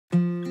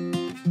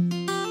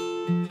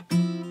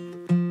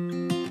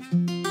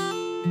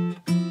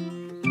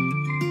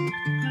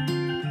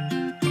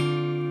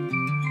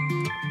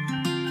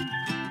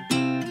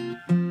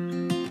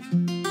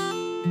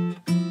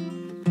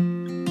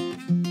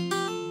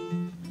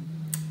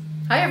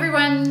Hi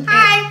everyone.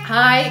 Hi.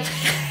 Hi.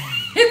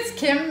 It's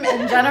Kim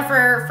and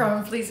Jennifer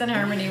from Fleece and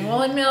Harmony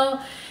Woolen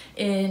Mill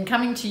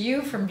coming to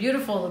you from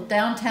beautiful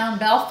downtown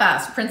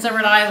Belfast, Prince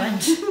Edward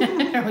Island.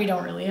 We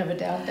don't really have a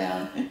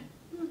downtown.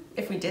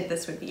 If we did,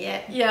 this would be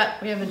it. Yeah,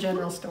 we have a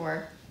general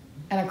store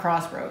and a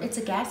crossroad. It's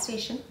a gas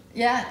station.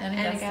 Yeah, and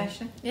a gas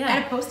station. Yeah.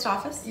 And a post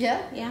office.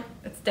 Yeah. Yeah.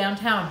 It's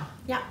downtown.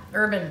 Yeah.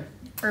 Urban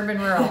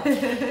rural.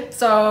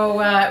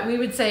 So we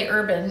would say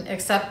urban,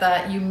 except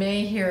that you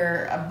may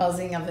hear a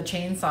buzzing of the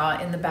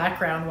chainsaw in the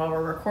background while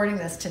we're recording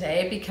this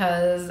today,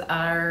 because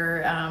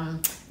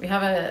our we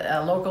have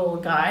a local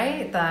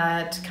guy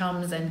that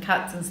comes and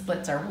cuts and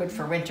splits our wood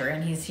for winter,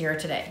 and he's here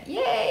today.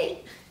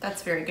 Yay!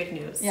 That's very good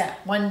news. Yeah,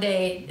 one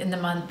day in the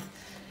month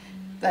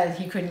that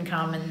he couldn't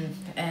come,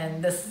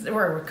 and this,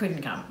 or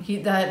couldn't come,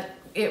 that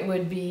it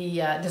would be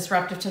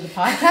disruptive to the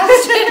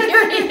podcast.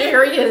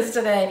 Here he is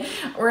today.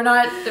 We're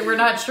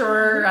not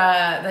sure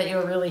that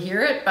you'll really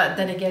hear it, but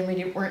then again,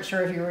 we weren't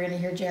sure if you were going to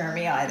hear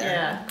Jeremy either.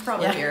 Yeah,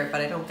 probably hear it,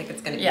 but I don't think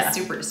it's going to be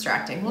super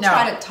distracting. We'll No.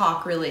 try to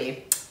talk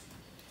really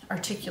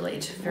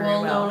Articulate very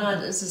well. no, not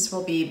this.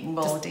 We'll be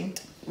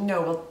Distinct.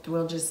 No,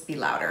 we'll just be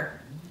louder.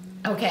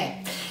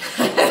 Okay.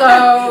 So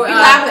Be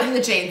louder than the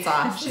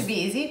chainsaw. Should be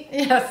easy.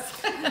 Yes.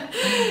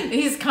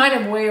 He's kind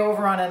of way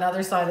over on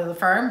another side of the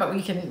farm, but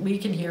we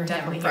can hear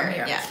Definitely him from hear it,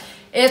 here. yeah.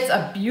 It's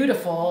a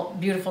beautiful,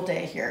 beautiful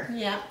day here.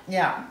 Yeah.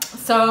 Yeah.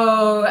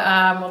 So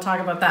we'll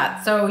talk about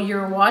that. So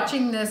you're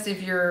watching this,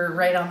 if you're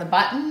right on the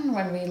button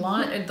when we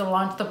launch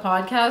the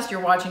podcast, you're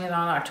watching it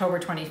on October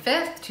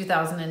 25th,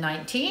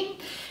 2019.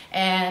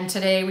 And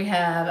today we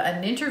have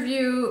an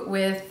interview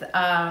with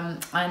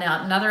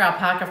another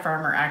alpaca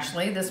farmer,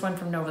 actually, this one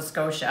from Nova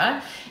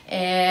Scotia.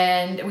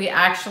 And we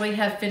actually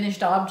have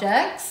finished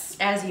objects.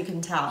 As you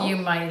can tell. You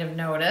might have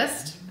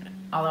noticed,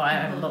 although I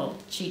have a little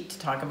cheat to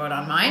talk about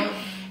on mine.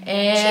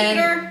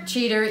 And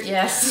cheater,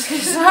 yes.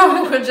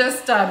 So we'll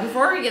just,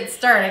 before we get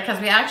started, because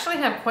we actually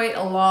have quite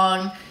a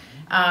long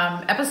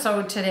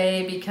episode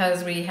today,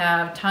 because we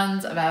have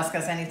tons of Ask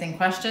Us Anything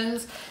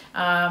questions.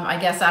 I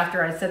guess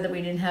after I said that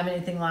we didn't have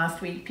anything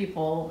last week,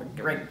 people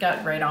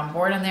got right on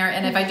board in there.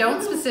 And if I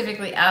don't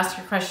specifically ask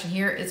your question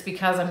here, it's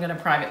because I'm going to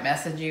private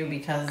message you,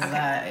 because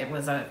it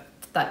was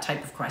that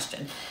type of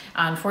question.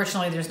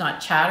 Unfortunately, there's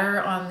not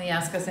chatter on the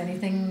Ask Us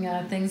Anything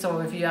thing. So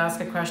if you ask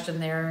a question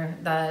there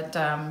that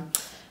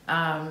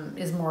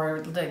is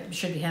more that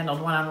should be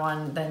handled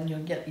one-on-one, then you'll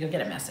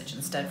get a message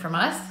instead from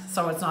us.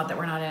 So it's not that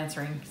we're not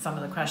answering some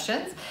of the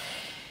questions.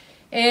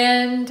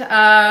 And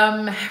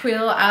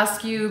we'll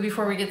ask you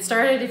before we get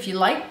started, if you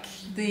like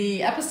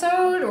the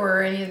episode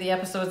or any of the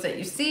episodes that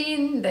you've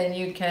seen, then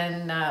you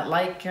can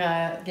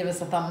give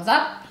us a thumbs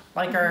up,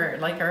 like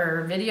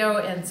our video,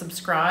 and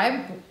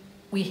subscribe.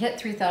 We hit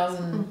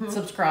 3,000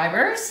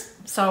 subscribers,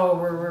 so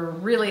we're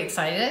really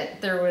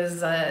excited. There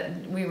was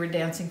we were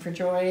dancing for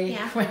joy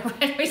when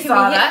we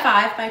saw that. Can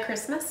we hit 5 by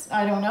Christmas?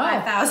 I don't know.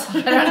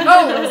 5,000. I don't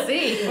know. We'll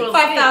see.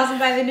 5,000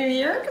 by the new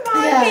year. Come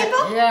on,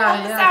 people.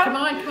 Yeah. Come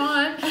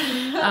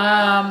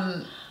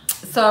on.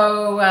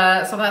 So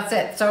that's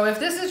it. So if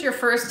this is your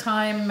first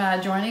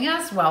time joining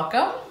us,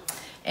 welcome.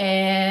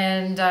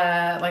 And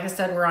like I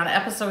said, we're on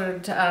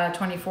episode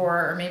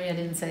 24, or maybe I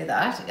didn't say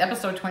that.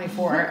 Episode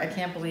 24. I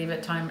can't believe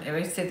it. I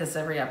always say this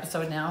every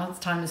episode now.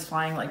 Time is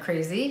flying like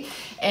crazy.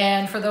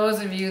 And for those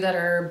of you that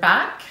are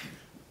back,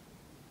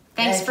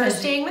 Thanks for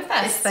staying with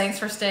us. Thanks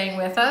for staying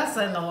with us,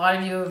 and a lot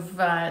of you have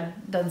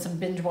done some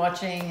binge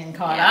watching and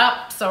caught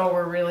up. So we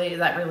really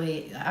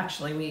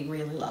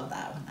love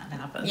that when that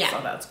happens. Yeah. So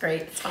that's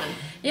great. It's fun.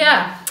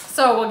 Yeah.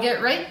 So we'll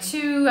get right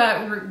to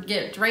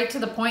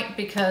the point,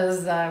 because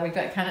we've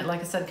got kind of,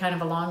 like I said, kind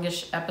of a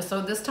longish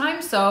episode this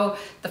time. So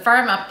the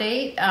farm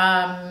update.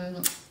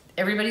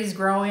 Everybody's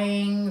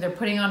growing. They're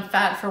putting on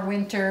fat for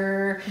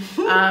winter.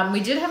 We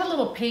did have a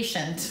little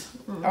patient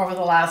over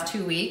the last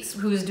 2 weeks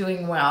who's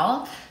doing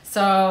well.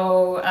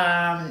 So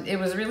it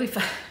was really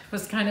it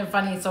was kind of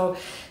funny. So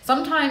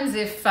sometimes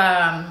if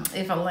a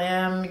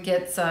lamb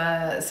gets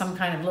some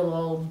kind of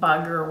little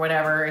bug or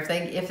whatever,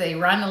 if they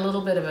run a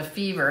little bit of a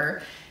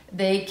fever,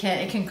 it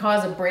can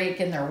cause a break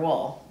in their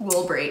wool.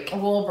 Wool break. It's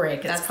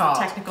called. That's the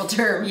technical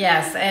term.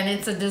 Yes, and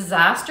it's a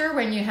disaster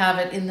when you have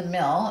it in the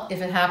mill.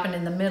 If it happened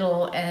in the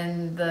middle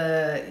and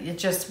it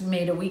just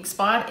made a weak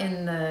spot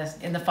in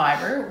the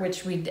fiber,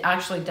 which we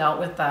actually dealt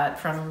with that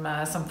from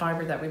some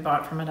fiber that we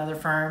bought from another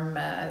farm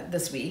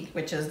this week,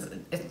 which is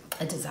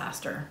a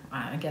disaster.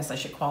 I guess I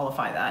should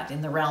qualify that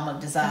in the realm of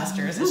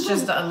disasters. It's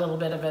just a little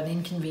bit of an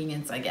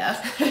inconvenience, I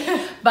guess.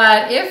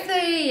 But if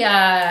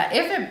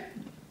it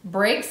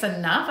breaks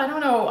enough, I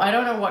don't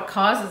know what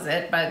causes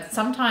it, but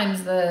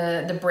sometimes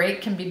the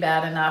break can be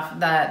bad enough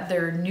that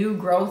their new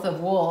growth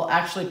of wool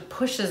actually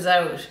pushes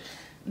out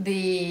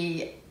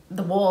the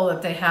wool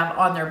that they have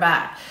on their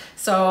back.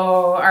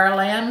 So our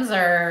lambs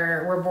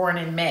were born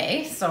in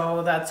May,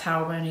 so that's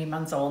how many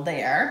months old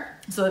they are.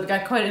 So they've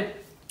got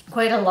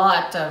quite a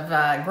lot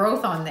of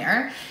growth on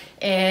there.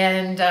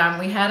 And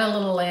we had a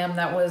little lamb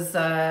that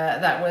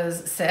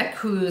was sick,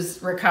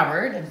 who's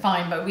recovered and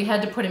fine, but we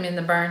had to put him in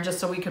the barn just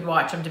so we could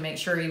watch him to make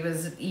sure he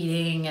was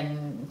eating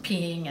and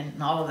peeing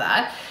and all of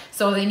that.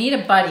 So they need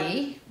a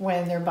buddy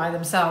when they're by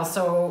themselves.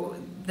 So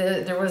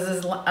there was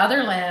this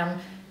other lamb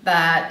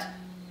that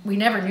we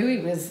never knew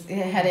he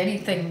had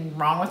anything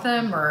wrong with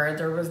him, or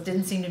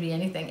didn't seem to be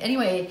anything.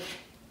 Anyway,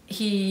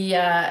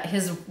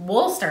 his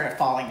wool started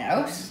falling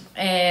out,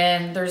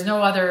 and there's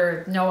no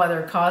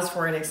other cause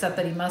for it except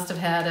that he must have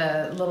had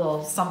a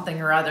little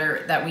something or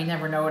other that we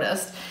never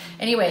noticed.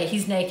 Anyway,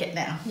 he's naked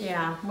now.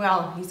 Yeah,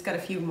 well, he's got a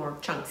few more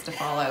chunks to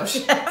fall out.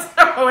 So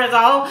it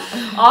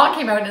all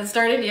came out, and it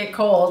started to get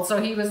cold,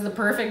 so he was the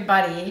perfect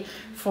buddy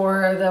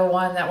for the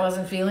one that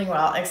wasn't feeling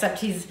well, except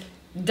he's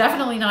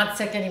definitely not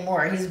sick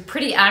anymore. He's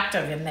pretty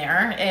active in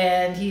there,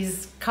 and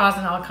he's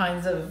causing all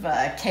kinds of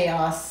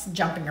chaos,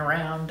 jumping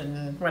around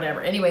and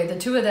whatever. Anyway, the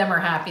two of them are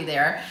happy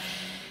there.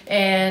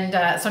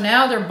 And so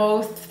now they're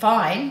both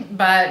fine,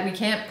 but we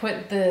can't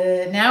put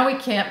the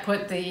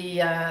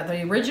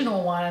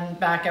original one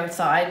back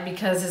outside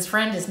because his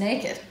friend is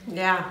naked.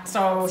 Yeah.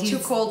 So it's too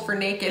cold for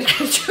naked.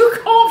 Too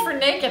cold for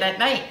naked at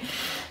night.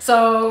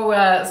 So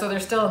they're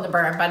still in the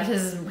barn, but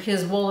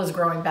his wool is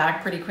growing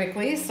back pretty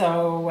quickly,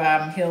 so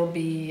he'll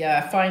be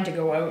fine to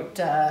go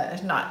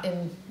out, not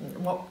in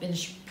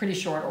pretty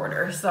short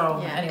order. So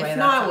yeah, anyway, if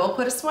not, we'll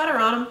put a sweater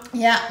on him.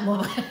 Yeah,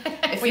 well,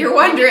 if you're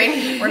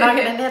wondering, we're not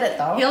going to knit it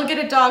though. He'll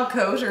get a dog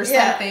coat or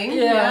something.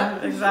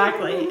 Yeah,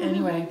 exactly.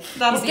 Anyway,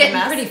 he's getting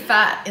pretty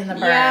fat in the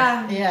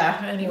barn.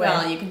 Yeah. Anyway,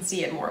 well, you can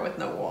see it more with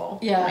no wool.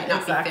 Yeah, might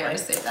not be fair to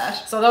say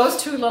that. So those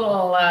two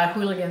little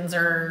hooligans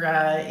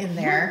are in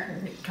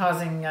there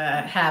causing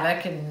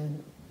havoc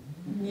and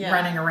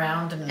running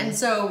around, and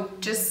so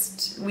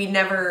we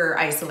never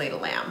isolate a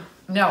lamb.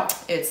 No,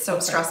 it's so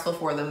stressful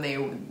for them.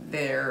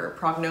 Their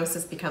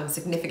prognosis becomes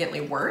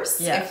significantly worse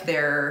if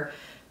they're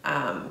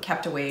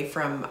kept away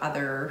from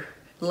other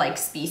like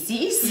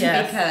species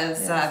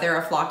because they're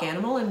a flock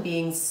animal, and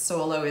being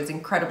solo is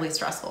incredibly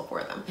stressful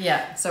for them.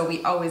 Yeah. So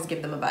we always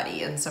give them a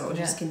buddy, and so it was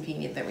just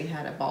convenient that we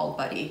had a bald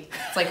buddy.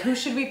 It's like, who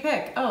should we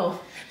pick?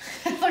 Oh.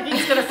 Like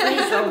he's gonna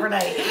freeze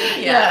overnight.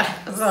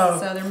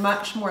 So they're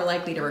much more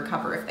likely to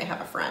recover if they have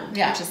a friend,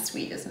 which is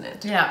sweet, isn't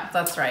it? Yeah,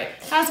 that's right.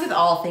 As with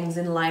all things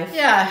in life.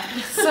 Yeah,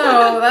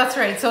 so that's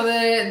right. So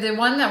the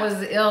one that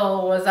was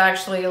ill was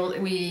actually,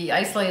 we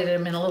isolated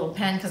him in a little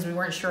pen because we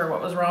weren't sure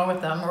what was wrong with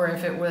them, or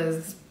if it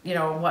was,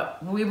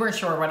 we weren't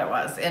sure what it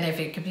was, and if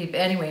it could be.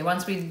 Anyway,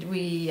 once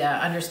we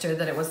understood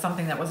that it was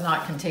something that was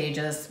not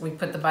contagious, we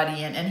put the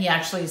buddy in, and he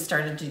actually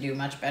started to do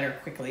much better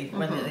quickly.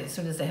 As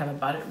soon as they have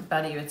a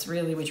buddy, it's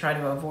really, we try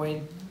to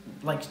avoid,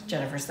 like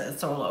Jennifer said,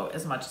 solo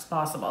as much as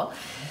possible.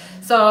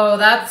 So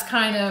that's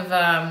kind of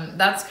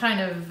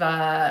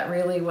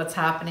really what's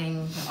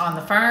happening on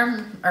the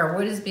farm. Our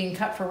wood is being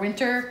cut for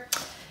winter,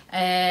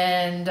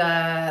 and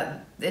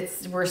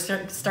we're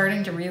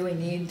starting to really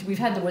need. We've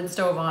had the wood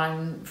stove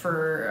on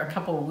for a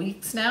couple of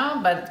weeks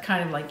now, but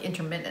kind of like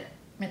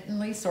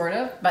intermittently, sort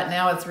of. But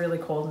now it's really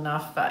cold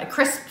enough.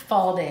 Crisp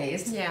fall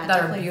days that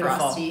are beautiful.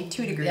 Frosty,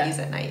 2 degrees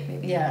at night,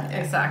 maybe. Yeah,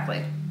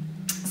 exactly.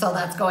 So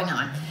that's going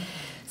on.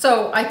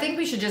 So I think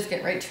we should just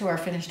get right to our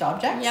finished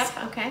objects.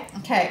 Yep, okay.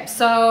 Okay,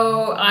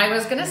 so I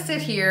was gonna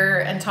sit here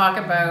and talk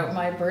about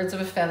my birds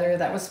of a feather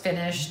that was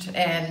finished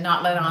and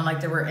not let on like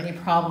there were any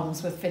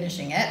problems with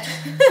finishing it.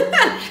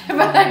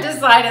 But I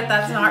decided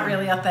that's not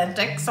really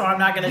authentic, so I'm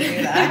not gonna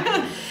do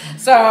that.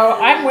 So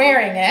I'm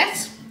wearing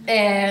it,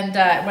 and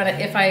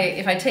if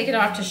I take it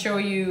off to show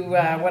you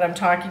what I'm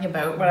talking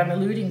about, what I'm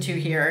alluding to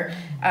here,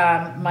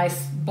 my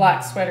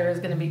black sweater is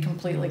gonna be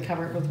completely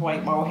covered with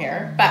white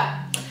mohair. But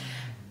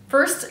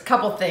first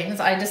couple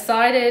things, I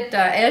decided,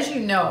 as you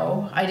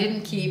know, I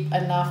didn't keep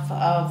enough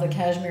of the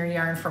cashmere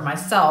yarn for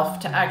myself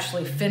to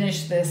actually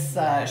finish this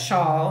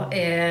shawl,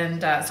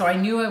 and so I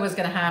knew I was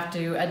going to have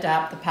to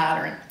adapt the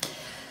pattern.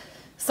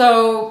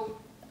 So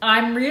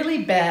I'm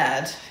really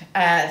bad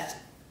at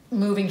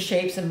moving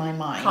shapes in my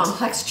mind.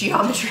 Complex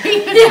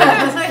geometry.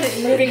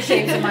 Moving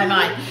shapes in my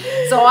mind.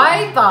 So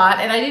I thought,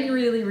 and I didn't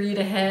really read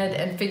ahead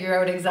and figure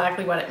out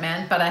exactly what it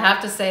meant, but I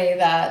have to say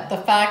that the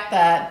fact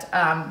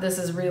that this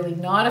is really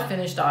not a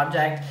finished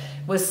object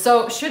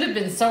should have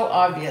been so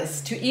obvious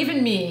to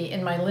even me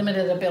in my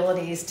limited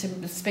abilities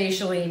to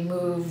spatially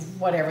move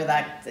whatever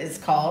that is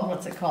called.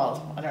 What's it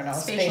called? I don't know.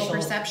 Spatial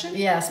perception?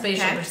 Yeah,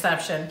 spatial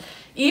perception.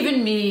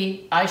 Even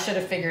me, I should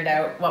have figured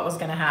out what was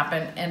going to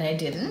happen, and I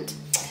didn't.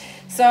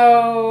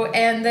 So,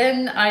 and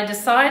then I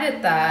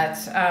decided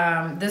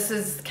that this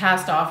is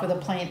cast off with a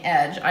plain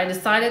edge. I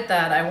decided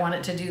that I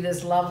wanted to do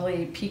this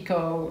lovely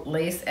picot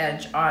lace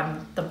edge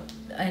on the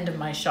end of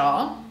my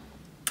shawl,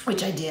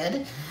 which I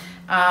did.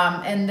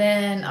 And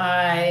then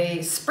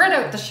I spread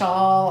out the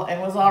shawl and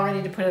was all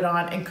ready to put it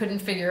on and couldn't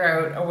figure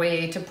out a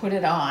way to put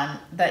it on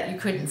that you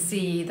couldn't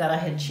see that I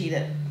had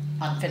cheated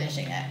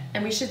finishing it.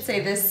 And we should say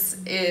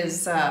this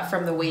is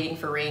from the Waiting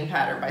for Rain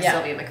pattern by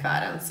Sylvia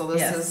McFadden. So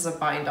this is a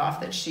bind off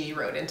that she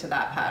wrote into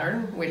that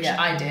pattern, which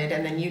I did,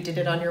 and then you did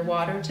it on your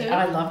water too.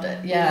 I loved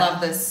it. Yeah, I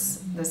love this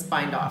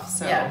bind off.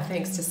 So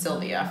thanks to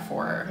Sylvia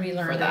for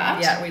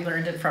that. Yeah, we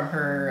learned it from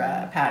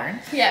her pattern.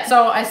 Yeah.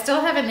 So I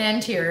still have an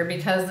end here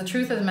because the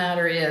truth of the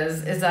matter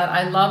is that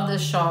I love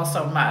this shawl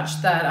so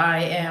much that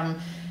I am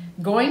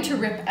going to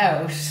rip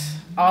out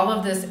all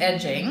of this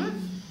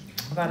edging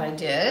that I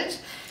did.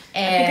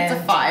 And I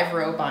think it's a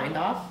 5-row bind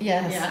off.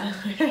 Yes. Yeah.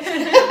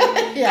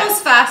 It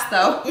goes fast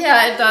though.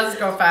 Yeah, it does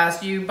go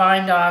fast. You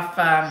bind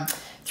off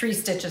 3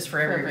 stitches for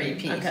every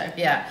repeat. Okay.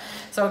 Yeah.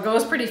 So it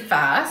goes pretty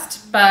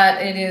fast,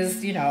 but it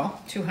is,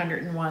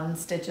 201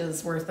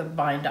 stitches worth of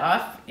bind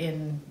off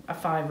in a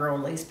 5-row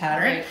lace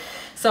pattern. Right.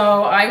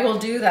 So I will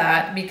do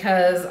that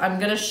because I'm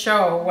going to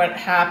show what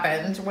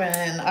happened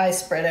when I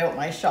spread out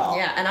my shawl.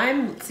 Yeah, and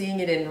I'm seeing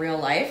it in real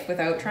life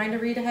without trying to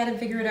read ahead and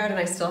figure it out, and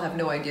I still have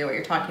no idea what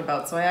you're talking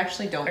about, so I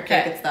actually don't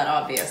think it's that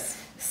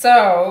obvious.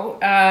 So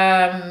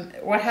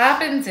what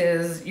happens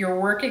is you're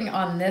working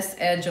on this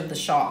edge of the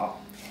shawl.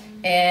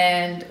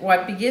 And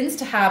what begins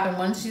to happen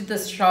once the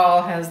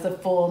shawl has the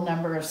full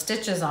number of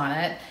stitches on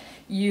it,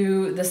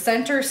 the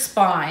center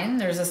spine,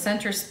 there's a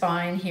center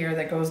spine here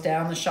that goes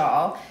down the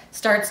shawl,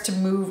 starts to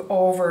move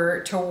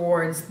over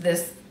towards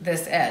this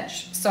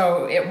edge.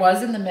 So it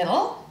was in the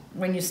middle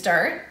when you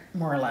start,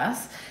 more or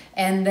less.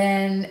 And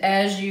then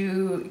as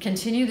you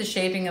continue the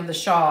shaping of the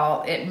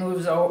shawl, it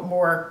moves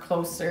more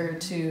closer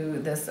to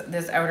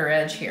this outer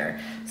edge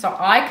here. So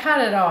I cut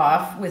it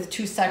off with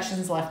 2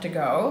 sections left to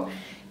go.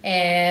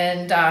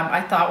 And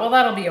I thought, well,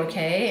 that'll be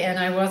okay. And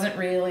I wasn't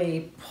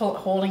really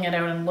holding it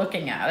out and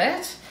looking at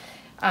it.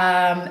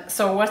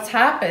 So what's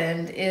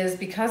happened is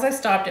because I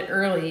stopped it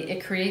early,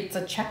 it creates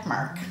a check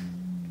mark.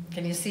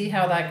 Can you see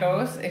how that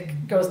goes?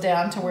 It goes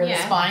down to where the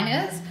spine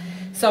is.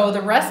 So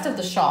the rest of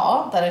the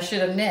shawl that I should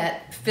have knit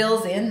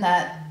fills in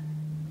that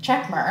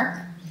check mark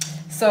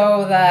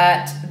so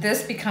that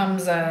this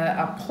becomes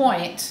a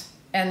point,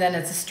 and then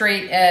it's a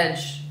straight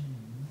edge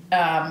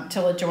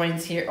till it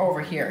joins here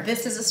over here.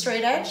 This is a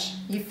straight edge?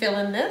 You fill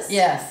in this?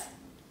 Yes.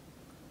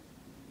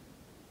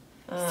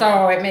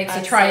 So it makes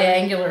a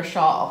triangular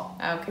shawl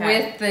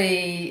with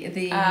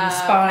the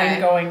spine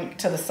going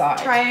to the side.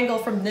 Triangle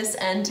from this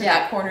end to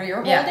that corner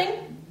you're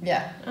holding?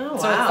 Yeah. Oh,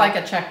 so it's like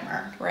a check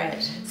mark.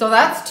 Right. So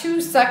that's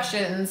 2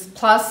 sections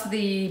plus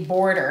the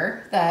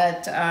border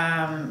that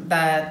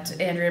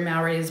Andrea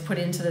Mallory has put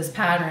into this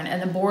pattern,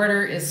 and the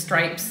border is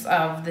stripes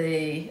of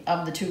the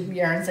 2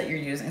 yarns that you're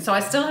using. So I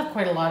still have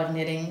quite a lot of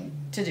knitting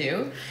to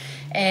do.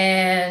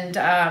 And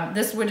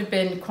this would have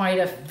been quite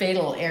a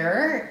fatal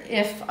error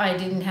if I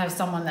didn't have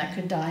someone that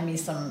could dye me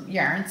some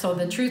yarn. So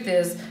the truth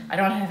is I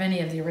don't have any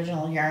of the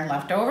original yarn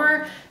left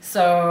over,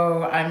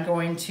 so I'm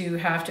going to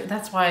have to,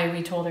 that's why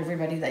we told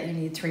everybody that you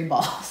need 3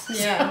 balls.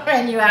 Yeah.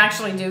 And you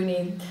actually do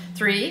need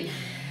 3.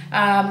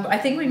 I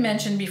think we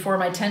mentioned before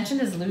my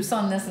tension is loose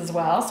on this as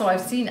well, so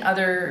I've seen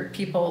other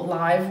people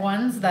live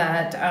ones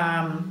that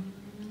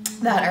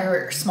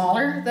are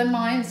smaller than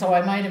mine, so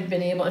I might have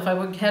been able, if I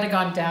had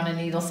gone down a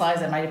needle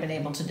size, I might have been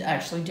able to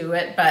actually do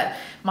it. But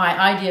my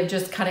idea of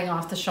just cutting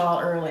off the shawl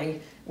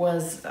early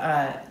was,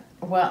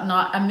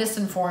 not a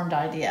misinformed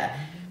idea,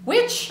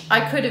 which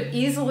I could have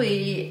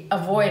easily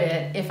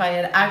avoided if I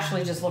had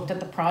actually just looked at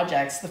the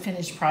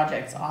finished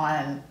projects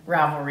on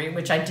Ravelry,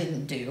 which I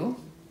didn't do.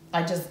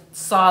 I just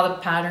saw the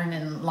pattern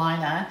in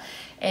IONA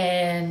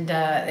and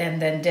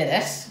then did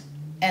it.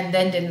 And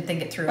then didn't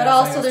think it through. But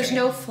also there's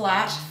no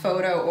flat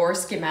photo or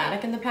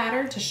schematic in the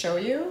pattern to show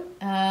you?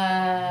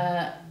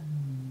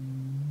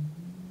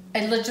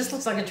 It just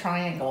looks like a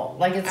triangle.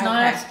 Like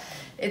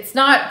it's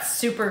not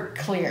super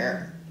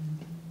clear,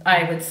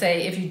 I would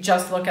say, if you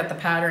just look at the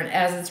pattern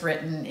as it's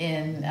written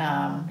in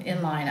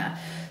IONA.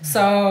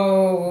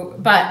 So,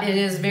 but it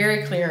is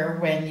very clear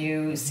when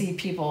you see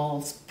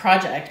people's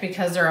project,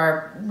 because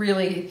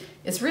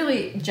it's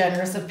really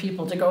generous of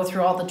people to go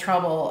through all the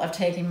trouble of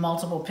taking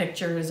multiple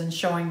pictures and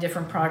showing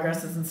different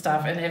progresses and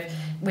stuff, and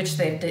which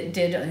they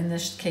did in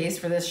this case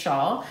for this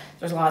shawl.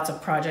 There's lots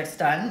of projects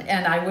done,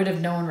 and I would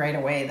have known right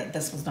away that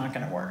this was not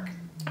going to work.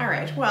 All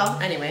right. Well,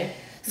 anyway.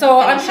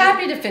 So I'm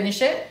happy to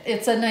finish it.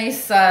 It's a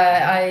nice,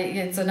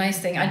 it's a nice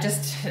thing. I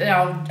just,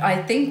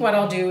 I think what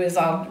I'll do is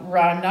I'm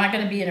not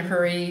going to be in a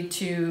hurry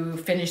to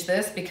finish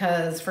this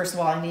because first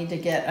of all, I need to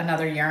get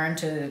another yarn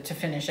to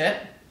finish it.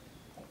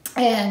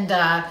 And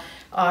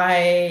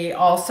I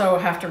also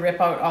have to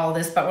rip out all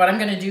this. But what I'm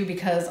going to do,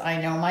 because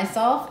I know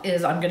myself,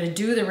 is I'm going to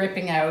do the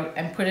ripping out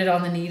and put it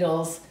on the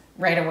needles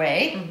right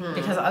away,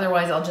 because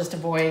otherwise I'll just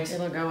avoid.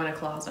 It'll go in a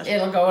closet.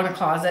 It'll go in a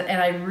closet,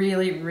 and I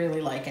really,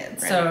 really like it.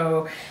 Right.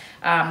 So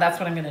that's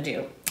what I'm going to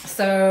do.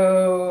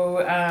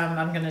 So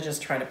I'm going to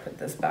just try to put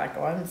this back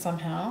on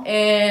somehow.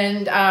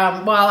 And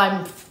while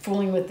I'm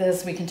fooling with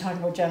this, we can talk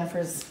about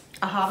Jennifer's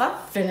Ahava?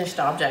 Finished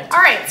object.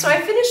 All right, so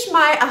I finished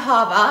my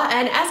Ahava,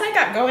 and as I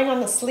got going on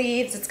the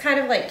sleeves, it's kind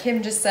of like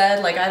Kim just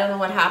said, like, I don't know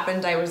what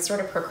happened. I was sort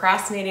of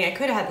procrastinating. I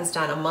could have had this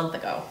done a month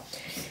ago.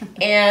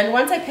 And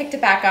once I picked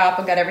it back up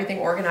and got everything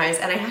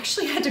organized, and I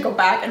actually had to go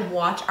back and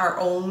watch our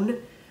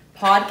own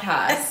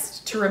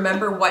podcast to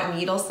remember what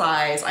needle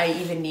size I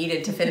even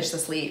needed to finish the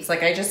sleeves.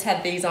 Like, I just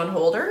had these on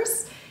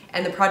holders,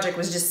 and the project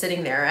was just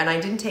sitting there, and I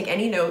didn't take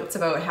any notes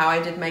about how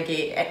I did my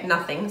gate,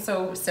 nothing,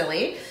 so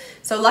silly.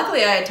 So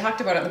luckily I had talked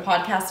about it in the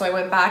podcast, so I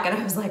went back and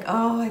I was like,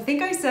 oh, I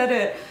think I said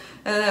it.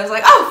 And I was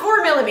like,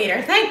 oh,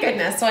 4mm, thank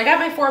goodness. So I got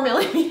my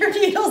 4mm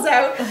needles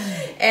out.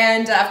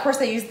 And of course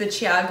I used the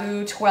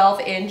Chiagu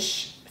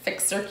 12-inch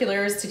fixed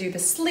circulars to do the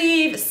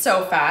sleeve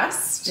so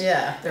fast.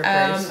 Yeah, they're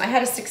great. I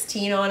had a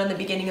 16 on in the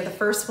beginning of the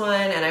first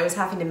one, and I was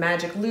having to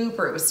magic loop,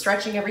 or it was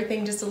stretching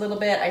everything just a little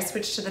bit. I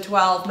switched to the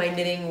 12. My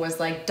knitting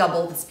was like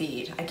double the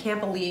speed. I can't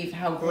believe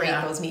how great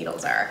those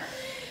needles are.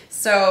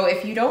 So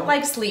if you don't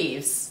like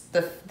sleeves,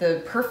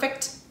 the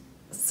perfect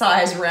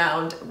size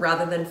round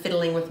rather than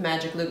fiddling with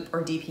magic loop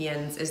or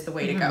DPNs is the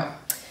way to go.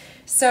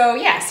 So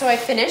yeah, so I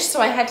finished. So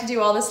I had to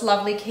do all this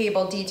lovely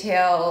cable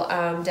detail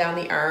down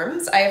the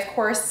arms. I of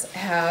course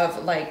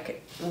have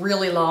like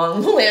really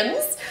long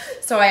limbs,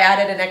 so I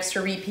added an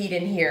extra repeat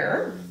in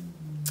here.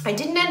 I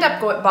didn't end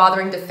up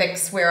bothering to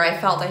fix where I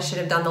felt I should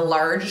have done the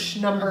large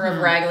number of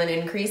raglan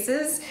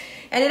increases,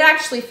 and it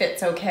actually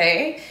fits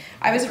okay.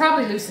 I was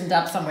probably loosened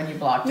up some when you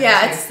blocked it.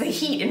 Yeah, it's the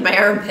heat in my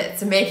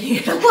armpits and making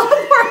it a lot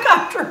more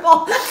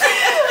comfortable.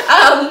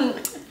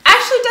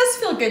 Actually, it does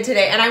feel good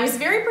today, and I was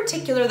very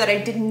particular that I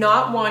did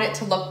not want it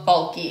to look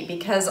bulky,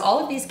 because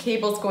all of these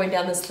cables going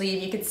down the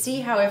sleeve, you could see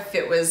how if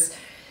it was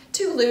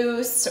too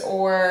loose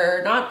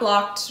or not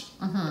blocked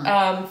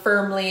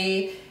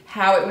firmly,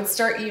 how it would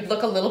start, you'd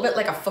look a little bit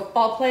like a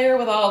football player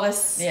with all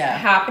this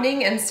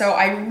happening. And so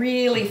I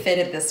really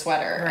fitted this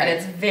sweater, and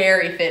it's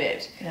very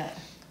fitted. Yeah.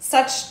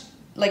 Such,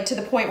 like, to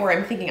the point where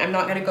I'm thinking I'm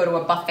not going to go to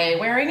a buffet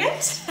wearing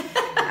it.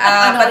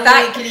 But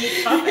that can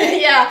eat buffet.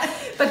 Yeah,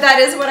 but that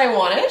is what I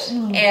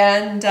wanted,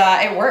 and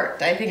it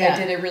worked. I think I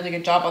did a really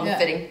good job on the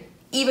fitting,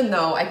 even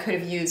though I could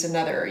have used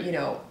another, you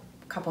know,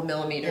 couple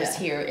millimeters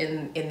here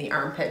in the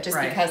armpit, just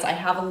because I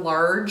have a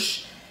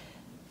large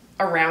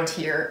around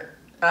here.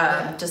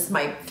 Just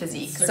my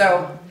physique.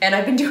 So, and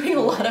I've been doing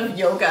a lot of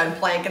yoga and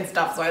plank and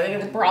stuff, so I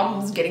think the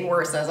problem was getting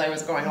worse as I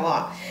was going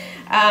along.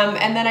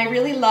 And then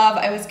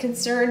I was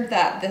concerned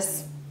that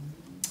this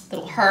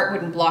little heart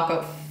wouldn't block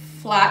out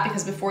flat,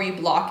 because before you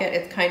block it,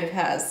 it kind of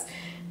has,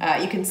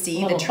 you can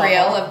see the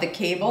trail of the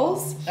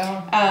cables.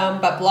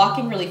 But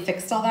blocking really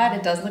fixed all that.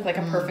 It does look like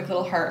a perfect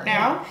little heart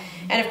now.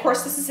 And of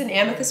course, this is an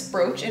amethyst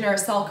brooch in our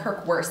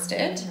SELKIRK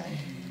worsted.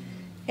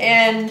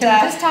 And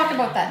can we just talk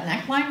about that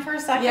neckline for a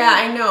second? Yeah,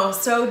 I know.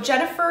 So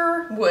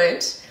Jennifer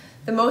Wood,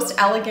 the most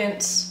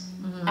elegant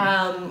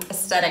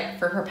aesthetic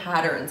for her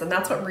patterns, and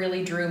that's what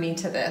really drew me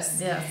to this.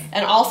 Yes.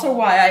 And also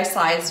why I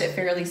sized it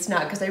fairly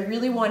snug, because I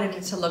really wanted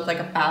it to look like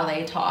a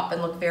ballet top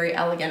and look very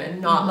elegant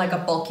and not like a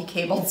bulky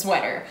cabled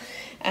sweater.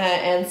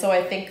 And so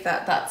I think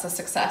that that's a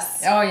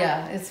success. Oh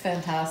yeah, it's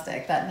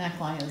fantastic. That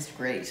neckline is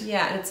great.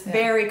 Yeah, and it's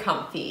very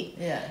comfy.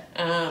 Yeah.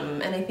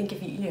 And I think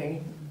if you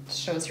know, it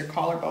shows your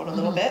collarbone a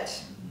little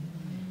bit.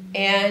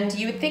 And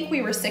you would think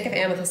we were sick of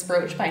amethyst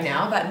brooch by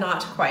now, but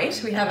not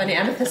quite. We have an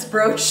amethyst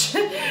brooch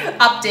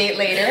update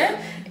later,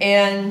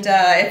 and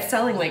it's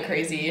selling like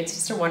crazy. It's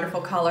just a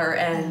wonderful color,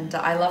 and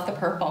I love the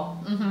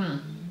purple.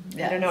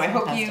 Yeah, I don't know. I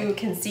hope you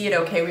can see it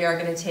okay. We are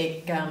going to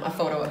take a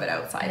photo of it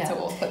outside, so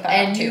we'll put that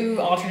and up too.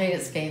 You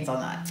alternated skeins on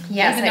that.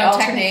 Yes, even I though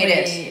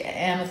alternated. Technically,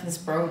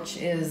 amethyst brooch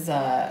is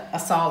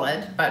a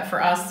solid, but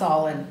for us,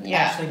 solid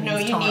actually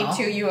means you tonal. need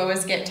to. You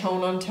always get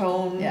tone on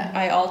tone. Yeah.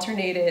 I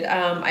alternated.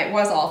 It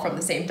was all from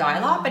the same dye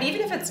lot, but even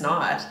if it's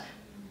not,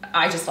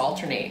 I just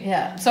alternate.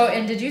 Yeah. So,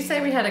 and did you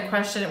say we had a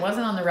question? It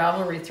wasn't on the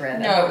Ravelry thread.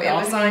 No, it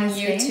was on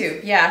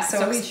YouTube. Yeah,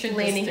 so we should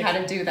explaining how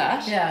to do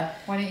that. Yeah.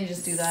 Why don't you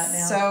just do that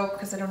now? So,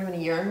 because I don't have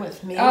any yarn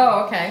with me.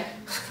 Oh, okay.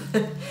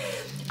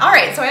 All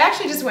right, so I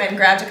actually just went and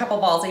grabbed a couple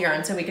balls of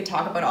yarn so we could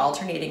talk about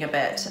alternating a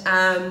bit.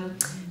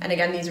 And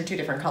again, these are two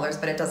different colors,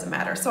 but it doesn't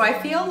matter. So I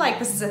feel like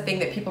this is a thing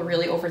that people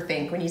really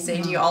overthink. When you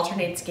say, do you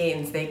alternate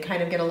skeins? They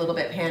kind of get a little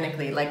bit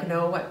panicky, like,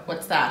 no,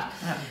 what's that?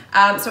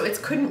 So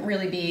it couldn't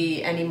really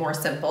be any more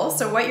simple.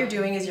 So what you're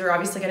doing is you're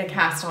obviously going to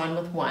cast on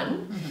with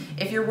one.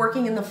 If you're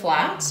working in the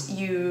flat,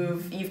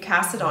 you've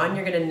cast it on,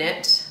 you're going to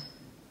knit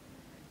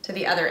to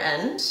the other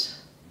end.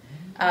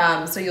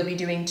 So you'll be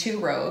doing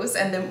 2 rows,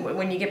 and then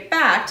when you get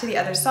back to the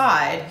other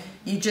side,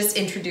 you just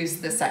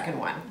introduce the second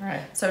one.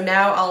 Right. So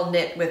now I'll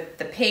knit with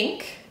the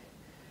pink,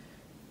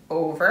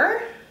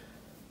 over,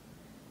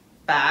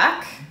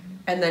 back,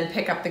 and then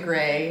pick up the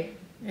gray,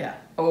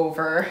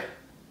 over,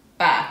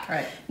 back.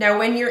 Right. Now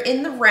when you're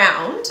in the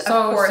round, of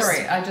course.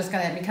 Sorry, I'm just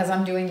gonna, because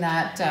I'm doing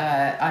that,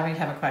 I might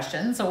have a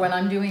question. So when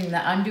I'm doing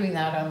that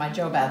on my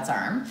Jobat's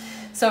arm.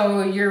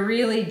 So you're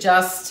really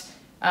just,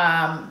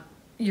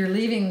 you're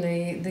leaving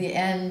the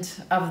end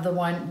of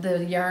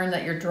the yarn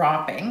that you're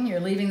dropping.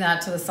 You're leaving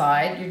that to the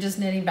side. You're just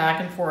knitting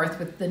back and forth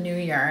with the new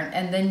yarn,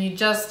 and then you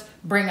just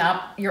bring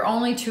up, you're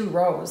only 2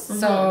 rows.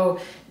 So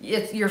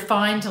you're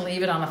fine to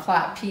leave it on a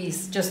flat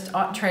piece, just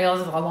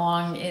trails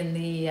along in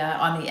the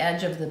on the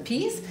edge of the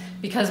piece,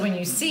 because when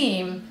you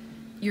seam,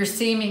 you're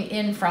seaming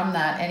in from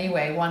that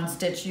anyway, 1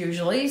 stitch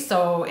usually,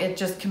 so it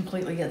just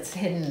completely gets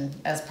hidden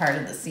as part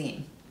of the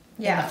seam.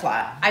 In the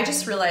flat. I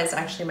just realized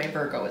actually my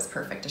Virgo is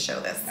perfect to show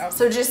this. Oh.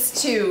 So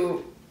just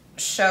to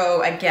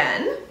show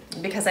again,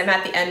 because I'm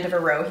at the end of a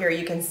row here,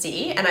 you can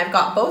see, and I've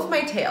got both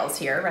my tails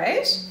here,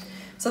 right?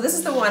 So this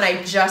is the one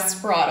I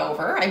just brought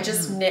over. I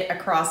just knit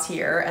across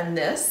here and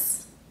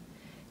this,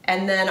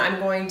 and then I'm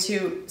going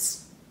to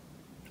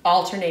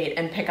alternate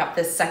and pick up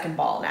this second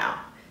ball now.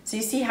 So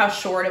you see how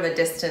short of a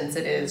distance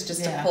it is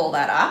just to pull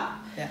that up.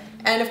 Yeah.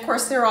 And of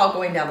course they're all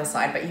going down the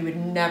side, but you would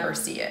never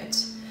see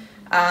it.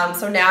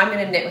 So now I'm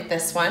going to knit with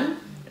this one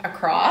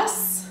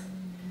across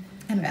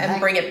and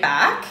bring it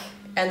back.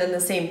 And then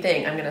the same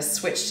thing, I'm going to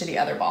switch to the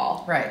other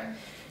ball. Right.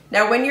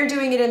 Now when you're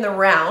doing it in the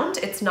round,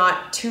 it's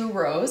not 2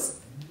 rows.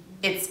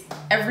 It's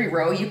every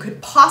row. You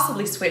could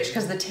possibly switch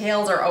because the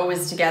tails are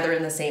always together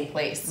in the same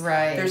place.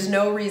 Right. There's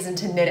no reason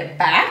to knit it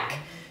back.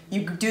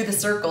 You do the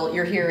circle,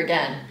 you're here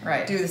again.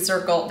 Right. Do the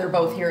circle, they're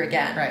both here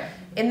again. Right.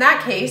 In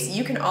that case,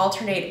 you can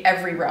alternate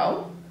every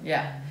row.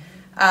 Yeah.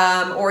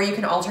 Or you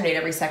can alternate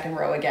every second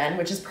row again,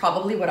 which is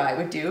probably what I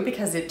would do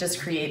because it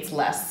just creates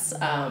less,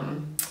 what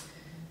are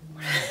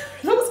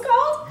those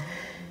called?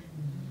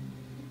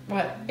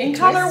 What? In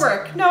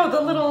Colourwork. No,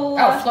 the little...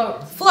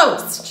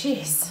 Floats.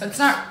 Jeez. It's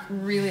not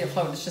really a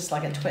float, it's just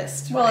like a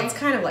twist. Well, right? it's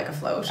kind of like a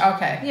float.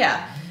 Okay.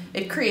 Yeah.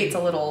 It creates a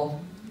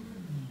little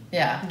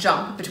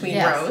jump between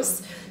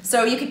rows.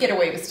 So you could get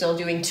away with still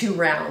doing 2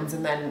 rounds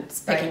and then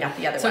picking up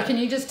the other one. So can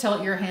you just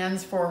tilt your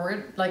hands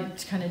forward, like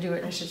to kind of do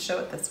it? I should show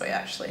it this way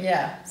actually.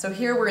 Yeah. So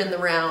here we're in the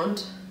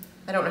round.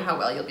 I don't know how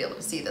well you'll be able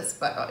to see this,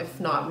 but if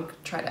not, we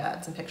could try to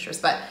add some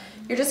pictures. But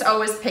you're just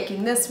always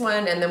picking this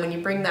one, and then when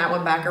you bring that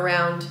one back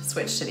around,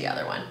 switch to the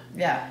other one.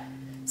 Yeah.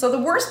 So the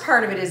worst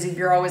part of it is if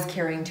you're always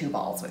carrying 2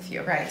 balls with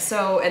you. Right.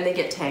 So, and they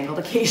get tangled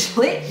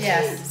occasionally.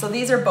 Yes. So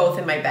these are both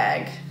in my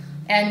bag.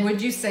 And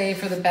would you say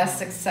for the best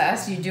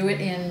success, you do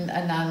it in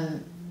a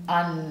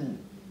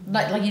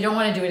like you don't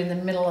want to do it in the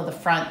middle of the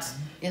front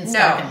in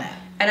stockinette?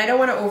 And I don't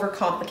want to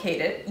overcomplicate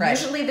it. Right.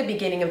 Usually the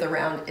beginning of the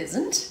round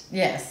isn't.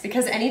 Yes.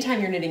 Because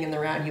anytime you're knitting in the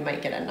round, you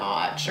might get a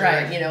notch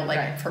or, you know,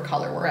 like for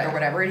color work or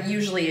whatever. It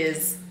usually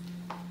is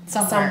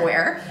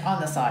somewhere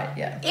on the side,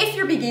 yeah. If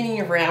your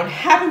beginning of round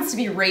happens to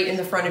be right in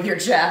the front of your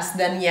chest,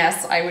 then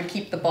yes, I would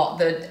keep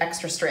the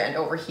extra strand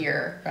over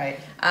here. Right.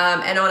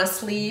 And on a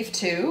sleeve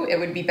too, it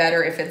would be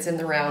better if it's in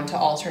the round to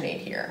alternate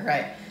here.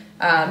 Right.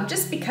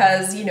 Just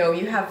because, you know,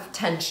 you have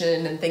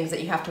tension and things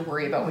that you have to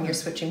worry about when you're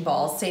switching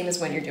balls, same as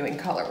when you're doing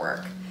color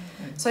work.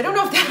 So I don't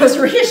know if that was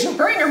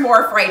reassuring or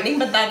more frightening,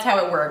 but that's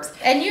how it works.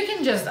 And you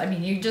can just, I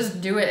mean, you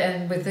just do it,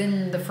 and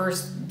within the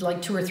first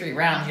like 2 or 3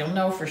 rounds, you'll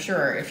know for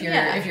sure if you're,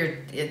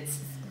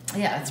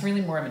 it's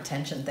really more of a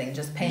tension thing,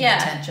 just paying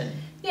attention.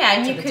 Yeah,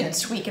 and you could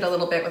tweak it a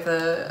little bit with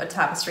a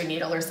tapestry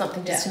needle or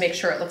something just to make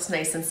sure it looks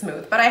nice and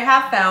smooth. But I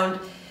have found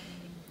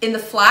in the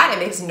flat, it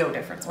makes no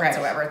difference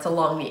whatsoever. Right. It's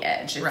along the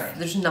edge.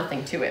 There's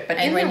nothing to it. But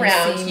in the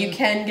round, you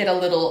can get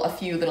a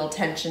few little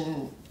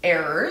tension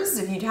errors.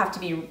 If you'd have to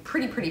be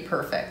pretty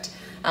perfect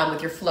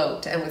with your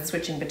float and with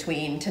switching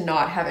between to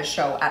not have it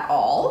show at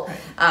all.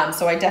 Right.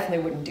 So I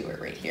definitely wouldn't do it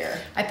right here.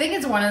 I think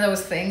it's one of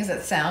those things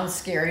that sounds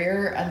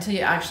scarier until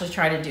you actually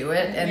try to do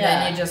it, and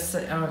then you just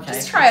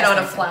just try it on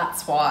a flat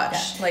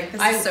swatch. Yeah. Like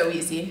this is so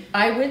easy.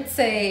 I would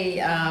say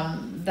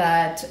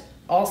that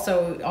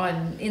also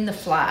in the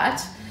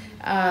flat.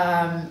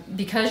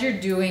 Because you're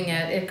doing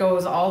it, it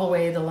goes all the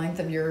way the length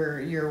of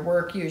your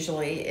work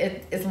usually.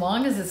 As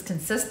long as it's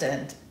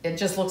consistent, it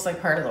just looks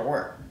like part of the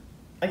work.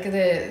 Like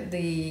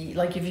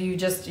like if you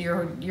just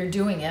you're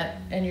doing it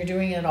and you're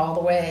doing it all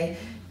the way,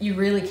 you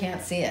really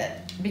can't see it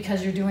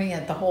because you're doing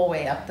it the whole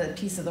way up the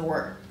piece of the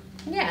work.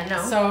 Yeah,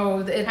 no.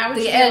 So the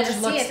edge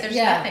looks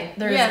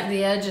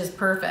the edge is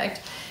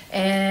perfect,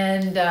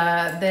 and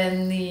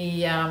then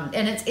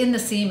and it's in the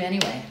seam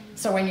anyway.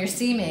 So when you're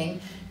seaming,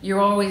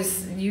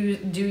 you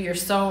do your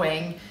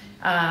sewing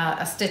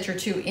a stitch or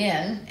 2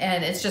 in,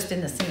 and it's just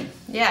in the seam.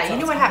 Yeah, so you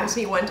know what happened to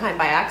me one time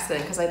by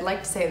accident, because I'd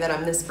like to say that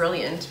I'm this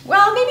brilliant.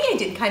 Well, maybe I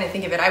did kind of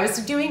think of it. I was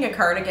doing a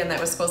cardigan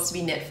that was supposed to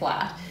be knit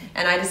flat,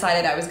 and I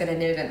decided I was going to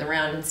knit it in the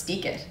round and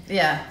steek it.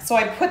 Yeah. So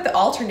I put the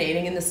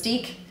alternating in the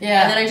steek,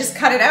 and then I just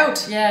cut it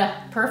out. Yeah,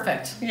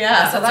 perfect.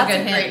 Yeah, so that's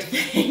a great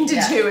thing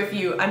to do if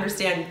you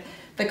understand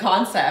the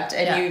concept,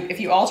 and if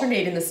you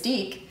alternate in the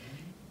steek,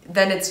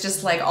 then it's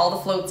just like all the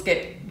floats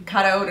get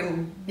cut out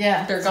and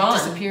they're gone.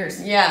 It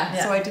disappears.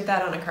 Yeah, so I did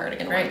that on a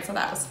cardigan once, so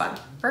that was fun.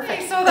 Perfect.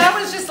 Okay, so that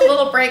was just a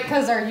little break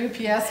because our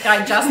UPS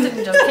guy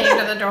Justin just came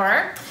to the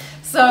door.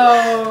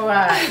 So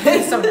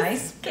he's so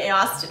nice.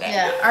 Chaos today.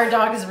 Yeah, our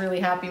dog is really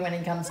happy when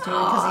he comes too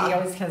because he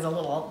always has a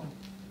little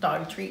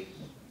dog treat.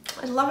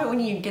 I love it when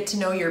you get to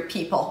know your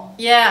people.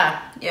 Yeah.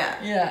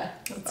 Yeah.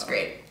 That's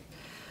great.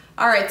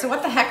 All right, so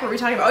what the heck were we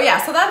talking about? Oh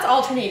yeah, so that's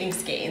alternating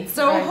skeins.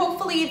 So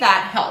hopefully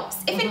that helps.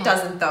 If it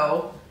doesn't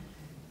though,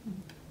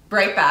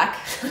 right back.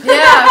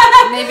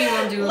 Yeah, maybe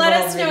we'll do a Let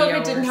little us know if video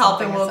it didn't or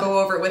help, and something we'll or go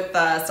over it with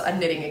a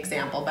knitting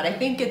example. But I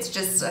think it's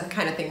just a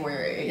kind of thing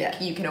where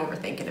you can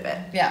overthink it a bit.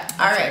 Yeah.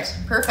 All right.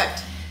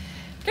 Perfect.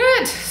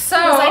 Good. So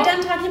was I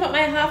done talking about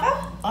my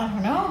Ahava? I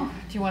don't know.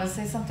 Do you want to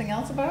say something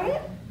else about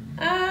it?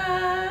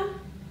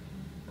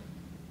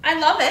 I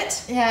love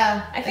it.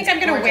 Yeah. I think I'm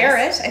going to wear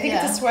it. I think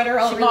it's a sweater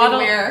I'll really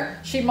wear.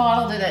 She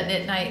modeled it at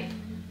Knit Night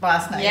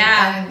last night.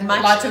 Yeah, and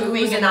much lots of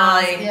oohing and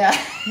ahhing. Yeah.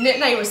 Knit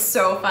Night was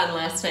so fun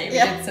last night.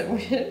 Yeah.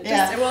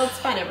 Well, it's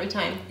fun every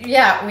time.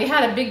 Yeah, we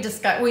had a big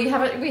discussion. We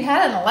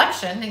had an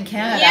election in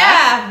Canada.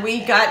 Yeah,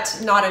 we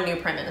got not a new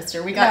prime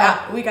minister. We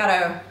got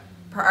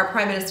our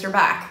prime minister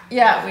back.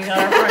 Yeah, we got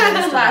our prime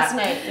minister last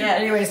night. Yeah.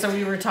 Anyway, so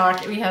we were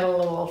talking. We had a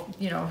little,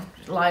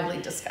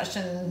 lively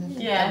discussion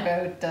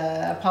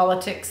about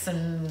politics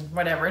and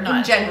whatever. Not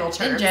in general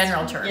terms. In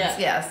general terms,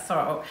 yes.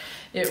 So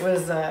it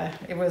was.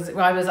 Well,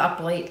 I was up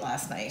late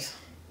last night.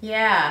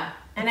 Yeah,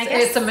 and I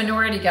guess it's a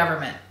minority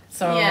government.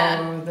 So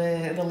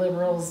the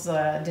Liberals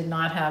did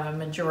not have a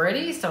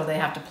majority, so they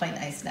have to play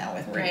nice now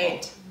with people.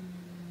 Right.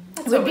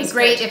 It would be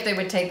great if they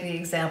would take the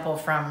example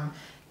from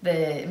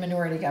the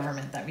minority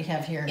government that we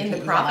have here in the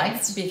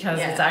province, because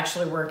it's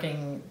actually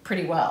working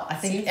pretty well. I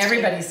think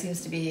everybody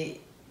seems to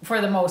be,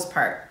 for the most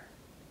part,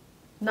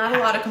 not a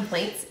lot of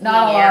complaints.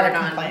 Not a lot of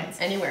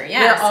complaints anywhere.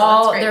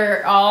 Yeah,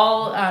 they're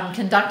all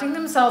conducting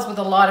themselves with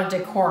a lot of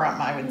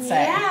decorum, I would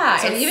say. Yeah,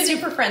 so it's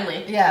super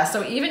friendly. Yeah,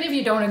 so even if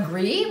you don't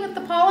agree with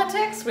the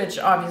politics, which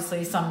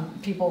obviously some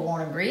people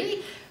won't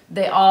agree,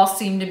 they all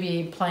seem to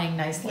be playing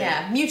nicely.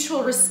 Yeah,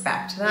 mutual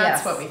respect.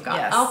 That's what we've got.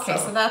 Yes, okay,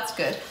 so that's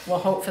good. We'll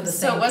hope for the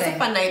same thing. So it was a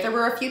fun night. There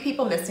were a few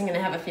people missing, and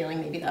I have a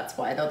feeling maybe that's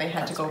why, though they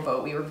had to go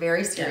vote. We were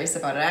very serious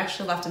about it. I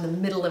actually left in the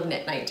middle of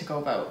Knit Night to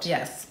go vote.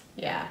 Yes.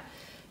 Yeah.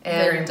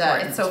 And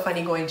it's so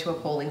funny going to a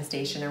polling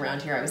station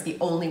around here. I was the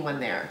only one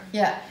there.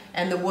 Yeah.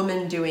 And the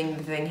woman doing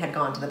the thing had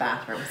gone to the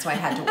bathroom, so I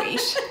had to wait.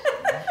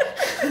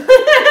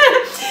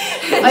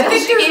 I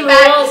think there's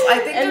rules. I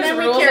think there's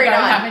rules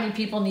about how many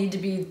people need to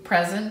be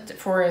present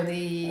for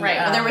the. Right.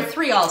 Well, there were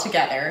 3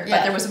 altogether,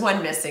 but there was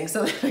 1 missing,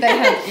 so you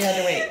had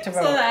to wait to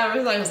vote. So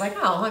I was like,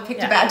 oh, I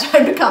picked a bad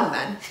time to come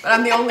then. But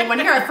I'm the only one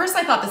here. At first,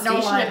 I thought the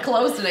station had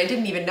closed, and I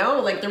didn't even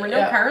know. Like there were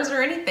no cars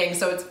or anything,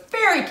 so it's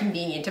very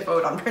convenient to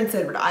vote on Prince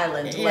Edward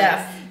Island.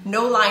 Yes.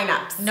 No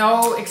lineups.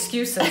 No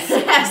excuses.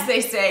 As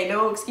they say,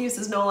 no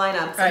excuses, no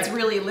lineups. Right. It's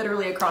really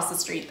literally across the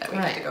street that we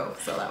had to go,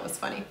 so that was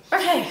funny.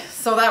 Okay,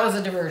 so that was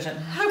a diversion.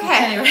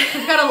 Okay, anyway,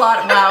 we've got a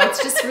lot. Wow,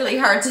 it's just really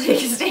hard to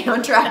stay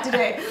on track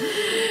today.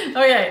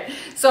 Okay,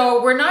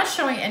 so we're not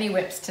showing any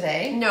whips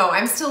today. No,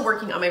 I'm still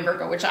working on my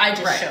Virgo, which I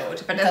just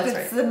showed, but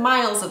it's the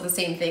miles of the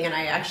same thing, and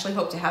I actually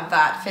hope to have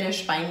that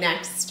finished by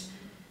next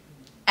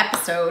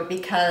episode,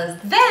 because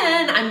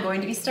then I'm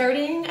going to be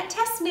starting a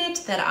test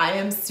knit that I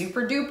am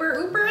super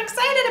duper uber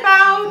excited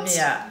about.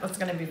 Yeah, that's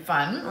going to be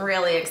fun.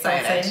 Really excited.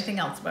 Don't say anything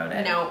else about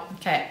it. No.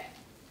 Okay.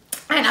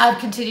 And I've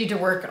continued to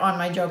work on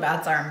my Joe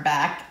Bat's arm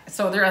back.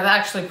 So there is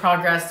actually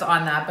progress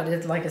on that, but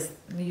it's like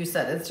you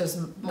said, it's just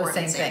the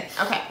same thing.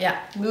 Okay. Yeah.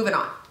 Moving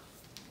on.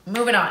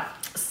 Moving on.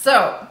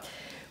 So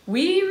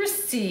we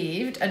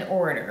received an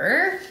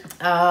order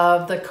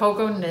of the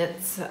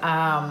Cocoknits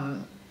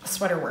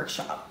sweater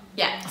workshop.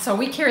 Yeah. So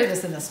we carry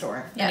this in the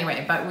store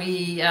anyway, but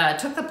we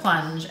took the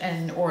plunge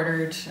and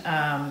ordered,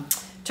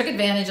 took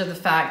advantage of the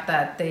fact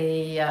that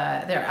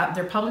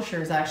their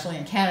publisher is actually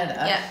in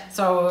Canada. Yeah.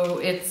 So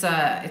it's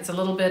a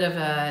little bit of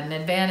an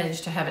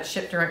advantage to have it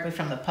shipped directly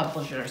from the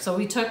publisher. So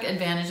we took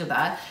advantage of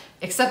that,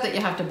 except that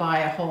you have to buy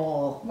a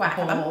whole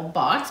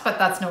box, but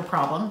that's no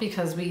problem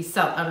because we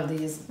sell out of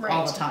these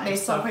all the time. They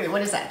sell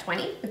what is that,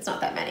 20? It's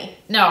not that many.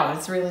 No,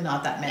 it's really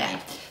not that many. Yeah.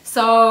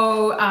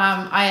 So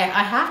I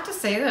have to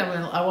say that,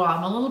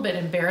 I'm a little bit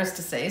embarrassed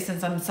to say,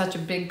 since I'm such a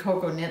big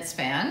Cocoknits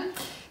fan,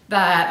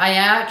 that I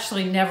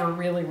actually never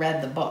really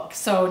read the book.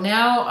 So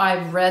now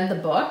I've read the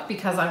book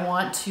because I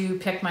want to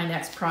pick my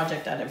next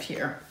project out of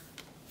here.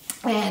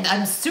 And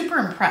I'm super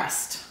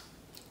impressed.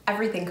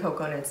 Everything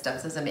Cocoknits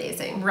does is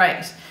amazing.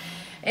 Right.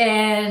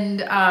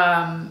 And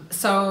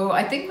so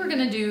I think we're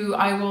going to do,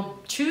 I will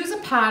choose a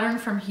pattern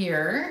from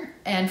here,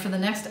 and for the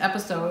next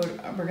episode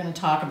we're going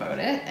to talk about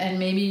it, and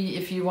maybe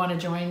if you want to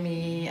join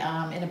me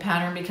in a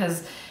pattern,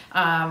 because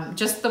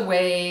just the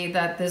way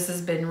that this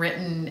has been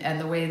written and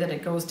the way that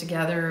it goes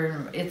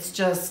together, it's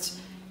just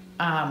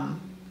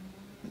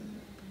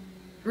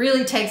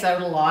really takes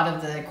out a lot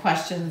of the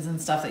questions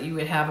and stuff that you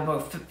would have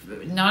about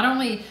not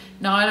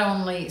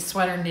only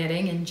sweater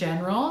knitting in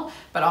general,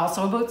 but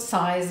also about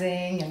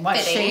sizing and what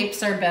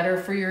shapes are better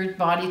for your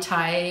body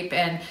type.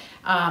 And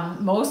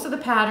most of the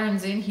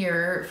patterns in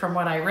here, from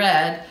what I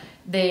read,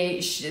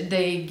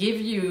 they give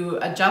you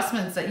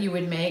adjustments that you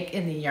would make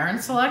in the yarn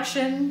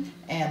selection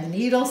and the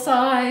needle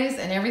size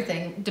and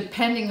everything,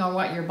 depending on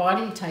what your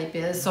body type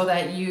is, so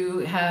that you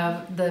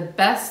have the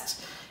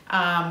best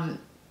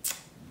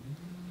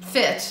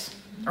fit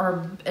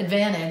or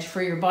advantage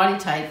for your body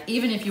type,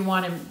 even if you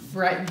want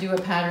to do a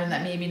pattern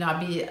that maybe not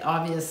be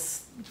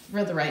obvious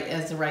for the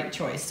right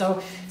choice.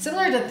 So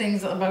similar to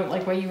things about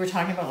like what you were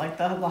talking about, like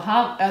the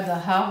Ahava.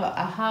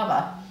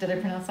 Did I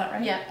pronounce that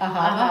right? Yeah.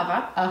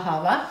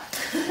 Ahava.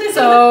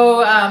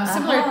 So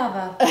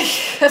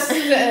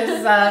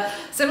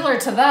similar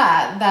to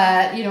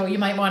that you know, you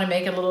might want to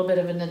make a little bit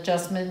of an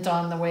adjustment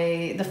on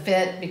the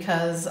fit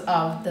because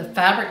of the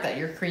fabric that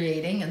you're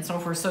creating and so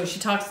forth. So she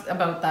talks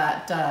about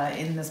that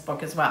in this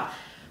book as well.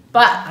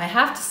 But I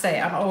have to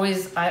say, I'm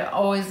always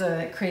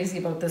crazy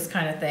about this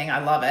kind of thing. I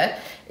love it.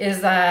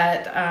 Is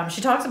that she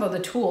talks about the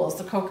tools,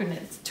 the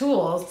Cocoknits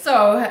tools.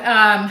 So,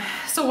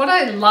 so what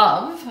I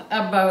love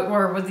about,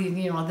 or with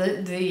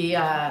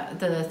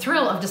the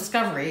thrill of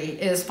discovery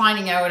is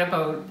finding out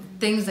about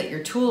things that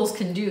your tools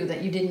can do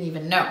that you didn't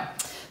even know.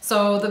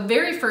 So the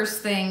very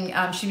first thing,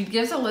 she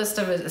gives a list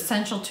of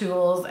essential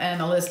tools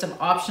and a list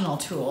of optional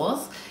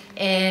tools.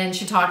 And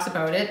she talks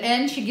about it,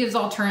 and she gives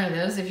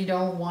alternatives if you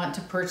don't want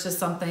to purchase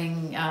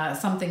something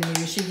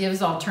new. She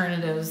gives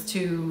alternatives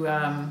to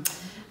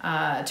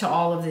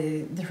all of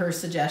her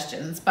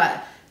suggestions.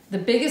 But the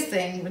biggest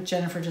thing, which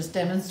Jennifer just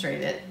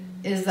demonstrated,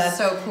 is that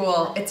so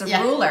cool. It's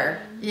a ruler.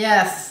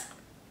 Yes.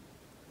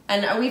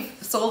 And we've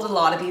sold a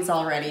lot of these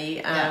already.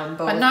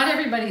 But not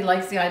everybody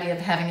likes the idea of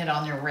having it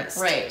on their wrist.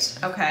 Right.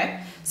 Okay.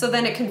 So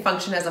then it can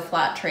function as a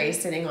flat tray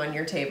sitting on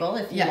your table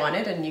if you want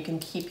it, and you can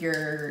keep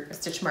your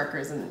stitch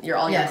markers and your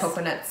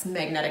Cocoknits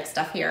magnetic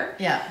stuff here.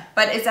 Yeah.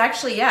 But it's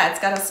actually, it's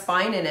got a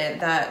spine in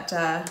it that...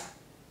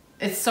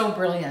 it's so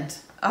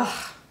brilliant.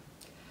 Oh,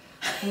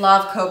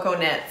 love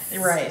Cocoknits.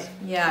 Right.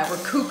 Yeah, we're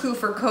cuckoo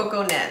for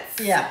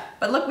Cocoknits. Yeah.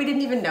 But look, we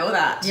didn't even know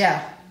that.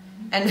 Yeah.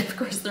 And of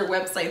course their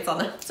website's on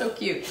them. So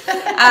cute.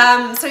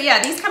 So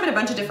yeah, these come in a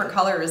bunch of different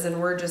colors, and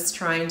we're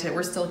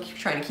still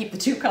trying to keep the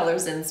 2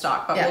 colors in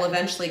stock, but we'll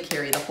eventually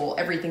carry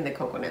everything that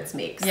Cocoknits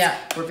makes. Yeah.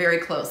 We're very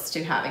close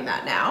to having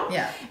that now.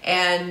 Yeah.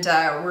 And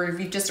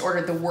we've just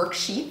ordered the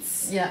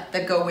worksheets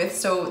that go with.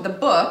 So the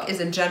book is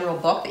a general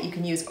book that you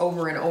can use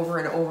over and over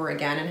and over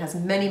again, and has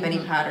many, many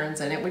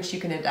patterns in it, which you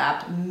can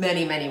adapt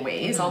many, many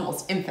ways,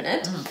 almost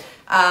infinite.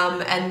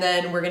 And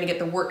then we're going to get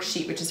the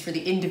worksheet, which is for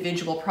the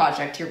individual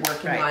project you're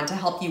working on, to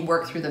help you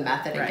work through the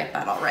method and get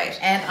that all right.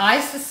 And I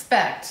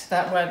suspect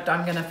that what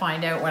I'm going to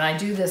find out when I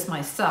do this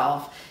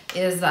myself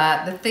is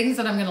that the things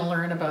that I'm going to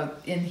learn about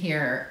in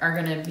here are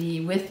going to be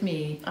with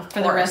me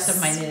for the rest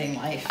of my knitting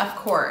life. Of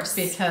course.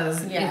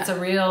 Because it's a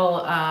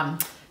real,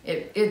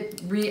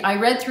 I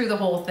read through the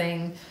whole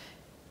thing,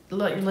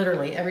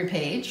 literally every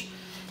page,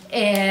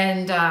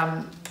 and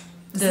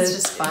this is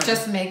just fun. It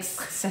just makes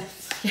sense.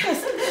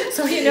 Yes.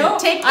 So, you know,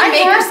 take the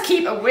maker's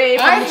keep away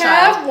from the child.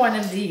 I have one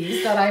of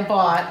these that I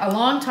bought a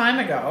long time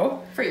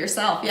ago. For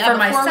yourself. Yeah, for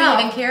myself. Before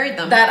we even carried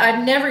them. That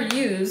I've never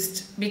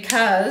used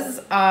because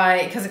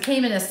it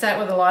came in a set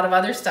with a lot of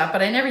other stuff,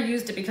 but I never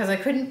used it because I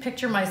couldn't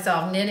picture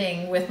myself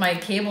knitting with my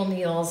cable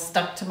needles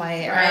stuck to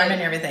my arm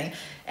and everything.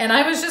 And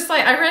I was just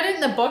like, I read it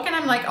in the book and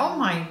I'm like, oh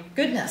my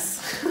goodness.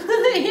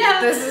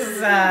 This is...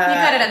 you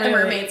got it at the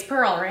Mermaid's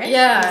Pearl, right?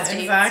 Yeah,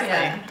 exactly.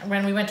 Yeah.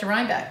 When we went to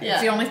Rhinebeck. Yeah.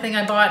 It's the only thing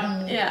I bought.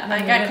 And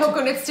I got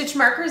Cocoknit stitch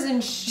markers,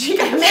 and she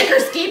got a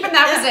maker's keep, and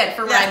that was it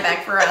for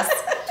Rhinebeck for us.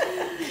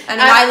 And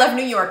an I Love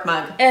New York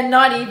mug. And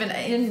not even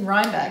in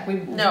Rhinebeck. We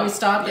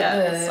stopped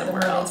at the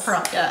Mermaid's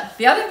Pearl. Yeah.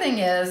 The other thing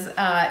is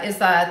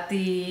that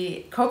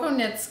the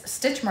Cocoknits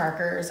stitch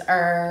markers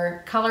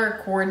are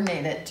color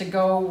coordinated to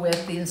go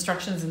with the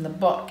instructions in the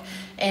book.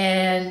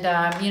 And,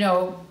 you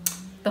know,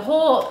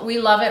 we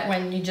love it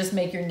when you just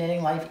make your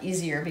knitting life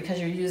easier because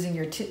you're using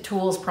your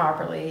tools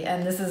properly.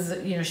 And this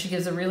is, you know, she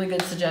gives a really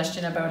good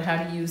suggestion about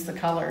how to use the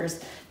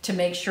colors to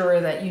make sure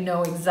that you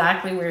know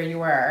exactly where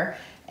you are.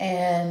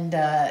 And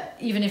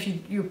even if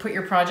you put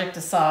your project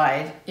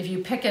aside, if you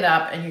pick it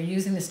up and you're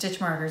using the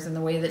stitch markers in the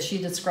way that she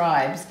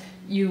describes,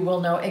 you will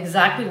know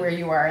exactly where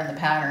you are in the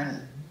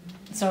pattern.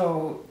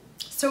 So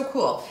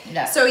cool.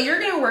 Yeah. So you're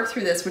going to work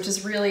through this, which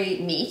is really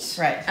neat.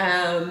 Right.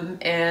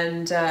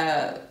 And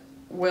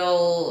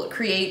we'll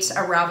create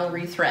a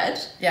Ravelry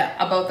thread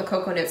about the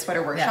Cocoknit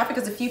Sweater Workshop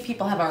because a few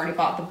people have already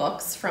bought the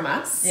books from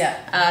us.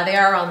 Yeah. They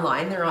are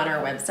online. They're on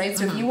our website.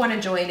 So if you want to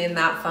join in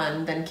that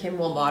fun, then Kim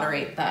will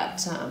moderate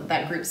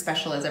that group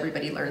special as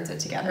everybody learns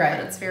it together. Right.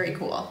 But it's very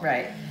cool.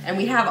 Right. And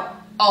we have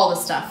all the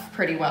stuff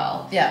pretty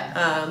well.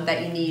 Yeah.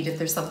 That you need. If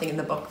there's something in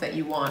the book that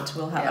you want,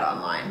 we'll have it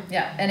online.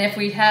 Yeah. And if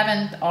we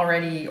haven't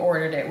already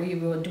ordered it,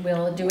 we'll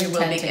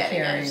intend to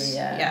carry.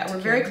 We're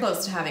very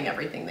close to having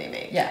everything they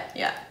make. Yeah.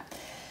 Yeah.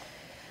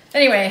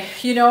 Anyway,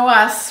 you know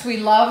us. We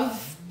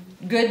love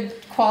good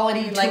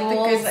quality tools. Like the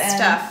good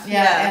stuff.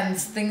 Yeah,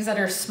 and things that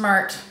are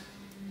smart.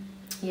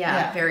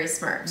 Yeah, very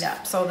smart.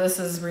 Yeah, so this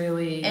is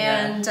really...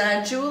 And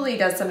Julie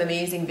does some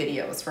amazing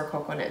videos for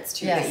Cocoknits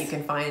too that you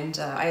can find,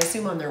 I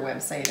assume, on their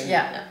website.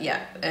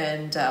 And,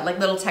 and like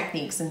little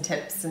techniques and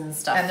tips and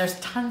stuff. And there's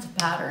tons of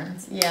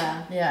patterns.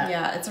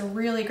 Yeah, it's a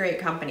really great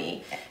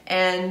company.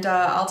 And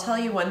I'll tell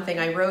you one thing,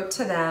 I wrote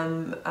to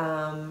them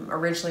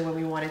originally when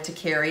we wanted to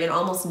carry, and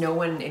almost no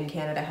one in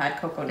Canada had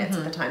Cocoknits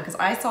at the time, because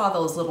I saw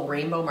those little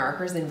rainbow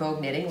markers in Vogue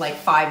Knitting like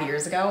 5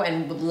 years ago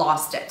and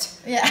lost it.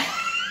 Yeah.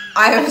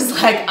 I was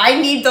like,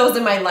 I need those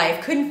in my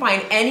life. Couldn't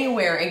find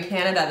anywhere in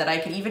Canada that I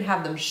could even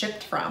have them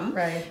shipped from.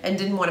 Right. And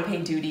didn't want to pay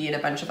duty and a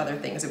bunch of other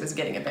things. It was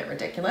getting a bit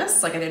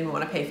ridiculous. Like I didn't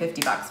want to pay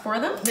 $50 for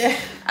them.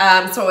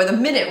 Yeah. So the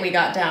minute we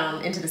got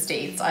down into the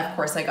States, of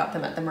course I got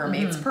them at the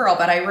Mermaid's Pearl,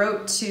 but I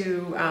wrote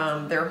to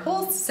their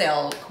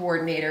wholesale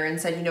coordinator and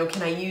said, you know,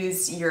 can I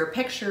use your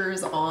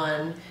pictures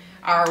on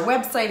our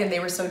website? And they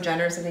were so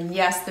generous and said,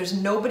 yes, there's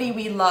nobody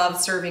we love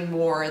serving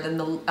more than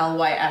the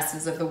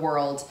LYSs of the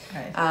world,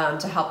 right.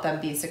 To help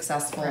them be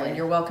successful. Right. And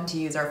you're welcome to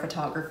use our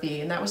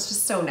photography. And that was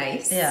just so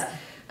nice. Yeah.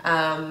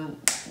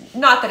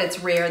 Not that it's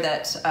rare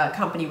that a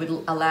company would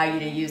allow you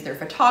to use their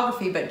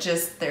photography, but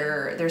just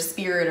their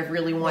spirit of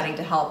really wanting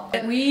to help.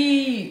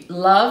 We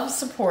love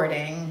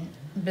supporting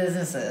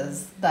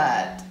businesses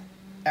that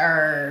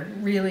are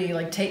really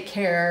like take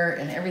care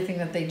in everything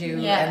that they do,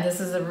 and this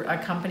is a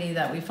company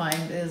that we find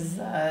is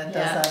does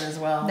that as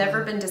well.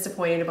 Never been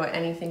disappointed about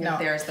anything of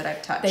theirs that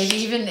I've touched. They've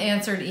even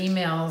answered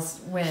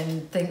emails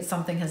when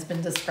something has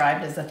been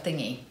described as a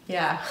thingy.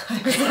 Yeah,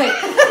 I was like,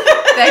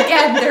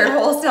 again, their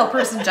wholesale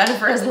person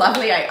Jennifer is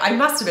lovely. I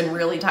must have been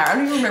really tired. I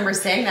don't even remember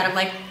saying that. I'm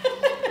like,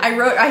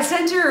 I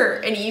sent her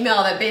an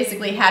email that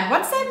basically had,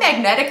 what's that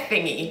magnetic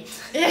thingy?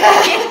 Yeah.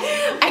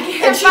 I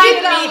can't find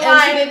it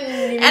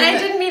online. And I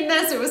didn't mean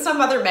this. It was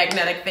some other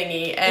magnetic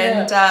thingy.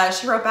 And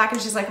she wrote back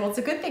and she's like, well, it's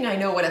a good thing I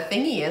know what a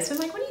thingy is. So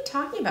I'm like, what are you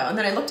talking about? And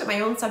then I looked at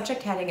my own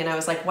subject heading and I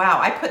was like, wow,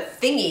 I put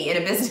thingy in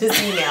a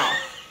business email.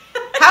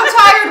 How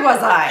tired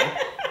was I?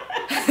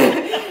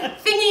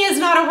 Thingy is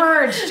not a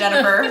word,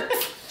 Jennifer.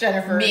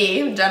 Jennifer.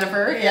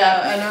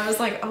 Yeah. And I was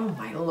like, oh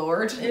my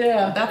Lord.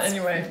 Yeah. That's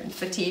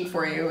fatigue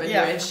for you.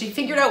 Anyway, she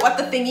figured out what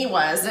the thingy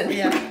was and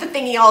got the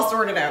thingy all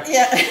sorted out.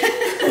 Yeah.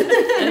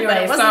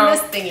 Anyway, it wasn't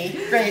this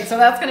thingy. Great. So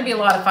that's going to be a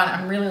lot of fun.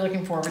 I'm really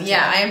looking forward to it.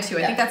 Yeah, I am too.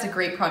 I think that's a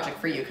great project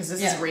for you because this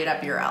is right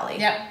up your alley.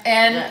 Yeah.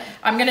 And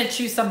I'm going to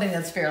choose something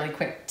that's fairly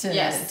quick to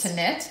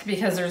knit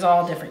because there's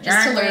all different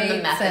yarn to learn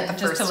the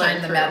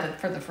method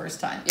for the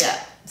first time.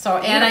 Yeah. So,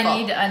 and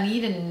I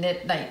need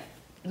a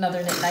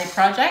another knit night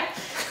project.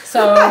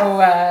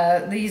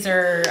 So these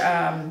are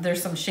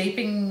there's some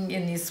shaping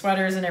in these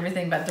sweaters and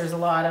everything, but there's a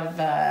lot of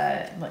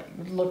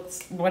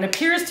what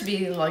appears to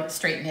be like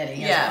straight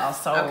knitting as well.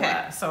 So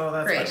so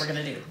that's what we're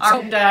gonna do.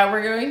 And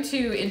we're going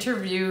to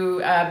interview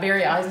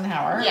Barry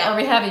Eisenhower. Or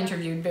we have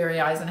interviewed Barry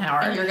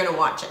Eisenhower. And you're gonna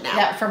watch it now.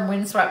 Yeah, from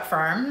Windswept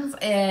Farms,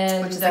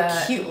 and which is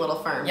a cute little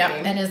farm. Yep,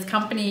 and his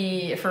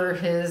company for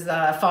his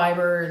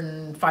fiber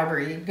and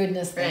fibery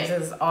goodness things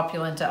is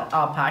Opulent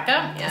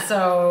Alpaca. Yeah.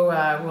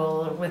 So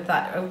we'll,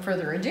 without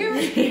further ado,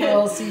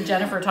 we'll see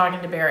Jennifer talking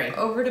to Barry.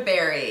 Over to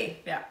Barry.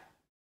 Yeah.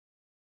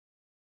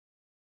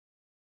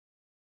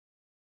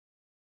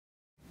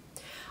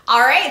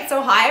 All right,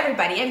 so hi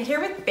everybody. I'm here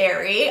with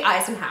Barry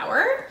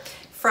Eisenhower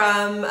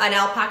from an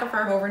alpaca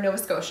farm over in Nova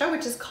Scotia,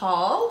 which is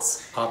called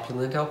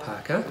Opulent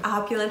Alpaca.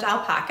 Opulent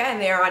Alpaca, and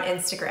they are on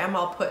Instagram.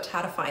 I'll put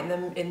how to find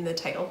them in the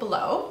title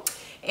below.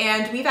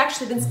 And we've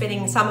actually been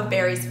spinning some of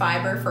Barry's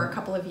fiber for a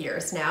couple of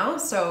years now.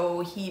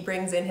 So he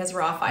brings in his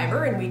raw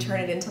fiber and we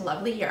turn it into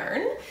lovely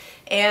yarn.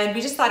 And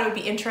we just thought it would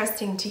be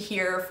interesting to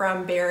hear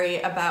from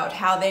Barry about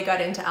how they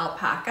got into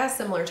alpaca,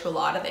 similar to a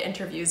lot of the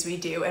interviews we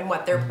do, and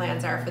what their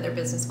plans are for their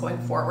business going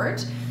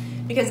forward.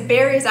 Because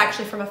Barry is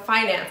actually from a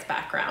finance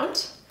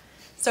background.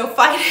 So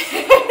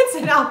finance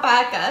and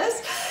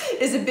alpacas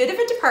is a bit of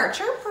a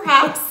departure,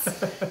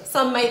 perhaps,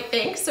 some might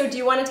think. So do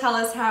you want to tell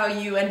us how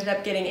you ended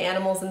up getting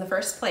animals in the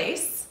first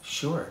place?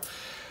 Sure.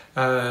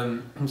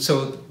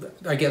 So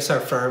I guess our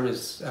farm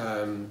is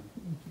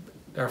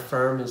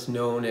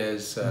known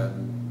as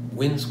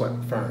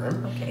Windswept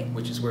Farm,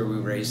 which is where we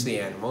raise the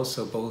animals.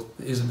 So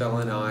both Isabel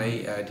and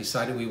I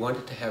decided we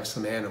wanted to have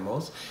some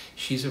animals.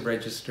 She's a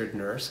registered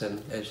nurse,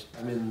 and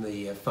I'm in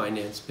the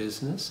finance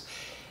business.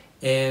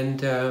 And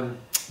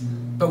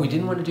but we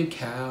didn't want to do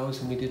cows,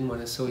 and we didn't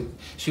want to. So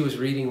she was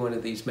reading one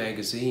of these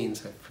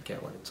magazines. I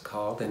forget what it's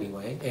called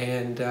anyway,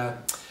 and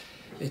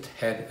it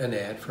had an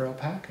ad for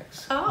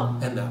alpacas. Oh.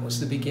 And that was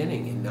the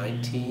beginning in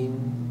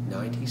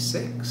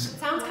 1996. It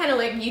sounds kind of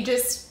like you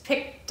just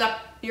picked up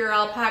your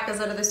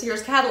alpacas out of the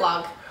Sears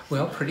catalog.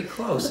 Well, pretty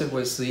close. It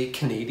was the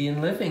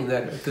Canadian Living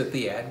that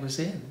the ad was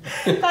in.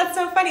 That's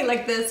so funny,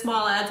 like the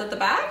small ads at the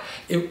back?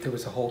 There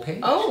was a whole page.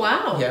 Oh,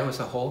 wow. Yeah, it was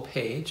a whole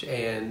page,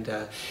 and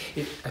I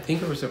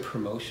think it was a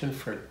promotion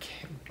for,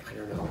 I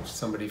don't know,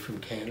 somebody from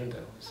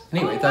Canada.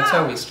 Anyway, that's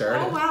how we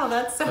started. Oh, wow,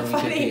 that's so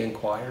funny. We did the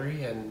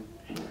inquiry, and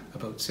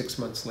about 6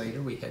 months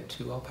later, we had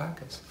 2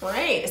 alpacas.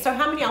 Right. So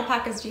how many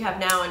alpacas do you have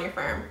now on your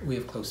farm? We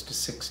have close to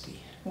 60.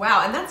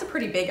 Wow, and that's a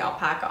pretty big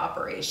alpaca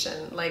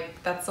operation.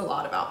 Like, that's a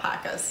lot of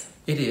alpacas.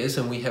 It is,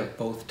 and we have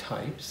both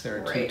types.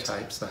 There are 2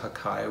 types, the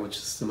Hakaya, which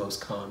is the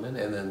most common,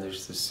 and then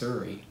there's the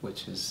Surrey,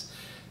 which is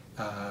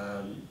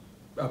about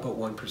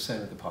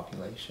 1% of the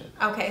population.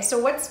 Okay, so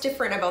what's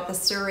different about the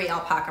Surrey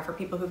alpaca for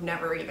people who've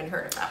never even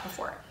heard of that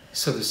before?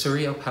 So the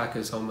Surrey alpaca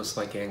is almost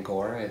like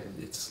Angora.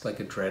 It's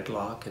like a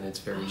dreadlock, and it's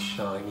very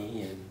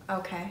shiny. And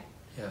okay.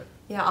 Yeah.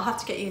 Yeah, I'll have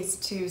to get you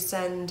to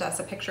send us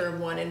a picture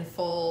of one in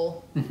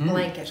full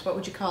blanket. What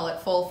would you call it?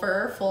 Full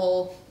fur?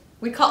 Full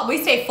We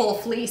say full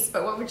fleece,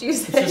 but what would you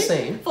say? It's the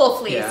same. Full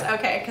fleece, yeah.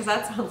 Okay, because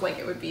that sounds like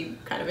it would be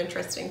kind of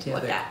interesting to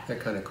look at. They're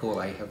kind of cool.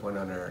 I have one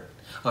on our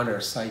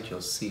site.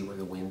 You'll see where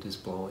the wind is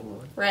blowing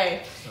one.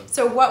 Right.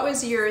 So what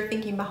was your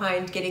thinking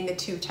behind getting the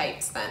two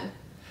types then?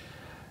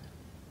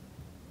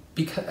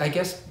 Because I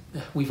guess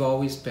we've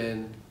always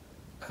been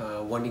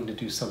wanting to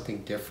do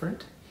something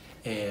different,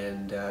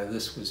 and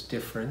this was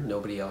different.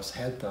 Nobody else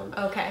had them.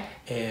 Okay.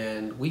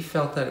 And we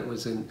felt that it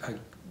was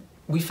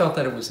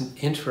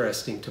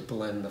interesting to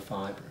blend the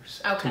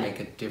fibers to make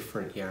a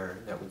different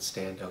yarn that would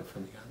stand out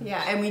from the others.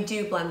 Yeah, and we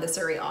do blend the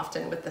suri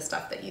often with the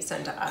stuff that you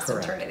send to us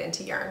and turn it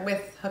into yarn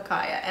with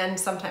hakaya and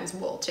sometimes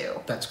wool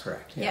too. That's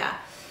correct. Yeah.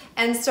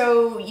 And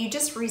so you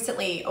just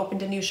recently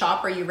opened a new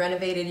shop, or you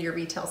renovated your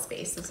retail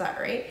space, is that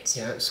right?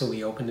 Yeah, so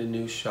we opened a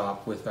new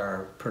shop with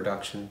our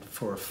production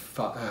for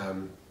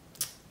felting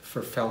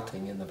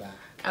in the back.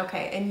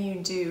 Okay, and you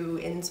do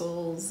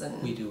insoles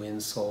and... We do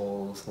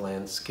insoles,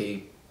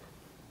 landscape,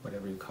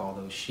 whatever you call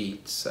those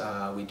sheets.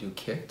 We do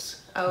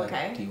kits,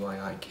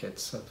 DIY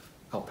kits of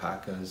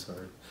alpacas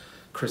or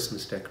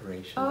Christmas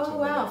decorations. Oh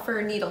wow,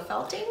 for needle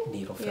felting?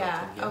 Needle felting,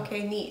 yeah.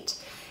 Okay, neat.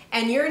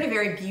 And you're in a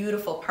very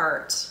beautiful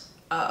part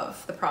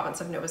of the province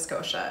of Nova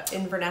Scotia,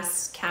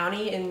 Inverness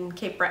County in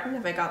Cape Breton.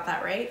 Have I got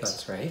that right?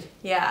 That's right.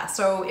 Yeah,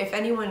 so if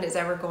anyone is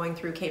ever going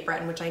through Cape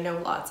Breton, which I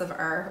know lots of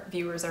our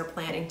viewers are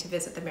planning to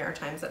visit the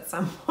Maritimes at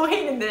some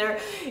point in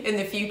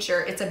the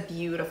future, it's a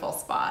beautiful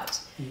spot.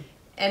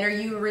 And are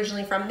you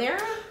originally from there?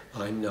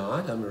 I'm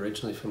not. I'm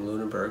originally from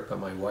Lunenburg, but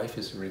my wife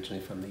is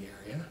originally from the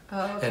area.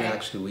 Oh, okay. And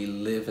actually we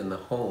live in the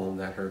home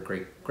that her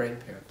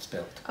great-grandparents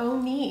built. Oh,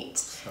 neat.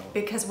 So,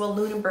 because, well,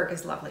 Lunenburg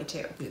is lovely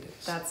too. It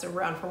is. That's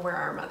around from where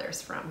our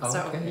mother's from. Okay.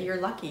 So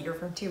you're lucky. You're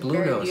from two Blue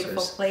very nosers.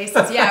 beautiful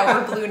places. Yeah,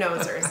 we're blue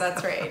nosers.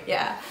 That's right.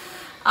 Yeah.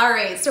 All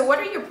right. So what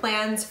are your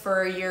plans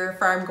for your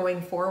farm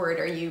going forward?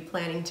 Are you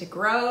planning to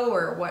grow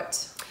or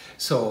what?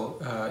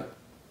 So,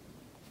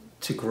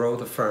 to grow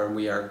the farm,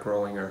 we are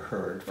growing our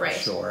herd for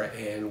sure,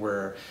 and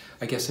we're,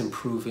 I guess,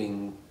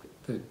 improving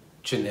the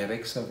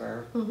genetics of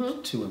our,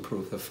 to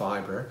improve the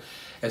fiber.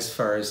 As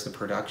far as the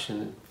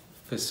production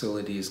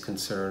facility is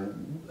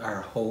concerned,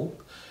 our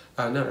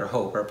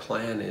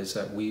plan is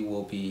that we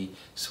will be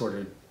sort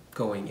of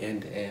going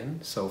end to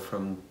end, so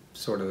from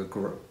sort of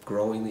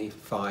growing the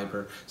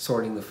fiber,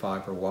 sorting the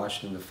fiber,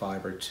 washing the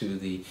fiber, to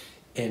the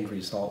end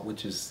result,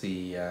 which is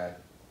the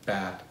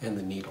bat and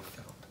the needle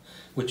felt,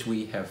 which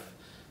we have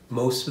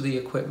most of the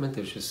equipment.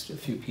 There's just a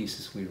few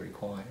pieces we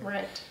require.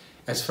 Right.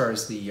 As far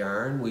as the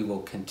yarn, we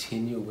will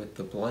continue with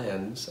the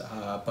blends,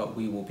 but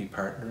we will be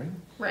partnering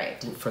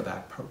for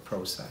that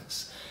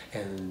process.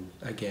 And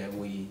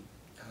again,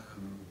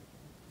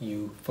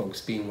 you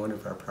folks being one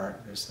of our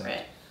partners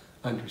that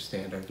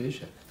understand our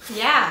vision.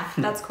 Yeah,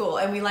 that's cool.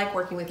 And we like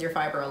working with your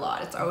fiber a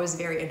lot. It's always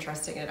very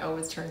interesting. It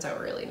always turns out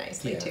really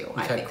nicely too.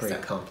 We've had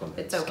great compliments.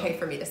 It's okay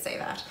for me to say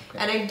that. Okay.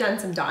 And I've done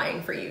some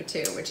dyeing for you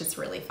too, which is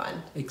really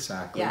fun.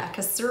 Exactly. Yeah,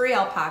 because suri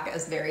alpaca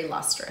is very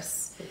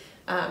lustrous.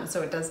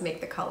 So it does make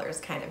the colors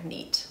kind of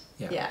neat.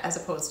 Yeah, as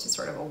opposed to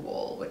sort of a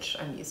wool, which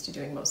I'm used to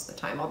doing most of the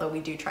time, although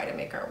we do try to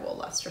make our wool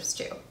lustrous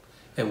too.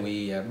 And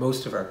we,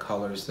 most of our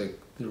colors,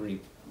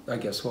 I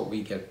guess what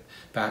we get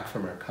back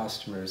from our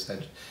customers,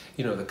 that,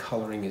 you know, the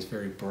coloring is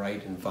very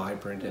bright and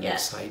vibrant and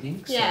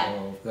exciting.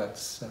 So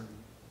that's,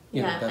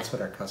 that's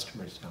what our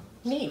customers tell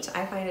us. Neat.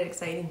 I find it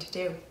exciting to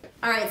do.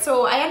 All right,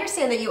 so I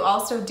understand that you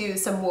also do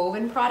some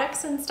woven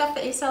products and stuff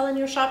that you sell in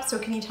your shop, so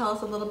can you tell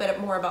us a little bit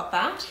more about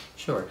that?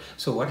 Sure.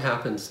 So what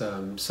happens,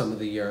 some of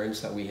the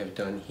yarns that we have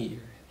done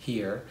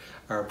here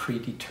are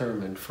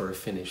predetermined for a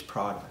finished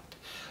product.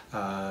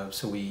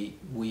 So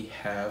we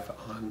have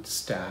on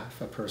staff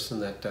a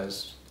person that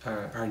does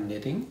our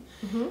knitting,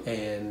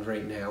 and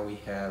right now we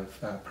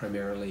have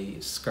primarily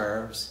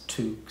scarves,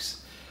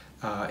 toques,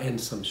 and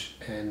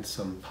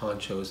some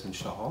ponchos and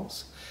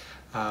shawls.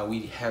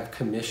 We have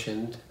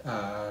commissioned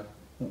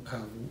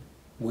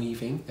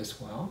weaving as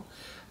well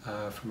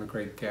from a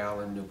great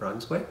gal in New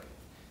Brunswick.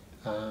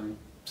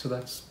 So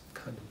that's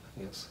kind of,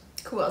 yes.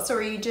 Cool. So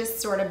are you just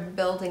sort of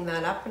building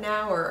that up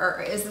now,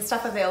 or is the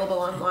stuff available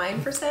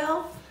online for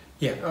sale?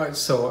 Yeah,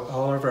 so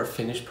all of our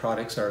finished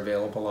products are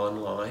available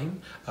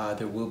online.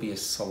 There will be a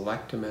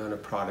select amount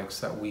of products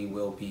that we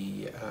will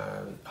be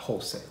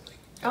wholesaling.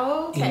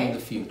 Oh, okay. In the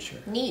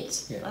future.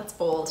 Neat. Yeah. That's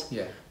bold.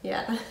 Yeah.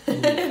 Yeah.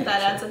 That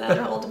adds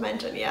another whole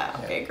dimension. Yeah.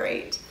 Okay,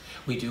 great.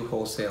 We do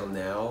wholesale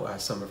now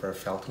some of our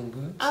felting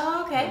goods.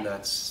 Oh, okay. And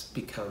that's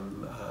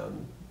become,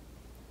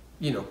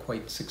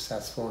 quite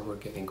successful, and we're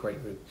getting great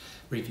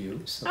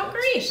reviews. So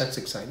great. That's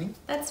exciting.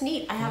 That's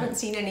neat. I haven't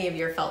seen any of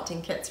your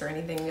felting kits or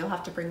anything. You'll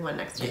have to bring one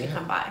next time you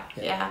come by.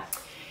 Yeah.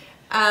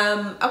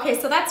 Okay,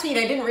 so that's neat.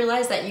 I didn't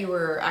realize that you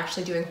were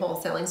actually doing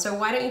wholesaling. So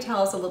why don't you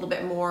tell us a little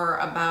bit more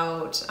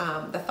about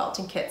the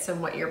felting kits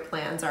and what your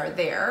plans are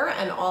there?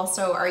 And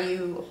also, are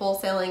you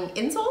wholesaling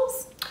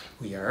insoles?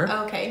 We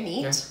are. Okay,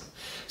 neat. Yeah.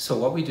 So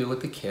what we do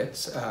with the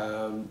kits,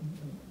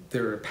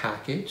 they're a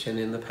package, and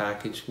in the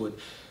package would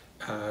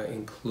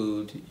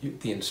include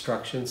the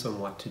instructions on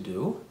what to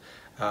do.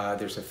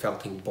 There's a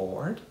felting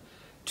board,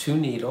 2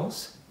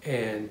 needles,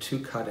 and 2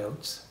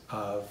 cutouts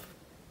of,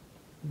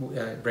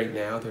 right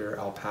now they're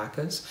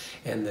alpacas,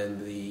 and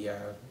then the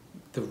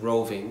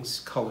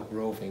rovings, colored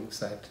rovings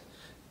that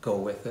go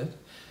with it.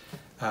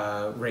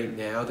 Right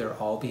now they're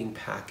all being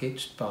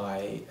packaged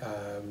by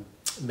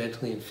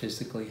mentally and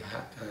physically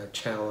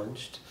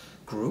challenged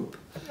group.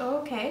 Oh,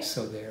 okay.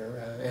 So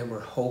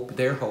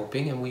they're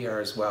hoping, and we are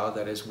as well,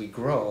 that as we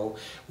grow,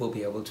 we'll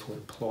be able to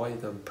employ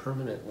them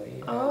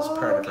permanently as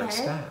part of our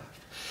staff.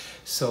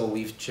 So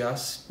we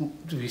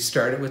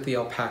started with the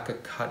alpaca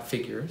cut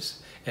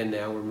figures, and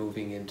now we're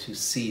moving into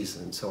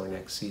season. So our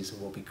next season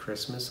will be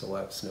Christmas, so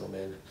we'll have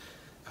snowmen,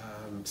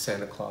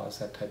 Santa Claus,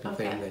 that type of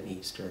thing, then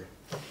Easter.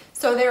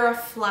 So they're a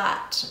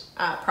flat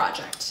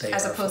project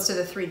as opposed to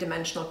the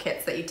 3-dimensional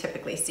kits that you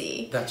typically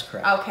see. That's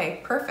correct.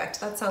 Okay, perfect.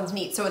 That sounds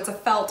neat. So it's a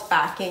felt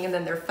backing, and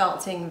then they're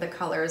felting the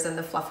colors and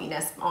the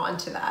fluffiness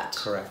onto that.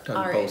 Correct,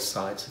 on both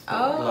sides. A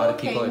lot of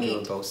people are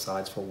doing both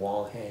sides for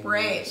wall hangings.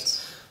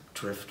 Right.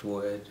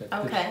 Driftwood.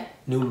 Okay.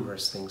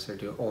 Numerous things they're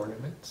doing,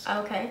 ornaments.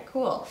 Okay,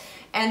 cool.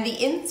 And the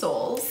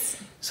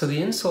insoles? So the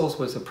insoles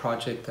was a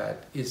project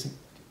that is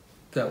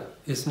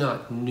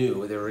not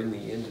new. They're in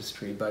the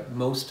industry, but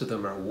most of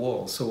them are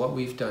wool. So what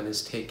we've done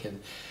is taken,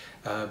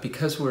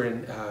 because we're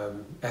in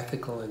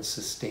ethical and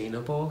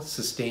sustainable,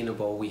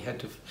 we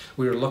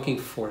were looking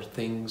for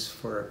things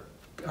for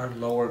our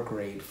lower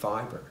grade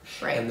fiber.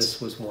 Right. And this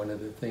was one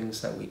of the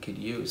things that we could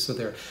use. So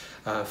they're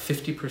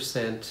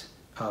 50%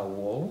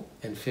 wool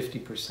and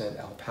 50%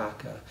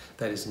 alpaca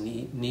that is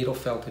needle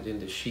felted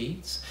into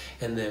sheets,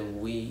 and then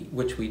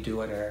which we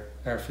do at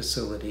our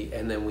facility,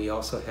 and then we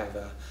also have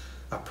a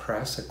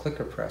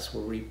clicker press,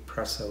 where we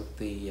press out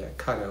the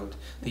cutout,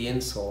 the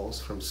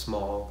insoles from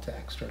small to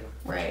extra large.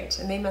 Right,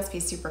 and they must be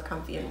super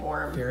comfy and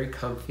warm. Very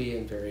comfy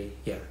and very,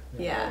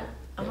 Yeah.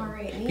 All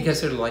right, neat. Because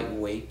they're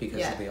lightweight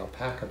because of the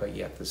alpaca, but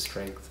yet the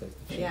strength of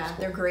the sheets. Yeah,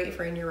 they're great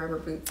for in your rubber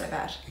boots, I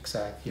bet.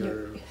 Exactly.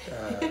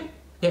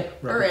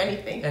 Or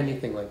anything.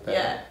 Anything like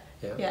that.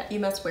 Yeah, you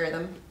must wear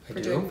them for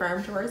doing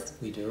farm tours.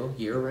 We do,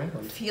 year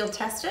round. Field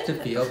tested? To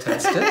field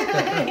tested.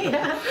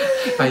 Yeah.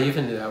 I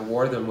even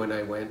wore them when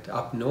I went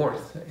up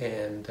north,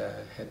 and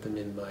had them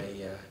in my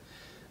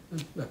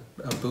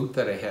a boot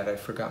that I had. I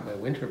forgot my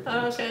winter boots.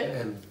 Oh, okay.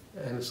 And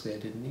honestly, I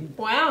didn't need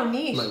Wow,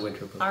 neat. my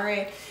winter boots. All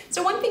right.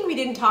 So one thing we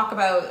didn't talk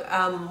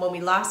about when we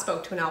last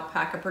spoke to an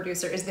alpaca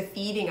producer is the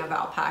feeding of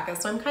alpaca.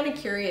 So I'm kind of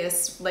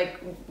curious, like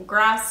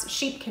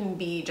sheep can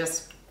be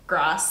just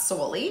grass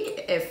solely,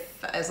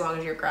 as long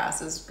as your grass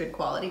is good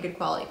quality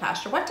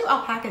pasture. What do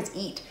alpacas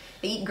eat?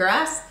 They eat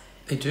grass?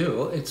 They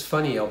do. It's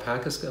funny,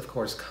 alpacas of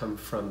course come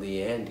from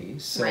the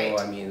Andes, so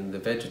I mean the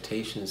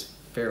vegetation is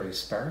fairly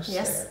sparse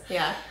there.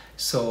 Yeah.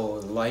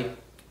 So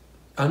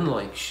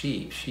unlike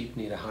sheep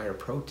need a higher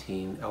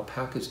protein.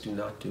 Alpacas do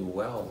not do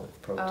well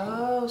with protein.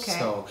 Oh, okay.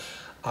 So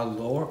a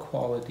lower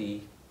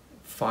quality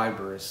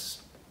fiber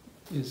is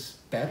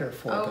better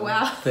for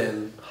them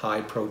than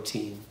high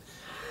protein.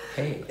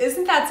 Hey.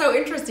 Isn't that so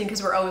interesting?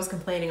 Because we're always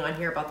complaining on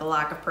here about the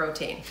lack of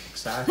protein.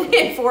 Exactly.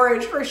 In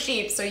forage for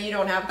sheep, so you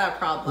don't have that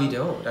problem. We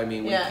don't. I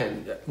mean, we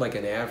can, like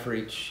an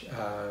average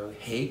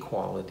hay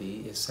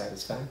quality is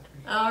satisfactory.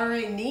 All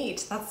right,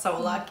 neat. That's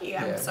so lucky.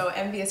 I'm so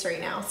envious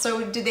right now.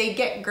 So do they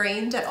get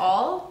grained at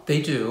all?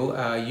 They do.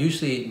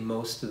 Usually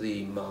most of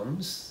the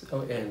mums,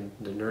 and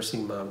the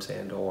nursing mums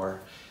and or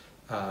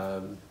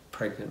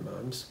pregnant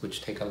mums,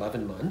 which take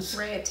 11 months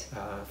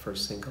for a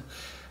single.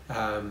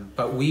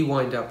 But we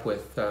wind up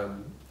with,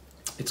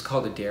 it's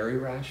called a dairy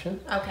ration.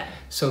 Okay.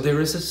 So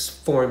there is this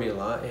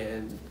formula,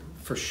 and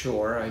for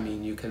sure, I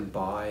mean, you can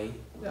buy,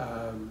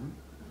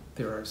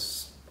 there are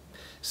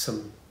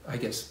some, I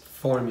guess,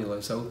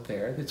 formulas out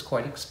there that's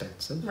quite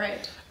expensive.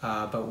 Right.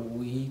 But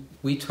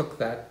we took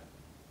that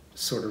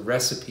sort of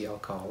recipe, I'll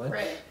call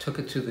it, took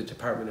it to the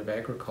Department of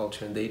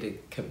Agriculture, and they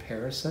did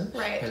comparison.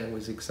 Right. And it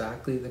was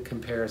exactly the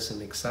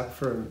comparison, except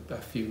for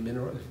a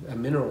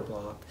mineral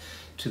block,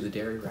 to the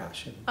dairy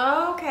ration.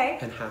 Oh, okay.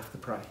 And half the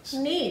price.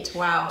 Neat.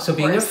 Wow. So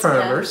being a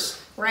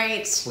farmers,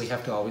 we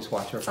have to always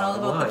watch our It's all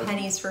about line. the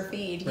pennies for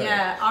feed. Right.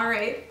 Yeah. All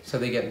right. So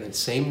they get the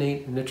same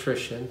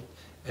nutrition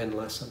and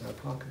less in their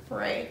pocket.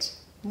 Right.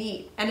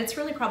 Neat. And it's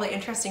really probably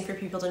interesting for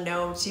people to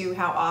know too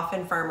how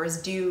often farmers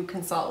do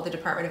consult with the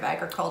Department of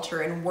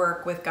Agriculture and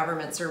work with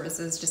government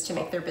services just to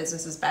make their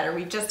businesses better.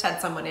 We just had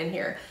someone in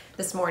here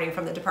this morning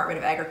from the Department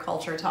of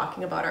Agriculture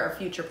talking about our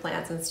future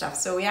plans and stuff.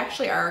 So we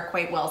actually are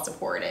quite well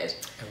supported.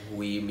 And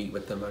we meet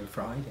with them on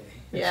Friday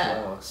as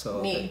well.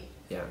 So neat.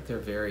 They're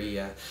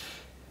very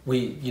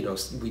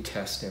we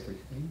test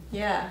everything.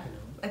 Yeah.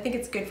 I think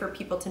it's good for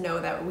people to know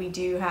that we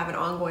do have an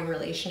ongoing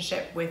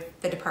relationship with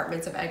the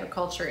Departments of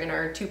Agriculture in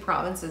our 2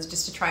 provinces,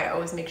 just to try to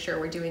always make sure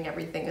we're doing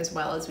everything as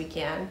well as we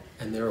can.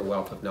 And they're a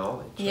wealth of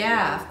knowledge.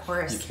 Yeah, of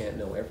course. You can't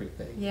know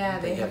everything. Yeah,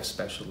 they have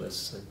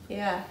specialists.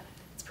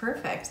 It's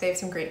perfect. They have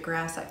some great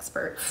grass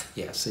experts.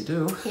 Yes, they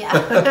do.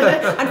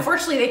 Yeah.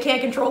 Unfortunately, they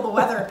can't control the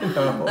weather.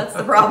 No. That's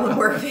the problem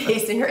we're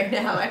facing right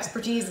now.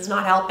 Expertise is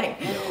not helping.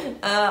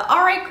 No.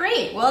 All right,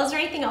 great. Well, is there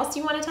anything else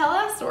you want to tell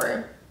us,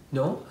 or?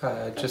 No,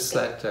 just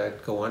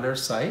that go on our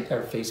site,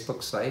 our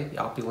Facebook site,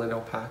 Opulent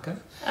Alpaca.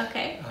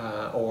 Okay.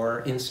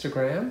 Or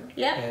Instagram.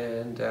 Yeah.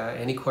 And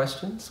any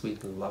questions,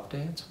 we'd love to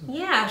answer them.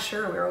 Yeah,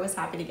 sure. We're always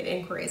happy to get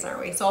inquiries, aren't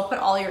we? So I'll put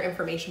all your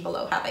information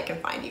below how they can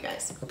find you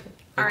guys. Okay.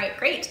 All right,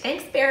 great.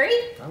 Thanks, Barry.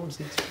 That was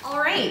easy. All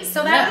right,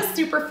 so that was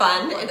super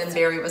fun. And then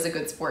Barry was a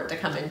good sport to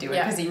come and do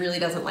it because he really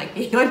doesn't like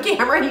being on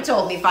camera. And he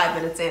told me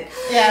 5 minutes in.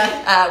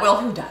 Yeah.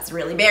 Well, who does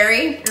really,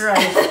 Barry?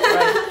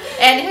 Right.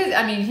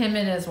 And him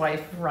and his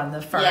wife run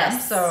the farm,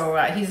 so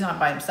he's not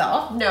by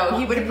himself. No,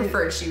 he would have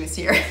preferred she was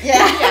here.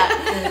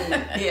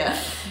 Yeah.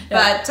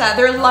 But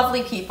they're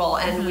lovely people,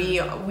 and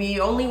we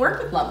only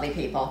work with lovely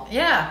people.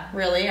 Yeah.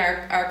 Really,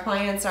 our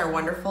clients are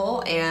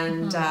wonderful,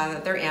 and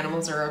their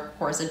animals are, of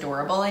course,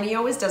 adorable. And he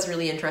always does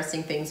really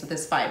interesting things with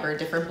his fiber,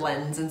 different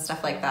blends and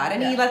stuff like that.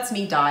 And he lets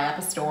me dye up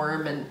a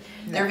storm, and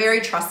they're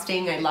very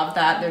trusting. I love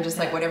that. They're just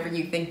like, whatever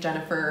you think,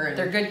 Jennifer. And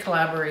they're good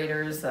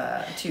collaborators,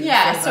 too.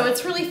 Yeah, so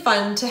it's really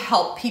fun to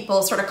help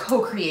people sort of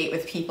co-create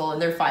with people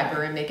and their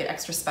fiber and make it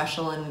extra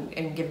special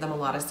and give them a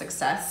lot of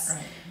success.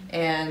 Right.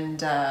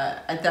 And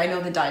I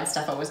know the dyed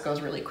stuff always goes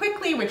really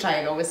quickly, which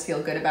I always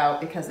feel good about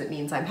because it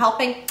means I'm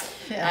helping.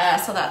 Yeah.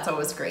 So that's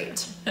always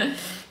great.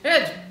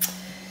 Good.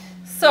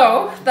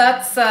 So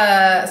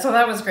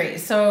that was great.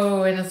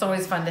 So, and it's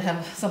always fun to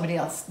have somebody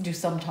else do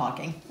some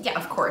talking. Yeah,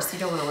 of course. You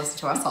don't want to listen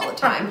to us all the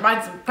time.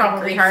 It's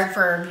probably hard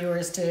for our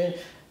viewers to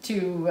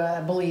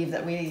believe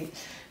that we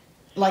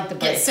like the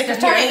break. Get sick of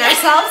hearing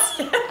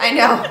ourselves. I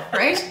know,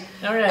 right?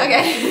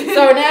 Okay.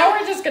 So now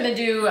we're just going to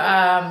do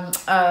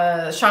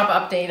a shop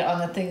update on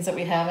the things that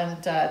we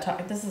haven't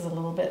talked. This is a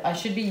little bit. I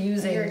should be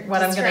using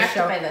what I'm going to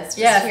show. By this.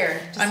 Yes.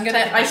 Here.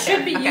 I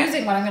should be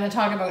using what I'm going to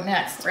talk about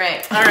next.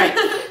 Right. All right.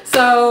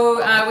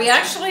 So we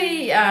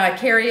actually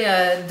carry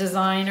a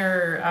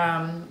designer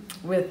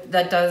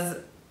that does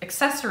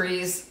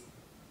accessories,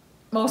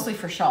 mostly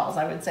for shawls,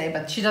 I would say,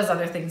 but she does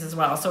other things as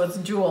well. So it's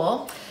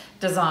dual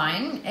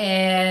design,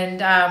 and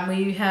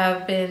we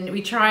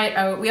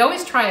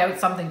always try out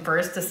something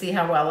first to see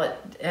how well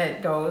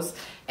it goes,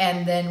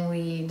 and then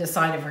we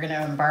decide if we're going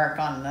to embark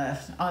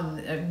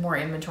on more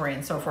inventory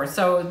and so forth.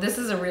 So this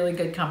is a really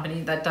good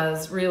company that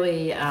does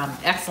really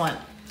excellent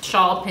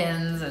shawl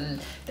pins, and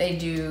they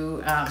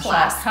do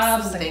shawl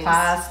cups and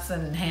clasps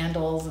and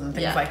handles and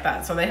things like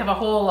that. So they have a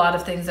whole lot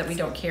of things that we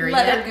don't carry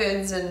leather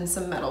goods and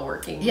some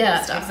metalworking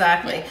stuff.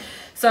 Exactly. Yeah.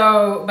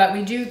 So, but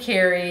we do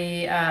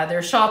carry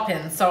their shawl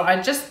pins. So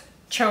I just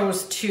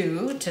chose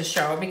 2 to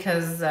show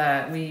because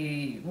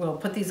we will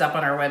put these up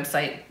on our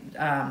website.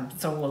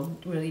 So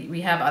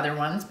we have other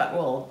ones, but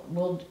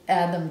we'll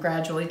add them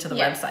gradually to the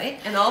website.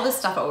 And all this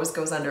stuff always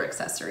goes under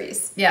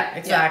accessories. Yeah,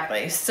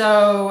 exactly. Yeah.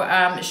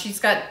 So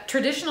she's got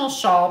traditional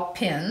shawl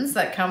pins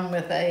that come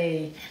with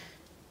a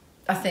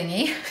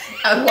thingy.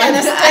 And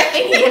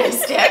a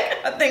stick.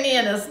 A thingy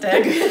and a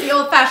stick. The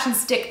old-fashioned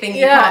stick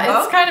thingy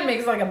combo. It kind of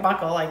makes like a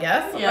buckle, I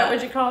guess. Yeah. What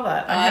would you call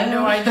that? I have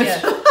no idea.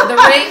 The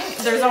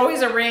ring, there's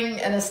always a ring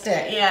and a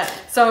stick. Yeah.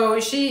 So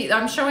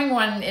I'm showing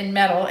one in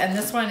metal, and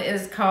this one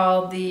is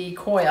called the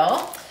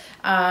coil.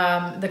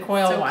 The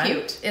coil one. So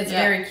cute. It's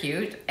very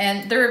cute.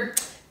 And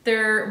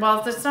they're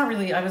well, it's not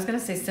really, I was going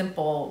to say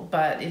simple,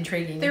 but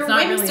intriguing. They're it's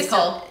not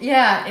whimsical. Really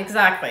yeah,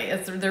 exactly.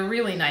 They're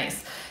really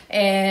nice.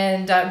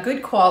 And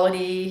good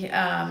quality,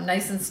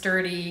 nice and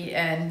sturdy,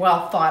 and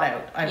well thought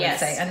out, I would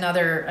say.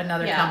 Another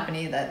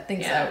company that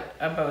thinks out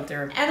about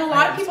their And a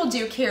lot of people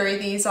do carry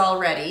these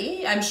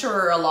already. I'm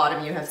sure a lot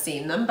of you have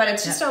seen them, but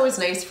it's just always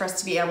nice for us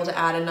to be able to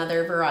add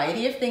another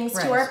variety of things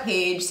to our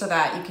page so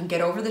that you can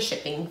get over the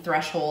shipping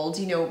threshold,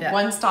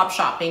 one-stop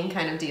shopping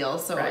kind of deal.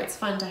 So it's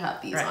fun to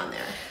have these on there.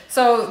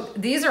 So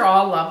these are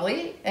all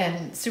lovely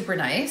and super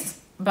nice.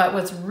 But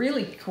what's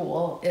really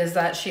cool is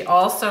that she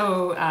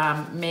also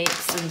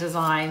makes and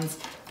designs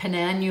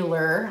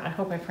penannular. I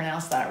hope I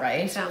pronounced that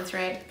right. Sounds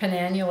right.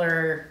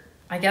 Penannular,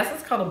 I guess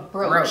it's called a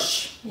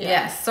brooch. Yeah.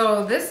 Yes.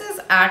 So this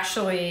is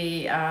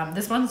actually,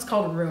 this one's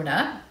called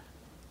Runa.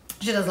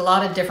 She does a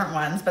lot of different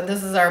ones, but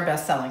this is our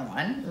best-selling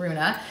one,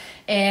 Runa.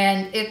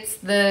 And it's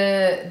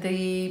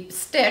the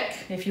stick,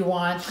 if you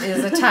want,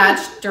 is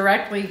attached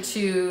directly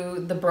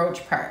to the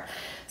brooch part.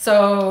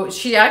 So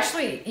she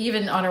actually,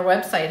 even on her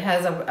website,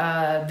 has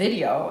a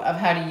video of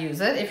how to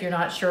use it if you're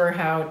not sure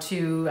how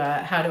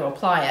to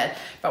apply it.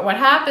 But what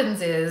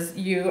happens is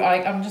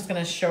I'm just going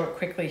to show it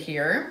quickly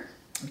here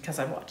because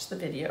I watched the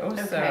video.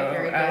 Okay,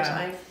 very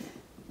good.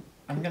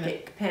 I'm going to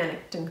get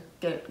panicked and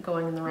get it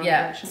going in the wrong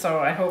direction. So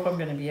I hope I'm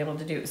going to be able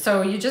to do it.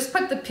 So you just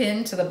put the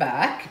pin to the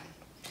back.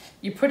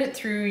 You put it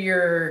through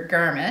your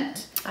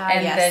garment,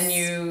 and then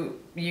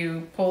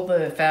you pull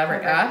the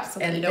fabric up,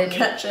 so and you don't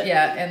catch it.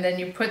 Yeah, and then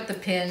you put the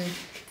pin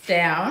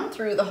down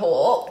through the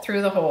hole,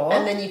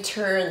 and then you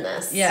turn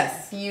this.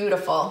 Yes,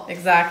 beautiful.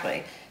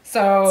 Exactly.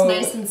 So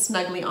it's nice and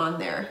snugly on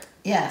there.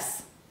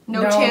 Yes.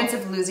 No chance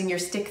of losing your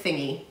stick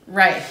thingy.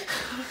 Right.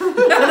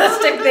 The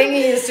stick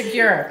thingy is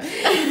secure.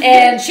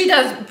 And she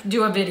does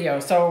do a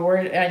video. So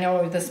I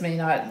know this may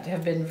not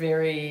have been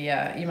very,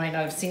 you might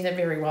not have seen it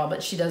very well,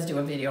 but she does do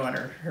a video on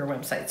her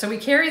website. So we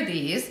carry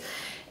these.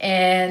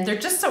 and they're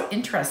just so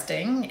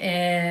interesting.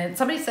 And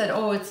somebody said,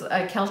 oh, it's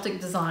a Celtic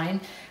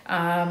design.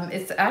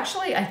 It's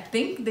actually, I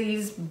think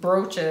these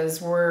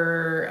brooches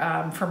were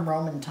from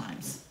Roman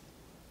times.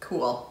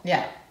 Cool.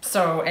 Yeah.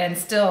 So, and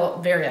still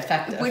very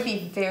effective. It would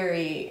be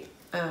very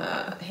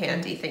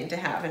handy thing to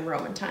have in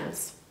Roman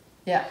times.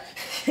 Yeah.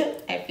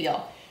 I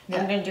feel. Yeah.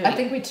 I'm gonna do it. I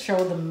think we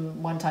showed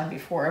them one time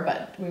before,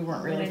 but we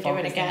weren't really focusing. Do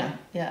it again.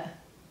 Yeah.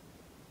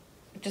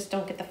 Just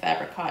don't get the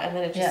fabric caught, and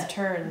then it just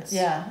turns.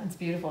 Yeah, it's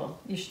beautiful.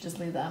 You should just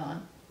leave that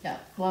on. Yeah,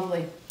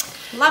 lovely.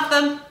 Love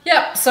them.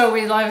 Yep. So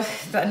we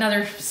love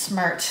another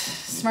smart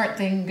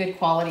thing, good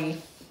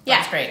quality. Yeah,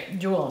 that's great.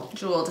 Jewel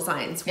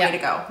designs. Way to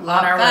go.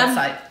 Love on our them.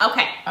 website.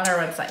 Okay. On our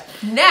website.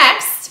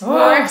 Next,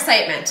 more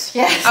excitement.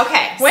 Yes.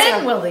 Okay.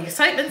 When will the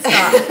excitement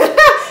stop?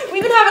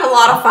 We've been having a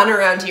lot of fun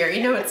around here.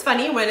 You know, it's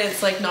funny when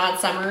it's like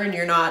not summer and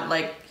you're not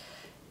like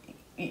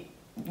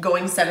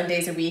going 7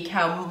 days a week,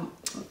 how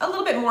a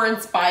little bit more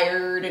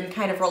inspired and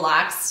kind of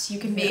relaxed you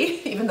can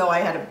be. Even though I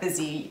had a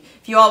busy,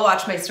 if you all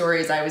watch my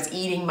stories, I was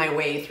eating my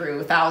way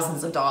through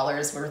thousands of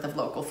dollars worth of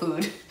local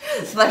food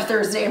like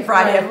Thursday and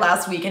Friday of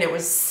last week, and it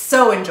was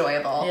so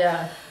enjoyable.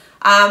 Yeah.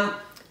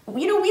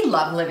 You know, we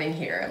love living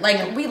here.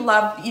 Like, we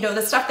love, you know,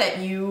 the stuff that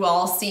you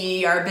all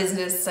see, our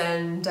business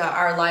and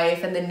our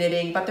life and the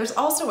knitting, but there's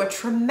also a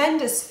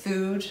tremendous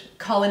food,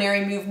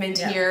 culinary movement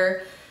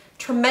here.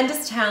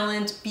 Tremendous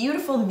talent,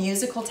 beautiful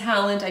musical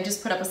talent. I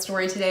just put up a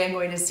story today. I'm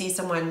going to see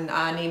someone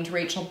named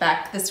Rachel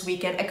Beck this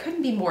weekend. I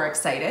couldn't be more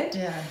excited.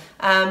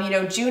 Yeah. You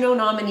know, Juno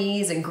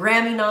nominees and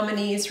Grammy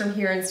nominees from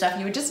here and stuff.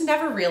 You would just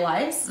never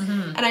realize.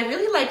 And I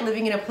really like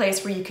living in a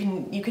place where you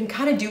can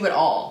kind of do it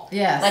all.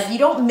 Yes. Like, you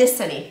don't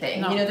miss anything.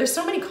 No. You know, there's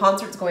so many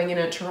concerts going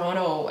in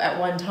Toronto at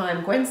one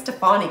time. Gwen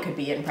Stefani could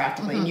be in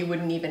practically and you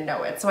wouldn't even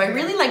know it. So I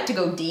really like to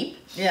go deep.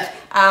 Yeah.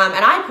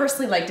 And I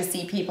personally like to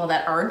see people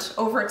that aren't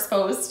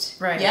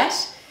overexposed yet.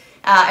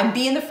 And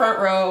be in the front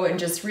row and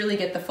just really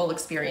get the full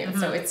experience.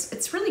 So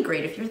it's really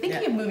great. If you're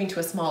thinking of moving to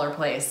a smaller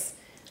place,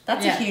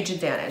 that's a huge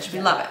advantage.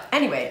 We love it.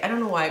 Anyway, I don't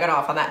know why I got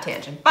off on that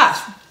tangent,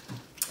 but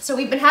so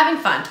we've been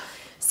having fun.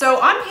 So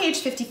on page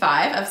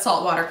 55 of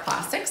Saltwater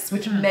Classics,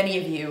 which many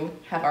of you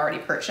have already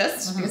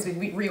purchased because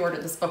we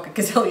reordered this book a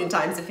gazillion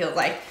times, it feels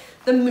like,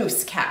 the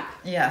moose cap.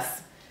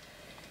 Yes.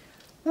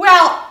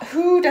 Well,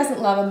 who doesn't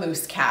love a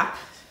moose cap?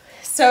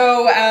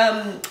 So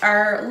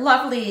our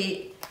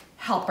lovely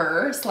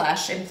helper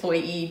 /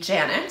 employee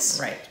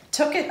Janet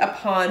took it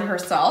upon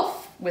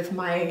herself with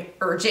my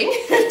urging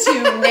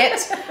to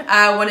knit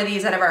one of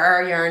these out of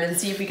our yarn and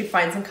see if we could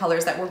find some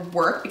colors that would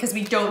work, because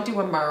we don't do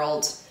a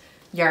marled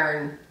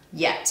yarn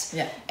yet.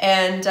 Yeah.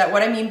 And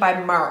what I mean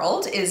by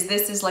marled is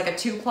this is like a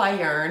 2-ply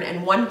yarn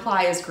and 1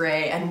 ply is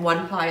gray and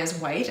 1 ply is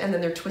white, and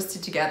then they're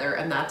twisted together,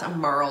 and that's a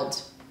marled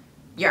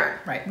yarn.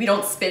 Right. We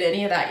don't spin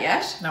any of that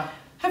yet. No.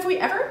 Have we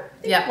ever?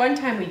 Yeah. One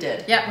time we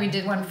did. Yeah, we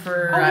did one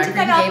for we did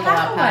Green that Gable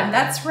Alpaca Alpaca. one.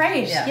 That's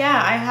right.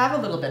 Yeah, I have a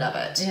little bit of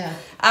it. Yeah.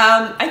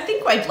 I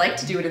think I'd like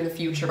to do it in the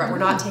future, but we're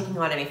not taking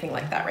on anything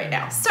like that right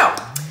now. So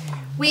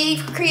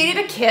we've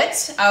created a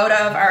kit out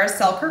of our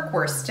SELKIRK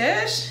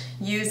worsted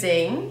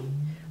using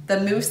the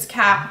moose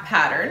cap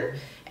pattern,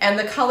 and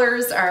the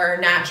colors are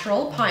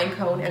natural, pine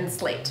cone, and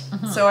slate.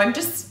 So I'm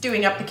just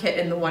doing up the kit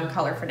in the one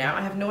color for now.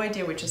 I have no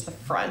idea which is the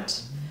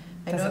front.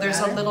 I know there's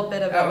a little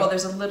bit of a,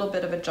 there's a little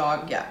bit of a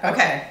jog. Yeah.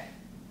 Okay.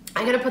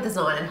 I'm going to put this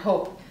on and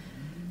hope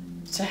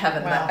to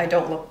heaven that I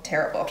don't look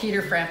terrible.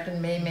 Peter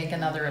Frampton may make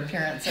another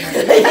appearance.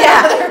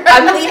 Yeah.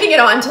 I'm leaving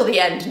it on till the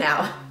end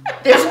now.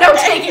 There's no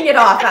taking it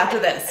off after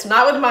this.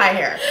 Not with my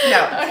hair.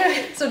 No.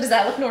 Okay. So does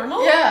that look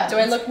normal? Yeah. Do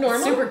I look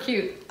normal? Super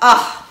cute.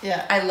 Oh,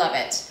 yeah. I love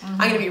it.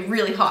 I'm going to be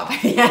really hot by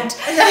the end.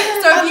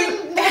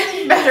 So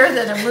nothing better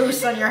than a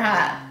moose on your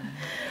hat.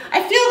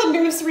 I feel the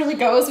moose really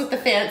goes with the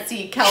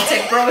fancy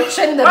Celtic brooch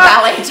and the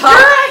ballet top.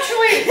 You're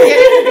actually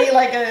getting to be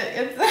like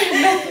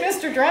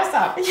Mr. Dress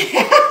Up.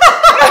 Yeah.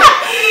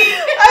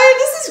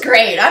 This is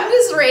great. I'm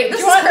just great. This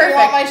is perfect. You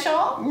want my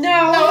shawl?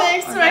 No,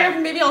 thanks. Okay.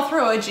 Maybe I'll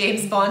throw a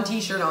James Bond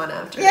t-shirt on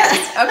after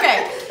this.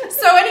 Okay.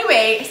 So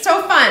anyway,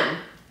 so fun.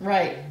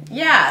 Right.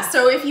 Yeah,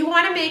 so if you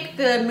want to make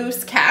the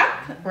moose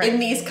cap in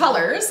these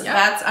colors,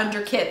 that's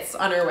under kits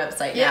on our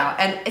website now.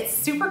 And it's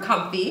super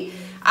comfy.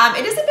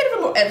 It is a bit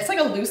of it's like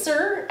a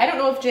looser, I don't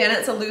know if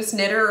Janet's a loose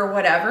knitter or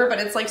whatever, but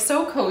it's like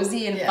so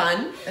cozy and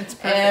fun. It's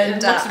perfect.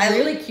 And it looks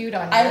really cute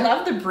on you. I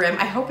love the brim.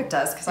 I hope it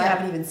does, because I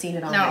haven't even seen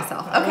it on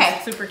myself. Okay.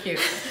 Super cute.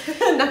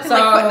 Nothing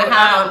like putting a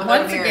hat on.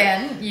 Once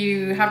again,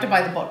 you have to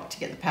buy the book to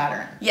get the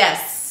pattern.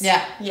 Yes.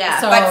 Yeah. Yeah.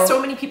 But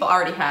so many people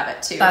already have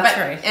it too. That's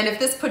right. And if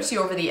this puts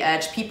you over the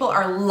edge, people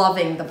are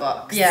loving the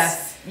books.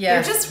 Yes.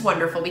 They're just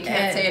wonderful. We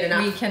can't say it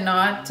enough. We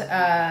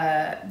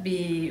cannot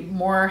be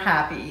more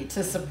happy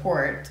to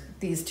support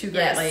these two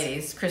great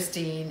ladies,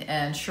 Christine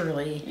and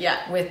Shirley,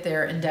 with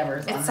their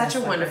endeavors. It's such a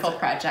wonderful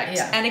project.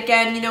 Yeah. And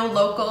again, you know,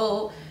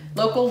 local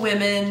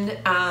women.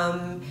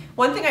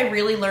 One thing I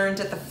really learned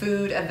at the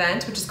food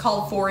event, which is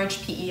called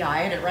 4-H PEI,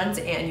 and it runs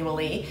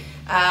annually.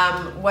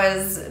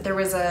 there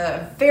was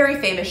a very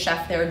famous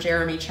chef there,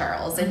 Jeremy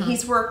Charles, and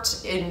he's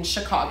worked in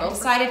Chicago.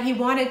 Decided he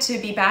wanted to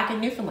be back in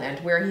Newfoundland,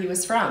 where he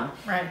was from.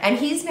 Right. And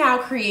he's now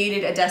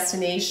created a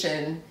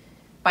destination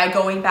by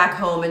going back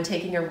home and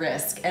taking a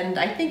risk. And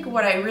I think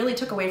what I really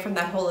took away from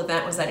that whole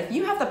event was that if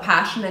you have the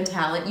passion and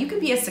talent, you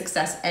can be a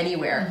success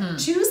anywhere.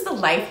 Choose the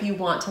life you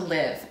want to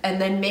live and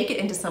then make it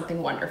into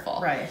something wonderful.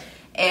 Right.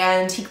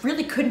 And he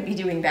really couldn't be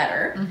doing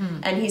better.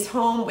 And he's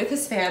home with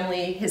his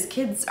family. His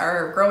kids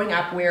are growing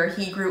up where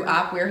he grew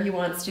up, where he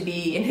wants to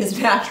be in his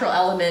natural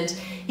element.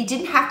 He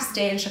didn't have to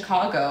stay in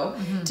Chicago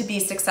to be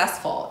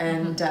successful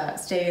and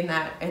stay in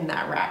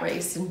that rat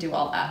race and do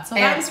all that. So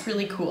that was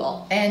really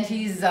cool. And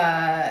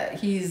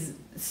he's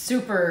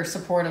super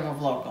supportive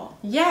of local.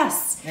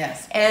 Yes.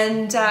 Yes.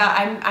 And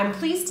I'm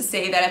pleased to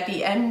say that at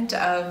the end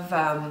of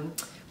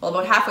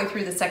about halfway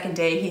through the second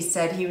day, he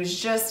said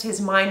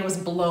his mind was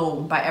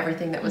blown by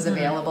everything that was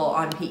available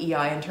on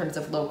PEI in terms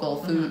of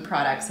local food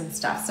products and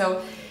stuff.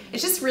 So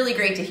it's just really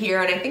great to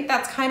hear. And I think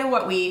that's kind of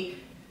what we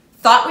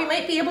thought we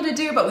might be able to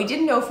do, but we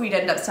didn't know if we'd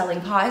end up selling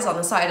pies on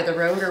the side of the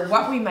road or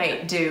what we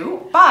might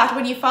do. But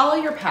when you follow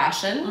your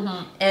passion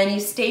and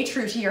you stay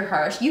true to your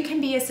heart, you can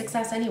be a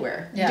success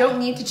anywhere. Yeah. You don't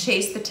need to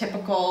chase the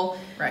typical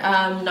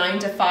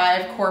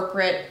 9-to-5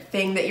 corporate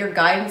thing that your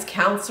guidance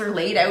counselor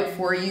laid out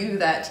for you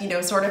that,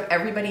 sort of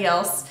everybody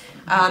else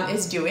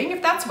is doing.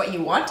 If that's what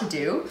you want to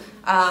do,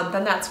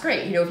 then that's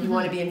great. If you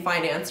want to be in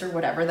finance or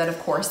whatever, then of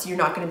course you're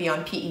not going to be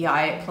on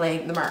PEI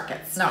playing the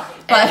markets. No,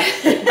 but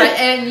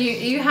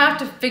you have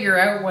to figure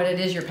out what it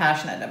is you're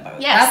passionate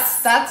about.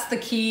 Yes, that's the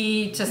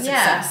key to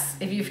success.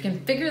 If you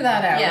can figure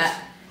that out,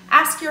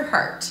 ask your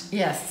heart.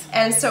 Yes.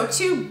 And so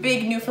 2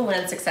 big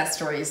Newfoundland success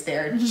stories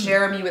there.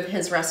 Jeremy with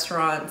his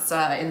restaurants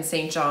in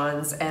St.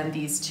 John's, and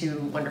these 2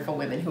 wonderful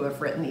women who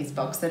have written these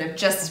books that have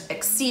just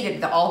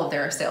exceeded all of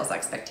their sales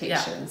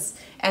expectations.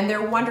 Yeah. And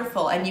they're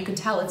wonderful, and you can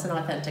tell it's an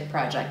authentic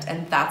project,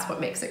 and that's what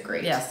makes it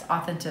great. Yes,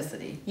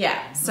 authenticity.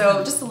 Yeah,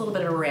 so just a little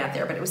bit of a rant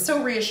there, but it was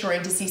so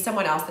reassuring to see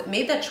someone else that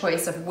made that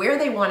choice of where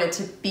they wanted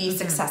to be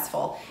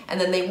successful, and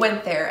then they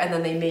went there, and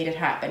then they made it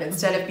happen,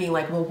 instead of being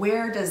like, well,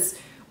 where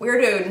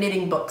do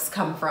knitting books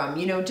come from?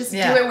 Just do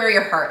it where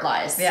your heart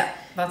lies. Yeah,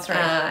 that's right.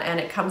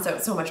 And it comes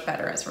out so much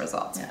better as a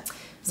result. Yeah.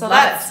 So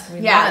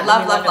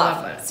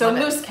love. So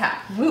Moose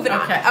Cap, moving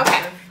on.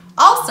 Okay.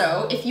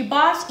 Also, if you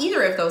bought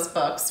either of those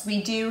books,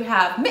 we do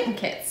have mitten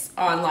kits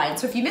online.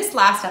 So if you missed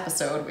last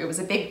episode, it was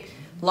a big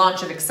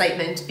launch of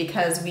excitement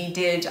because we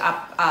did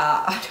up,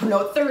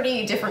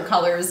 30 different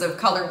colors of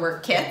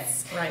Colourwork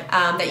kits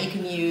that you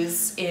can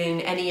use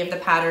in any of the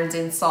patterns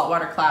in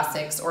Saltwater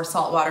Classics or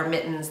Saltwater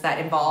Mittens that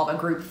involve a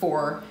group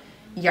 4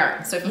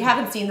 yarn. So if you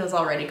haven't seen those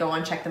already, go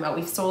on, check them out.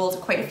 We've sold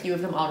quite a few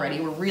of them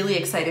already. We're really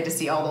excited to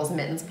see all those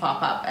mittens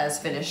pop up as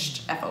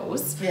finished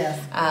FOs. Yes.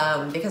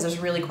 Because there's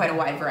really quite a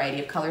wide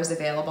variety of colors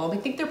available. We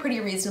think they're pretty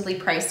reasonably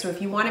priced, so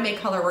if you want to make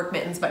Colourwork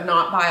mittens but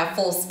not buy a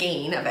full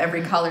skein of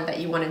every color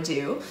that you want to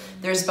do,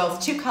 there's both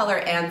 2-color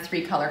and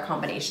 3-color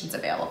combinations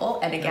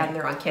available. And again,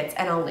 they're on kits,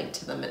 and I'll link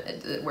to them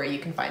where you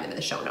can find them in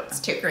the show notes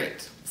too.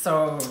 Great.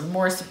 So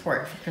more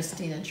support for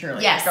Christine and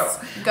Shirley. Yes,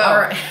 go. All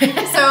right.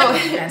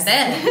 And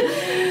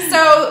then,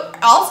 so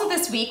also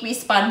this week we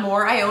spun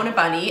more IONA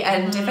Bunny,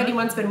 and if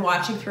anyone's been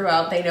watching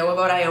throughout, they know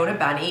about IONA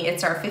Bunny.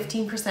 It's our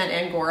 15%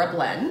 Angora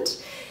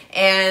blend.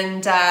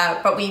 And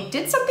but we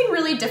did something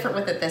really different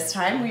with it this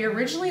time. We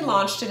originally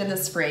launched it in the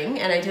spring,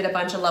 and I did a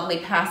bunch of lovely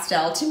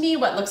pastel, to me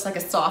what looks like a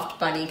soft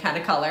bunny kind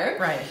of color.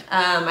 Right.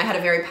 I had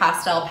a very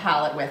pastel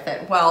palette with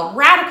it. Well,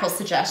 radical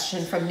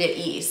suggestion from Knit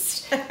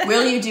East.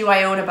 Will you do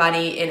Iona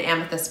Bunny in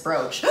Amethyst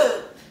Brooch?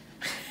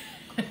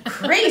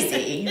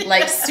 Crazy,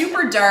 like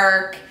super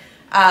dark,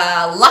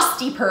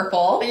 lusty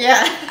purple.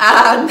 Yeah.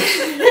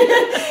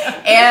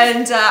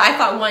 And I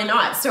thought, why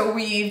not? So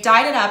we've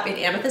dyed it up in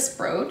Amethyst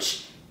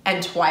Brooch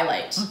and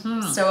Twilight.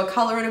 So a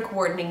color and a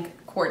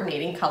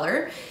coordinating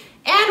color.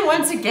 And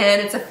once again,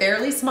 it's a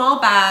fairly small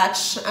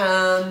batch.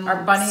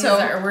 Our bunnies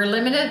we're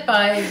limited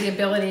by the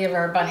ability of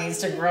our bunnies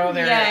to grow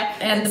their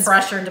and the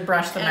brusher to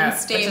brush them out. And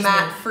stay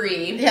mat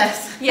free.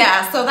 Yes.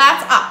 Yeah, so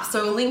that's up.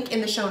 So link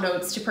in the show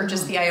notes to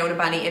purchase the Iona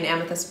Bunny in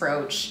Amethyst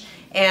Brooch.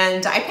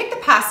 And I picked the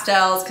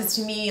pastels because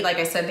to me, like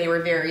I said, they were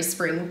very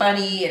spring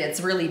bunny and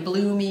it's really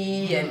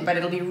bloomy, but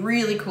it'll be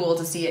really cool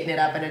to see it knit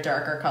up in a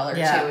darker color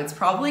too. It's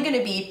probably going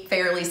to be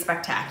fairly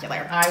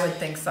spectacular. I would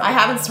think so. I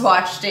haven't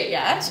swatched it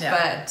yet,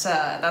 but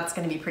that's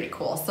going to be pretty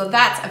cool. So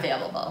that's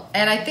available.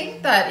 And I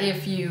think that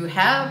if you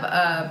have,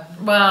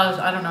 well,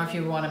 I don't know if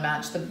you want to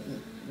match the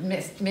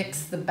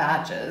mix the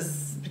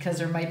batches because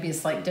there might be a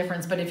slight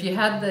difference, but if you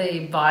had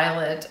the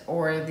violet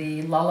or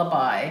the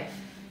lullaby,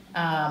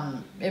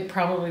 it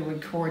probably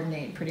would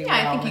coordinate pretty well.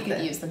 I think you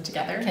could use them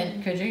together.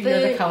 Could you?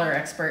 You're the color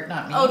expert,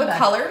 not me. Oh, the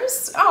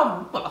colors?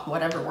 Oh, well,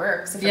 whatever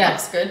works. If it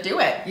looks good,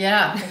 do it.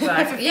 Yeah, exactly.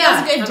 If it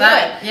feels good, do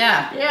it.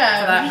 Yeah, for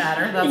that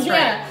matter. That's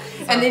right.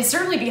 So. And they'd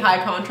certainly be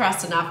high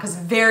contrast enough because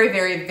very,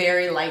 very,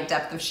 very light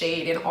depth of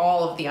shade in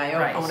all of the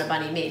Iona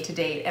Bunny made to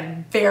date,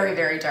 and very,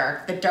 very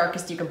dark. The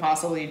darkest you can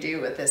possibly do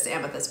with this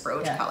Amethyst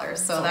Brooch color.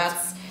 So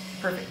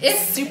Perfect.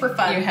 It's super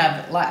fun. You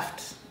have it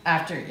left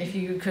after, if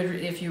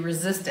you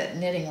resist it,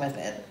 knitting with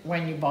it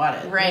when you bought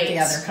it, with the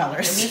other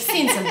colors. And we've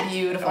seen some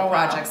beautiful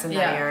projects in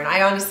that yarn.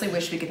 I honestly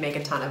wish we could make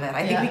a ton of it.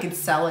 I think we could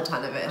sell a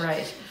ton of it.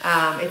 Right.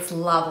 It's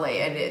lovely,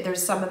 and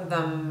there's some of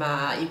them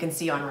you can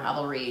see on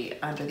Ravelry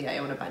under the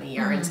Iona Bunny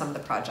yarn. Some of the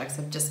projects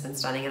have just been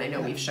stunning, and I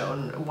know we've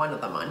shown one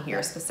of them on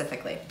here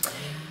specifically.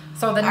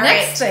 So the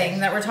next thing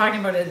that we're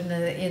talking about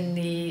in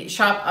the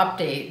shop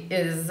update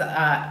is,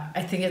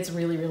 I think it's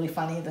really, really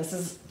funny. This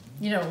is,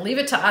 leave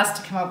it to us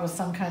to come up with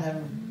some kind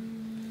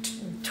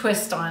of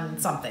twist on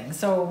something.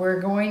 So we're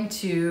going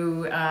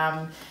to,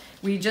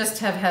 we just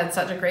have had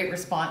such a great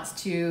response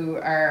to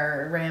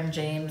our Ram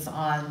James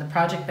on the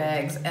project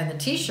bags and the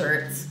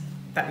t-shirts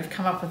that we've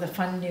come up with a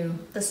fun new.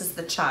 This is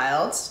the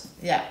child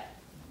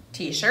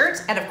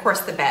t-shirt, and of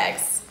course the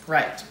bags.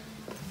 Right.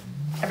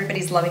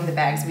 Everybody's loving the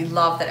bags. We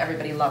love that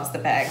everybody loves the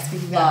bags. We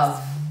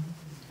love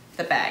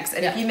the bags.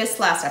 And if you missed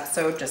last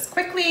episode, just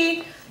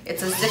quickly,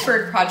 it's a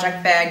zippered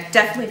project bag,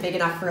 definitely big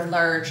enough for a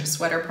large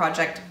sweater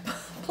project,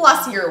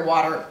 plus your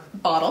water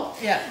bottle.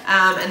 Yeah.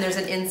 And there's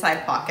an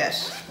inside pocket.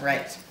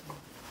 Right.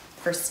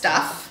 For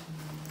stuff.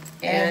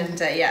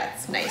 And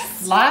it's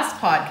nice. Last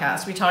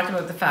podcast, we talked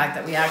about the fact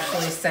that we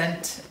actually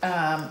sent,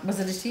 was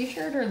it a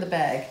t-shirt or the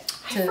bag?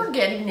 I'm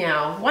forgetting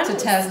now. One to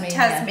Tasmania.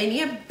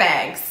 Tasmania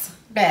bags.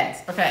 Bags,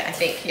 okay. I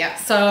think, yeah.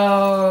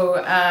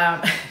 So,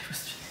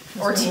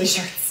 or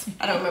t-shirts.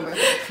 I don't remember.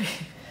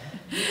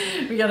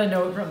 We got a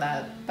note from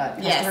that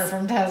customer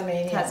from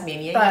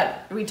Tasmania.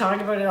 But we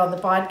talked about it on the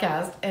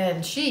podcast,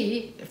 and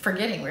she,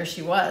 forgetting where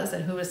she was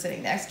and who was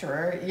sitting next to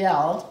her,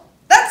 yelled,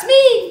 "That's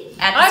me!"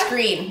 At the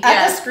screen.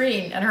 At the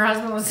screen. And her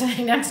husband was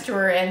sitting next to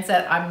her and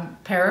said, I'm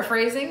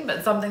paraphrasing,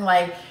 but something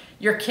like,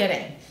 "You're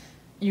kidding.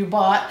 You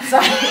bought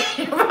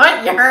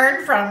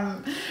yarn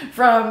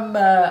from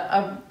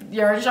a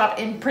yarn shop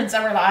in Prince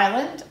Edward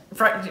Island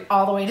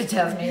all the way to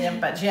Tasmania,"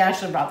 but she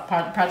actually brought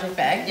the project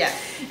bag. Yeah.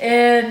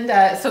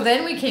 And so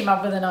then we came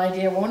up with an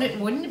idea.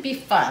 Wouldn't it be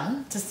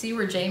fun to see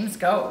where James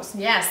goes?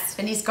 Yes,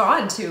 and he's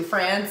gone to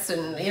France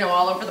and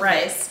all over the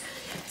place.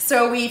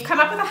 So we've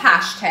come up with a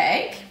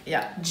hashtag.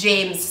 Yeah.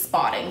 James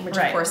spotting, which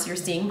of course you're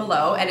seeing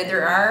below, and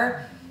there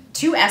are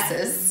 2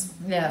 S's.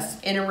 Yes.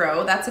 In a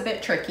row. That's a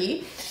bit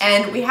tricky.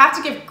 And we have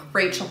to give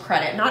Rachel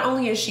credit. Not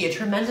only is she a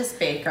tremendous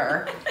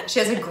baker, she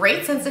has a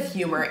great sense of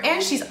humor,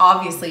 and she's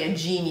obviously a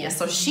genius.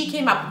 So she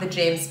came up with the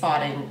James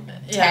spotting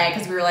tag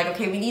because we were like,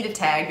 okay, we need a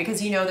tag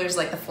because there's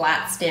like the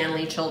Flat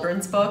Stanley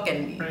children's book,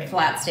 and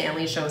Flat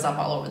Stanley shows up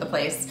all over the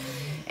place.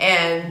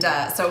 And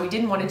so we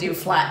didn't want to do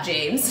Flat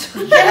James,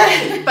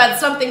 but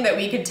something that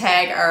we could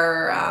tag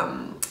our...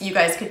 you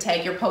guys could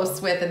tag your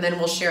posts with, and then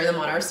we'll share them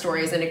on our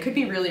stories, and it could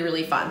be really,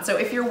 really fun. So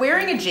if you're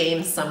wearing a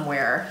James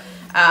somewhere,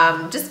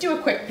 just do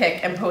a quick pic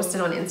and post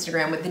it on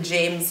Instagram with the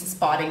James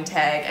spotting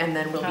tag, and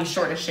then we'll be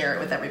sure to share it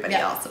with everybody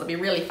else. It'll be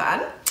really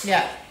fun.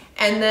 Yeah.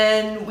 And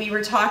then we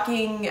were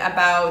talking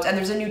about, and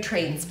there's a new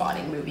train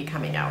spotting movie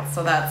coming out,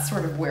 so that's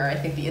sort of where I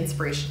think the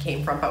inspiration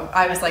came from. But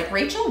I was like,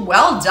 Rachel,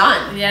 well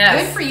done.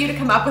 Yes. Good for you to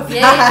come up with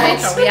that.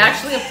 Rachel. We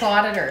actually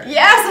applauded her.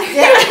 Yes.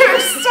 We were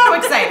so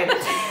excited.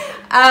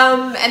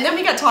 And then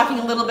we got talking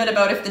a little bit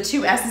about if the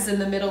 2 S's in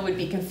the middle would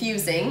be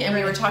confusing, and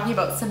we were talking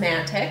about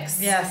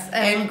semantics,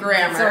 and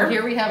grammar. So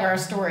here we have our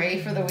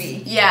story for the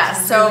week. Yeah,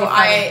 so really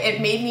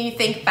it made me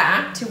think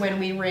back to when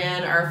we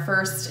ran our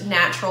first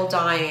natural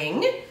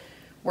dyeing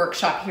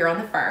workshop here on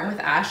the farm with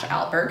Ash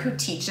Alberg, who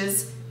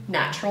teaches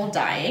natural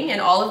dyeing,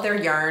 and all of their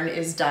yarn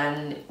is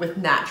done with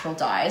natural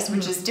dyes,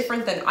 which is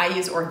different than I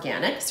use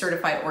organic,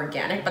 certified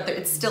organic, but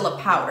it's still a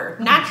powder.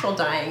 Natural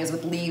dyeing is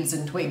with leaves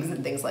and twigs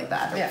and things like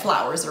that, or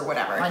flowers or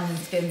whatever. Onion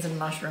skins and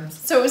mushrooms.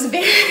 So it was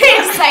very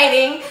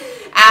exciting.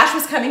 Ash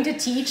was coming to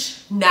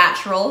teach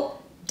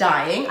natural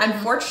dyeing.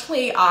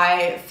 Unfortunately,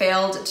 I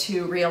failed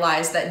to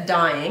realize that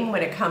dyeing,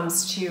 when it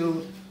comes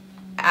to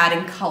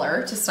adding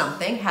color to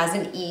something, has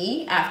an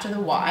E after the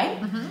Y,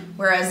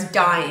 whereas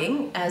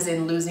dying, as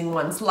in losing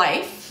one's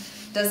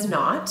life, does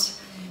not.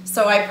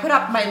 So I put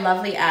up my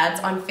lovely ads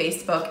on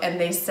Facebook, and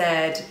they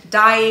said,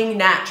 "Dying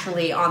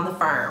naturally on the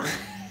farm."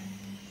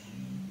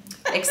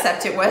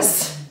 Except it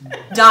was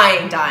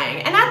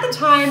dying. And at the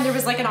time, there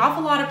was like an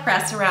awful lot of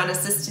press around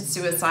assisted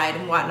suicide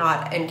and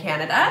whatnot in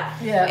Canada.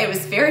 Yeah. It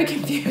was very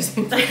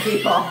confusing for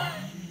people.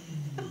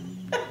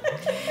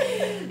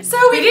 So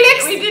we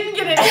didn't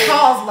get any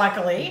calls,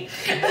 luckily.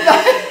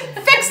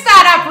 Fix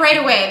that up right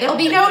away. There'll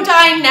be no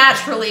dying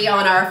naturally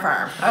on our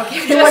farm.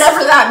 Okay,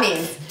 whatever that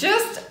means.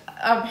 Just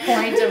a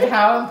point of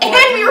how important.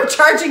 And we were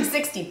charging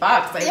 $60.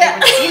 I mean,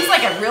 it seems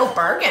like a real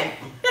bargain.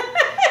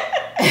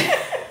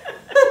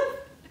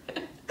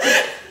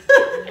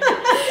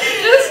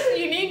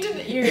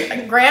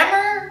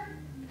 Grammar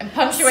and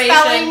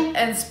punctuation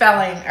and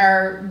spelling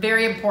are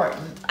very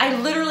important. I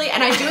literally,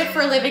 and I do it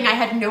for a living, I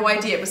had no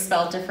idea it was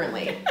spelled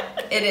differently.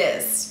 It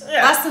is.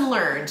 Yeah. Lesson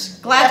learned.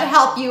 Glad to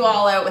help you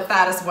all out with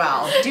that as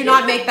well. Do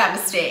not make that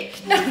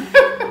mistake.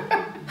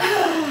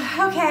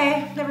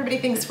 okay, everybody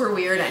thinks we're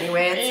weird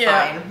anyway, it's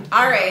fine.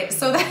 All right,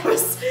 so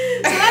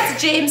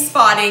that's James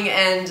spotting,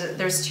 and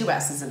there's 2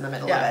 S's in the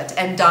middle of it,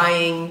 and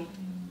dyeing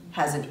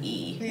has an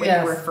E when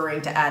you're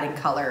referring to adding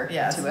color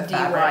to a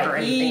fabric or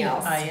anything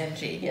else.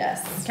 D-Y-E-I-N-G.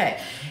 Yes. Okay.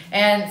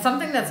 And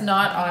something that's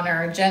not on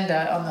our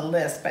agenda on the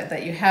list, but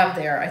that you have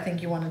there, I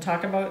think you want to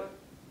talk about?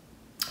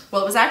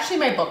 Well, it was actually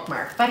my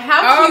bookmark, but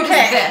how cute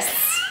is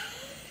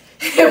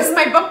this? It was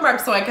my bookmark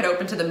so I could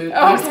open to the moose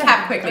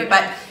cap quickly,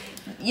 but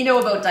you know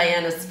about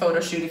Diana's photo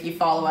shoot if you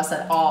follow us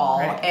at all,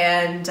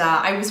 and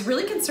I was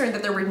really concerned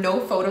that there were no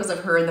photos of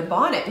her in the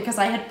bonnet because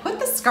I had put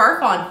the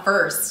scarf on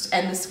first,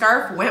 and the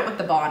scarf went with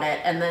the bonnet,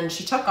 and then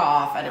she took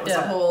off, and it was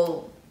a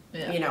whole,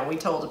 you know, we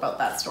told about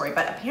that story,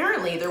 but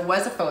apparently there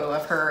was a photo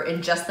of her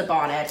in just the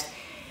bonnet,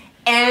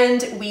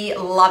 and we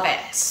love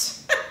it.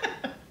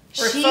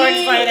 We're so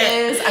excited. She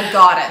is a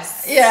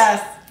goddess.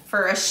 Yes.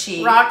 For a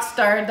she. Rock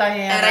star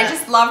Diana. And I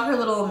just love her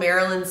little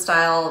Marilyn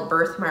style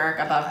birthmark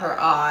above her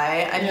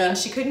eye. I mean,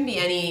 she couldn't be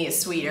any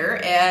sweeter.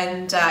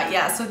 And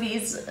so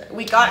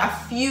we got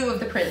a few of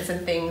the prints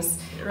and things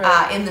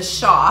in the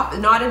shop.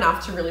 Not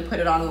enough to really put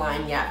it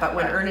online yet, but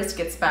when Ernest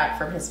gets back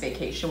from his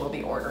vacation, we'll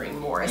be ordering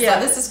more. So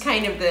this is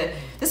kind of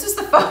this was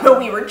the photo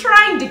we were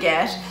trying to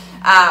get.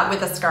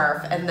 With a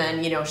scarf, and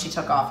then, you know, she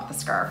took off with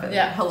the scarf, and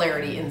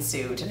hilarity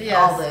ensued.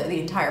 All the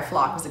entire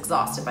flock was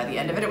exhausted by the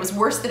end of it. It was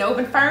worse than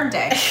Open Farm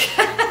Day. She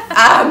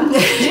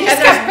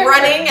just kept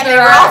running, and they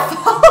were all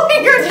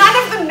following her, none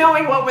of them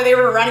knowing what they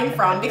were running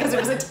from because it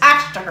was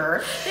attached to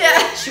her.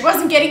 Yeah. She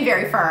wasn't getting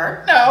very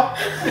far. No.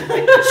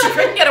 She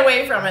couldn't get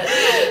away from it.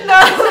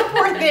 No,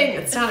 poor thing.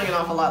 It's sounding an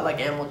awful lot like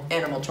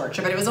animal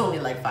torture, but it was only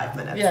like 5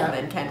 minutes, and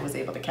then Ken was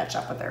able to catch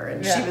up with her,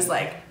 and she was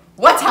like,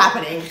 what's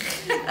happening?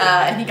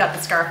 And he got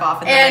the scarf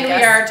off. And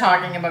we are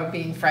talking about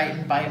being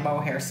frightened by a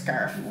mohair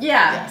scarf.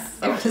 Yeah.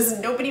 Yes.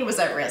 Nobody was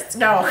at risk.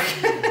 No.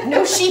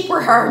 No sheep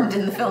were harmed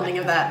in the filming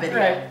of that video.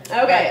 Right.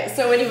 Okay,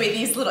 so anyway,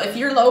 these little, if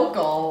you're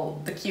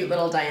local, the cute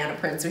little Diana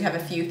prints, we have a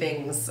few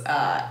things.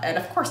 And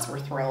of course we're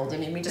thrilled. I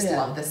mean, we just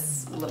love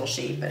this little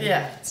sheep. And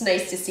it's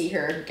nice to see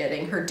her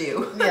getting her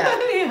due.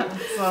 Yeah.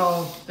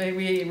 So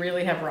we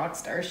really have rock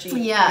star sheep.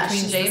 Yeah.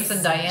 Between James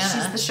and Diana.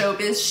 She's the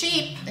showbiz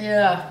sheep.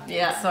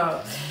 Yeah.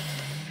 So...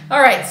 All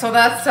right, so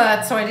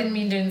that's so I didn't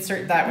mean to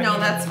insert that. No,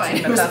 that's fine.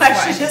 It was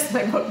actually just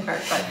my bookmark,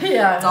 but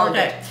it's all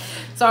good.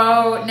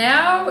 So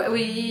now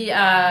we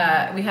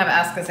have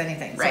Ask Us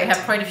Anything. So we have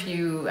quite a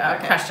few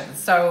questions.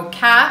 So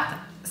Kath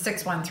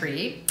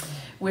 613,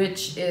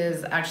 which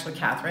is actually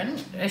Catherine,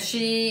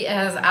 she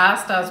has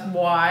asked us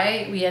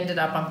why we ended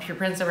up on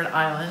Prince Edward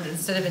Island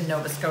instead of in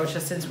Nova Scotia,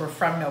 since we're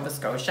from Nova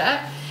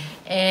Scotia.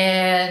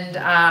 And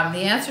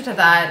the answer to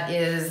that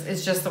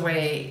is just the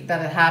way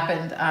that it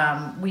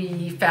happened.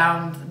 We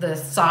found the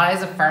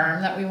size of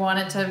farm that we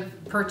wanted to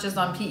purchase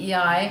on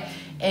PEI,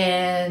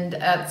 and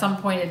at some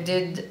point it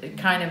did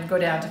kind of go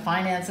down to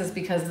finances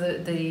because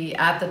at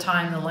the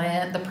time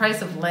the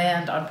price of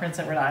land on Prince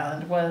Edward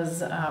Island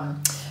was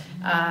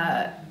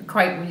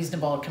quite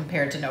reasonable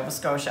compared to Nova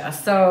Scotia.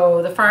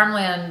 So the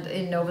farmland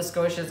in Nova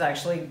Scotia is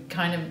actually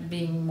kind of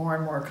being more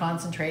and more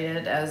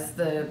concentrated as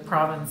the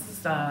province,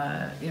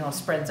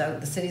 spreads out,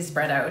 the cities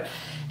spread out.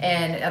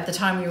 And at the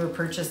time we were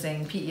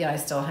purchasing, PEI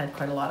still had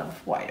quite a lot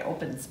of wide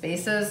open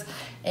spaces,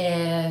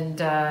 and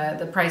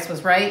the price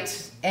was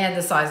right, and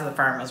the size of the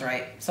farm was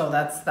right. So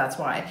that's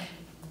why.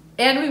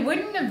 And we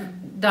wouldn't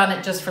have done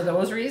it just for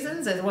those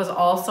reasons. It was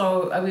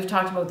also, we've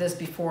talked about this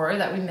before,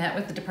 that we met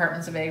with the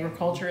departments of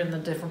agriculture in the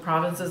different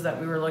provinces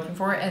that we were looking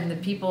for, and the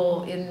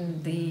people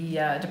in the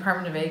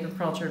Department of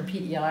Agriculture and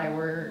PEI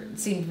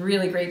seemed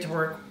really great to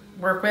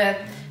work with,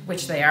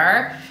 which they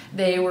are.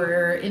 They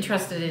were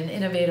interested in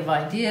innovative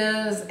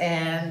ideas,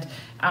 and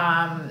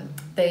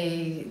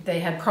they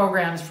had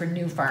programs for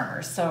new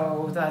farmers.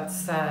 So that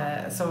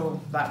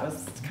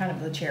was kind of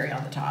the cherry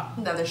on the top.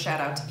 Another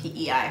shout out to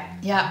PEI.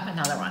 Yeah,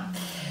 another one.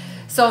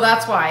 So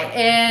that's why.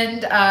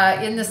 And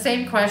in the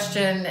same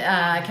question,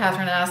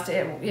 Catherine asked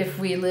if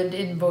we lived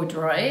in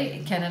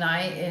Vaudreuil, Ken and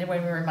I,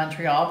 when we were in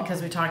Montreal,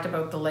 because we talked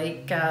about the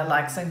lake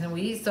Lac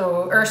Saint-Louis.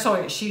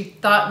 So she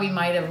thought we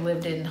might have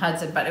lived in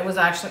Hudson, but it was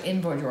actually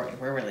in Vaudreuil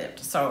where we lived.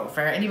 So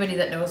for anybody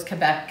that knows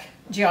Quebec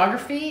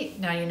geography,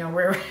 now you know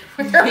where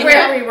we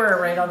were,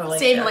 right on the lake.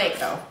 Same lake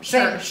though.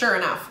 Sure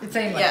enough.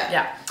 Same lake.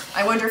 Yeah.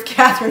 I wonder if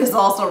Catherine has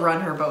also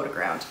run her boat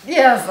aground.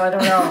 Yes, I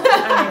don't know.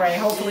 Anyway,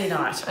 hopefully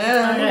not.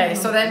 Okay,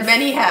 so then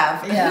many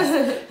have.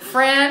 Yes.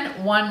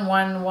 Fran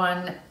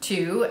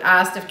 1112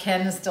 asked if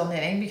Ken is still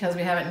knitting, because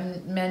we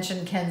haven't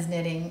mentioned Ken's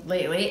knitting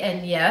lately,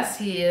 and yes,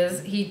 he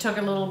is. He took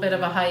a little bit of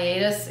a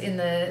hiatus in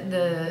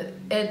the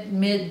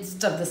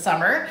midst of the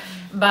summer,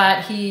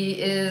 but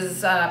he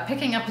is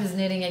picking up his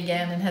knitting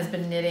again and has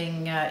been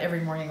knitting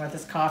every morning with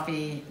his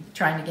coffee,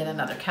 trying to get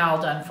another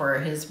cowl done for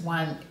his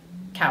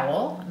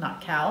cowl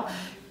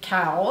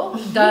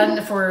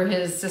done for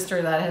his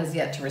sister that has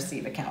yet to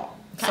receive a cowl.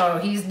 Okay. So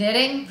he's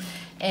knitting,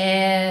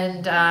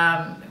 and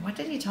what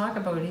did he talk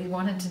about? He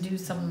wanted to do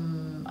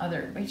some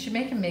other. We should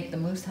make him make the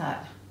moose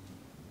hat.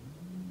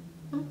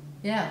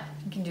 Yeah,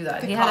 he can do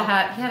that. He had a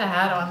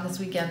hat on this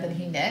weekend that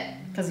he knit.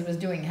 because he was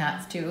doing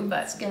hats too.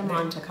 But let's get him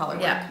on to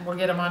Colourwork. Yeah, we'll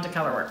get him on to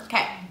Colourwork.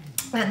 Okay.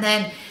 And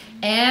then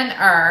Ann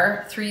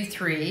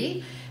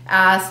R33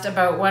 asked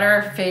about what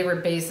our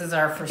favorite bases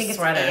are for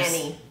sweaters.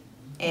 It's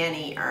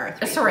Annie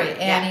R33. Sorry,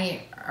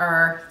 Annie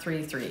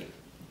R33.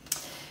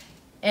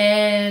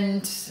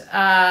 And it's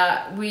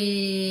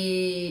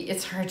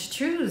hard to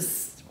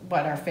choose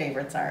what our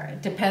favorites are.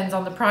 It depends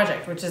on the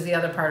project, which is the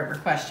other part of her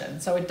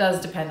question. So it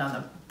does depend on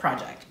the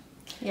project.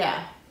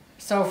 Yeah.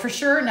 So for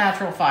sure,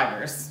 natural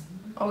fibers.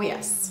 Oh,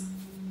 yes.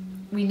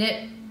 We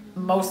knit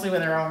mostly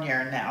with our own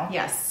yarn now.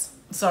 Yes.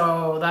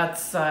 So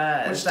that's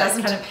which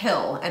doesn't kind of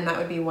pill, and that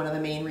would be one of the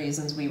main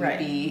reasons we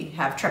would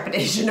have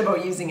trepidation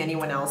about using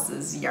anyone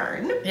else's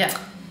yarn. Yeah.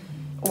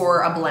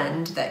 Or a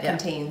blend that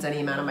contains any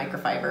amount of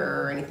microfiber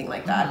or anything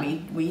like that.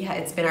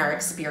 It's been our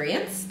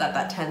experience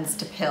that tends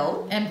to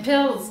pill. And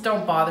pills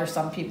don't bother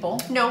some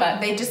people. No, but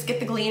they just get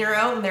the gleaner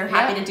out and they're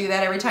happy to do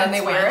that every time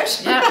they wear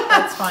it. Yeah,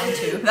 that's fine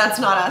too. That's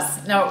not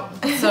us. No.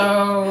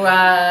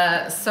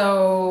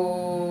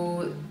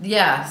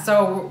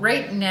 So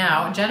right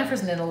now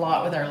Jennifer's knit a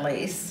lot with our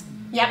lace.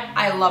 Yep,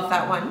 I love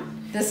that one.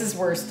 This is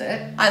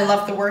worsted. I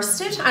love the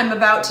worsted. I'm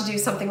about to do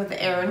something with the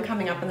Aran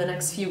coming up in the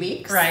next few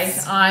weeks. Right.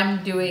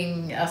 I'm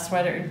doing a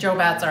sweater. Joe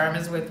Bat's arm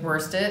is with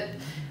worsted.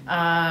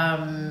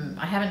 I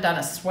haven't done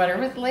a sweater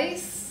with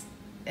lace.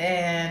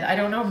 And I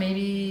don't know,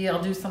 maybe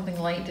I'll do something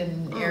light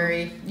and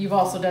airy. You've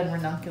also done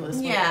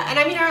ranunculus. Yeah, and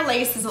I mean our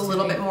lace is a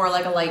little bit more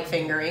like a light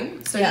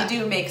fingering. So you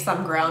do make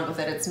some ground with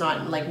it. It's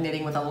not like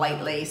knitting with a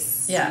light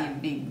lace. Yeah.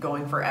 You'd be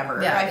going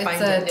forever. Yeah, I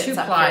find it knits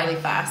up fairly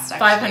fast,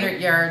 actually.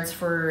 500 yards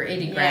for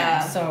 80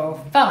 grams. So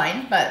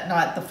fine, but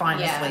not the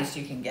finest lace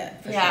you can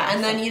get. For sure.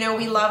 And then,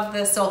 we love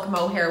the silk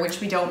mohair,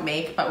 which we don't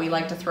make, but we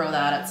like to throw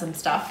that at some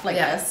stuff like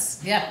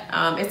this.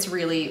 Yeah. It's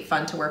really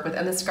fun to work with.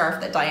 And the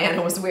scarf that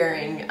Diana was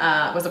wearing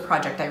was a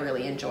project I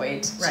really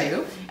enjoyed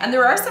too. And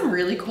there are some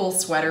really cool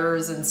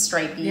sweaters and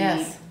stripy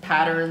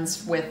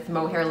patterns with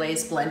mohair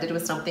lace blended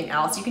with something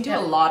else. You can do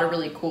a lot of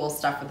really cool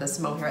stuff with this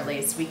mohair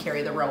lace. We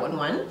carry the Rowan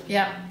one.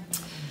 Yeah.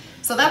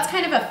 So that's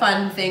kind of a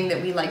fun thing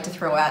that we like to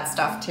throw at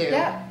stuff too.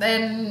 Yeah,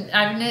 and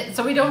I've knit,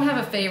 so we don't have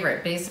a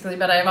favorite basically,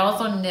 but I've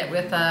also knit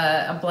with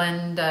a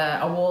blend,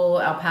 a wool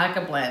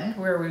alpaca blend,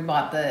 where we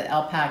bought the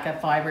alpaca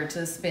fiber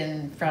to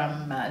spin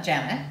from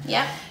Janet.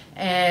 Yeah.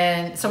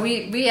 And so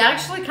we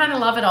actually kind of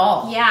love it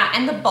all. Yeah,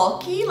 and the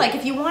bulky, like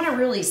if you want a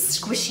really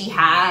squishy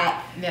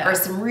hat or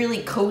some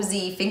really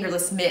cozy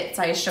fingerless mitts,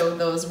 I showed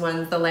those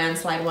ones, the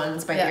landslide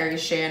ones by Mary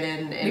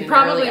Shannon. We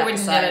probably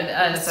wouldn't knit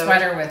a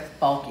sweater with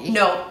bulky.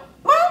 No.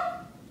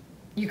 Well,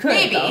 you could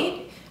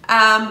maybe.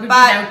 But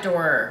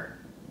outdoor.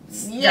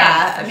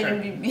 Yeah, I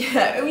mean, you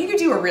could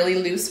do a really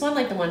loose one,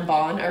 like the one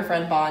our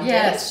friend Bond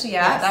did.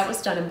 Yeah, that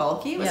was done in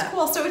bulky. It was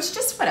cool. So it's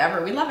just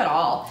whatever. We love it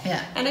all.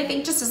 Yeah. And I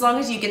think just as long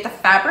as you get the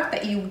fabric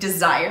that you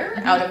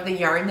desire out of the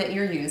yarn that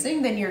you're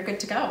using, then you're good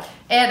to go.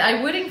 And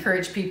I would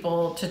encourage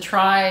people to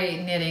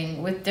try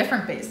knitting with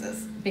different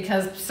bases,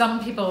 because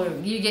some people,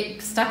 you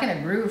get stuck in a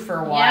groove for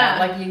a while. Yeah.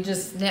 Like you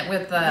just knit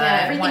with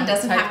everything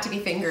doesn't have to be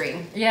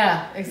fingering.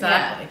 Yeah,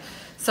 exactly. Yeah.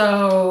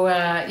 So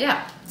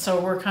so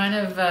we're kind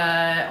of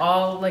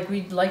all like,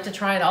 we'd like to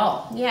try it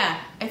all. Yeah,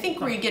 I think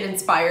we get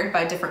inspired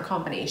by different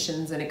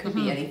combinations, and it could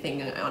be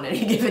anything on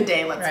any given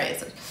day. Let's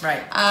face it.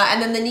 Right.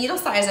 And then the needle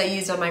size I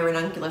used on my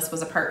ranunculus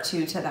was a part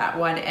 2 to that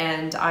one,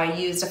 and I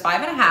used a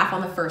 5.5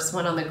 on the first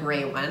one, on the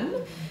gray one.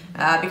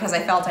 Because I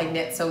felt I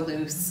knit so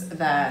loose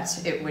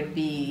that it would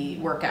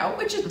work out,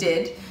 which it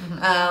did.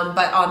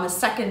 But on the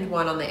second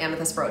one, on the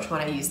Amethyst Brooch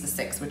one, I used the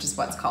 6, which is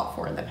what's called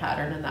for in the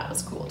pattern, and that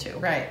was cool too.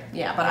 Right.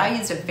 Yeah, but I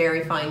used a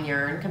very fine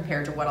yarn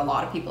compared to what a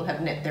lot of people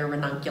have knit their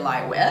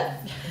ranunculi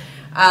with.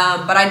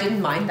 But I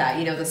didn't mind that.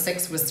 The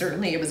 6 was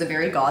certainly, it was a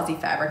very gauzy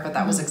fabric, but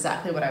that was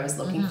exactly what I was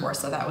looking for,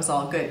 so that was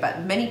all good.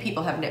 But many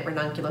people have knit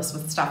ranunculus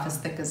with stuff as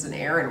thick as an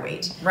Aran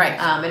weight. Right.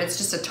 And it's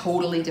just a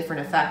totally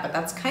different effect, but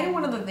that's kind of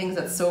one of the things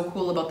that's so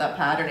cool about that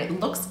pattern. It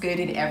looks good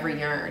in every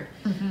yarn.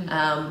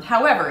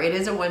 However, it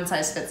is a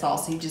one-size-fits-all,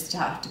 so you just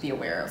have to be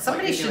aware of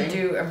Somebody should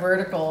do a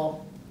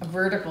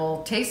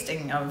vertical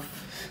tasting of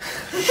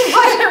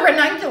what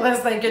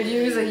ranunculus they could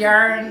use a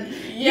yarn.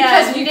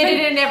 Yeah, because you knit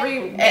it in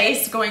every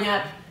base going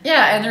up.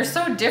 Yeah, and they're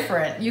so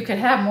different. You could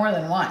have more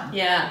than one.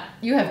 Yeah.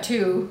 You have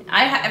 2.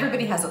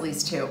 Everybody has at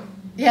least 2.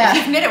 Yeah. If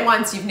you've knit it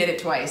once, you've knit it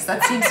twice.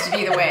 That seems to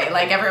be the way.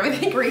 Like, I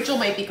think Rachel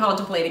might be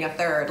contemplating a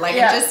 3rd. Like,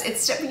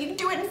 you can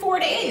do it in 4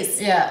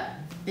 days. Yeah.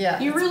 Yeah.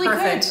 You really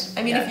could.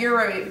 I mean, if you're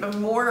a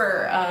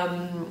more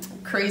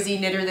crazy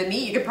knitter than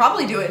me, you could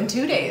probably do it in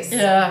 2 days.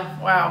 Yeah.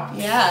 Wow.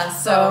 Yeah.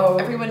 So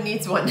everyone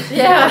needs one.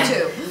 Yeah. Or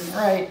 2.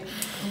 Right.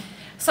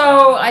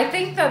 So I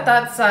think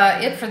that's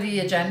it for the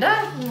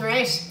agenda.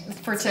 Right.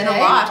 for today. It's been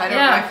a lot. I don't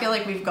know. I feel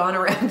like we've gone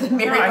around the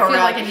merry-go-round. I feel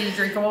like I need a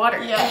drink of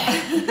water. Yeah.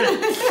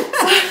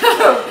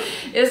 So,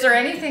 is there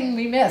anything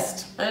we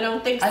missed? I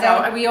don't think so.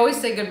 I know we always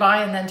say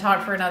goodbye and then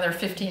talk for another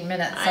 15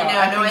 minutes. So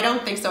I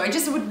don't think so. I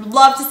just would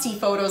love to see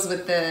photos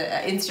with the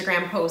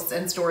Instagram posts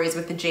and stories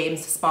with the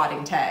James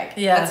spotting tag.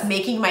 Yeah. That's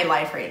making my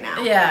life right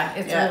now. Yeah,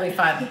 it's really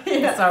fun.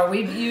 Yeah. So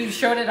you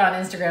showed it on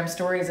Instagram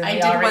stories and I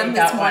did one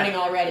this morning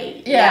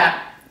already.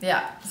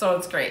 Yeah, so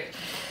it's great.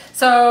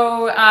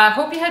 So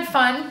hope you had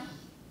fun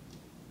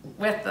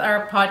with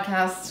our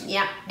podcast.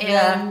 Yeah,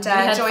 and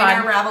join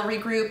our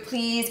Ravelry group.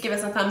 Please give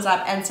us a thumbs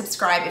up and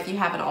subscribe if you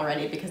haven't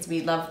already, because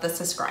we love the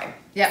subscribe.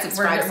 Yeah,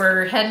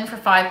 we're heading for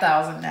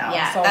 5,000 now.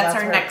 Yeah, so that's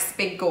our next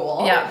big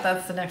goal. Yeah,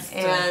 that's the next.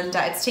 And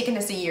it's taken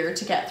us a year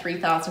to get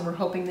 3,000. We're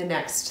hoping the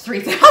next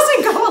 3,000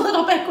 go a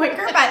little bit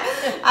quicker, but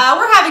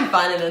we're having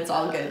fun and it's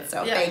all good.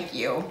 So thank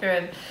you.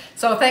 Good.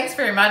 So thanks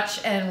very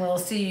much, and we'll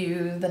see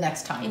you the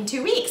next time. In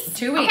 2 weeks.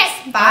 2 weeks.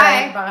 Okay,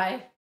 bye.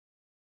 Bye.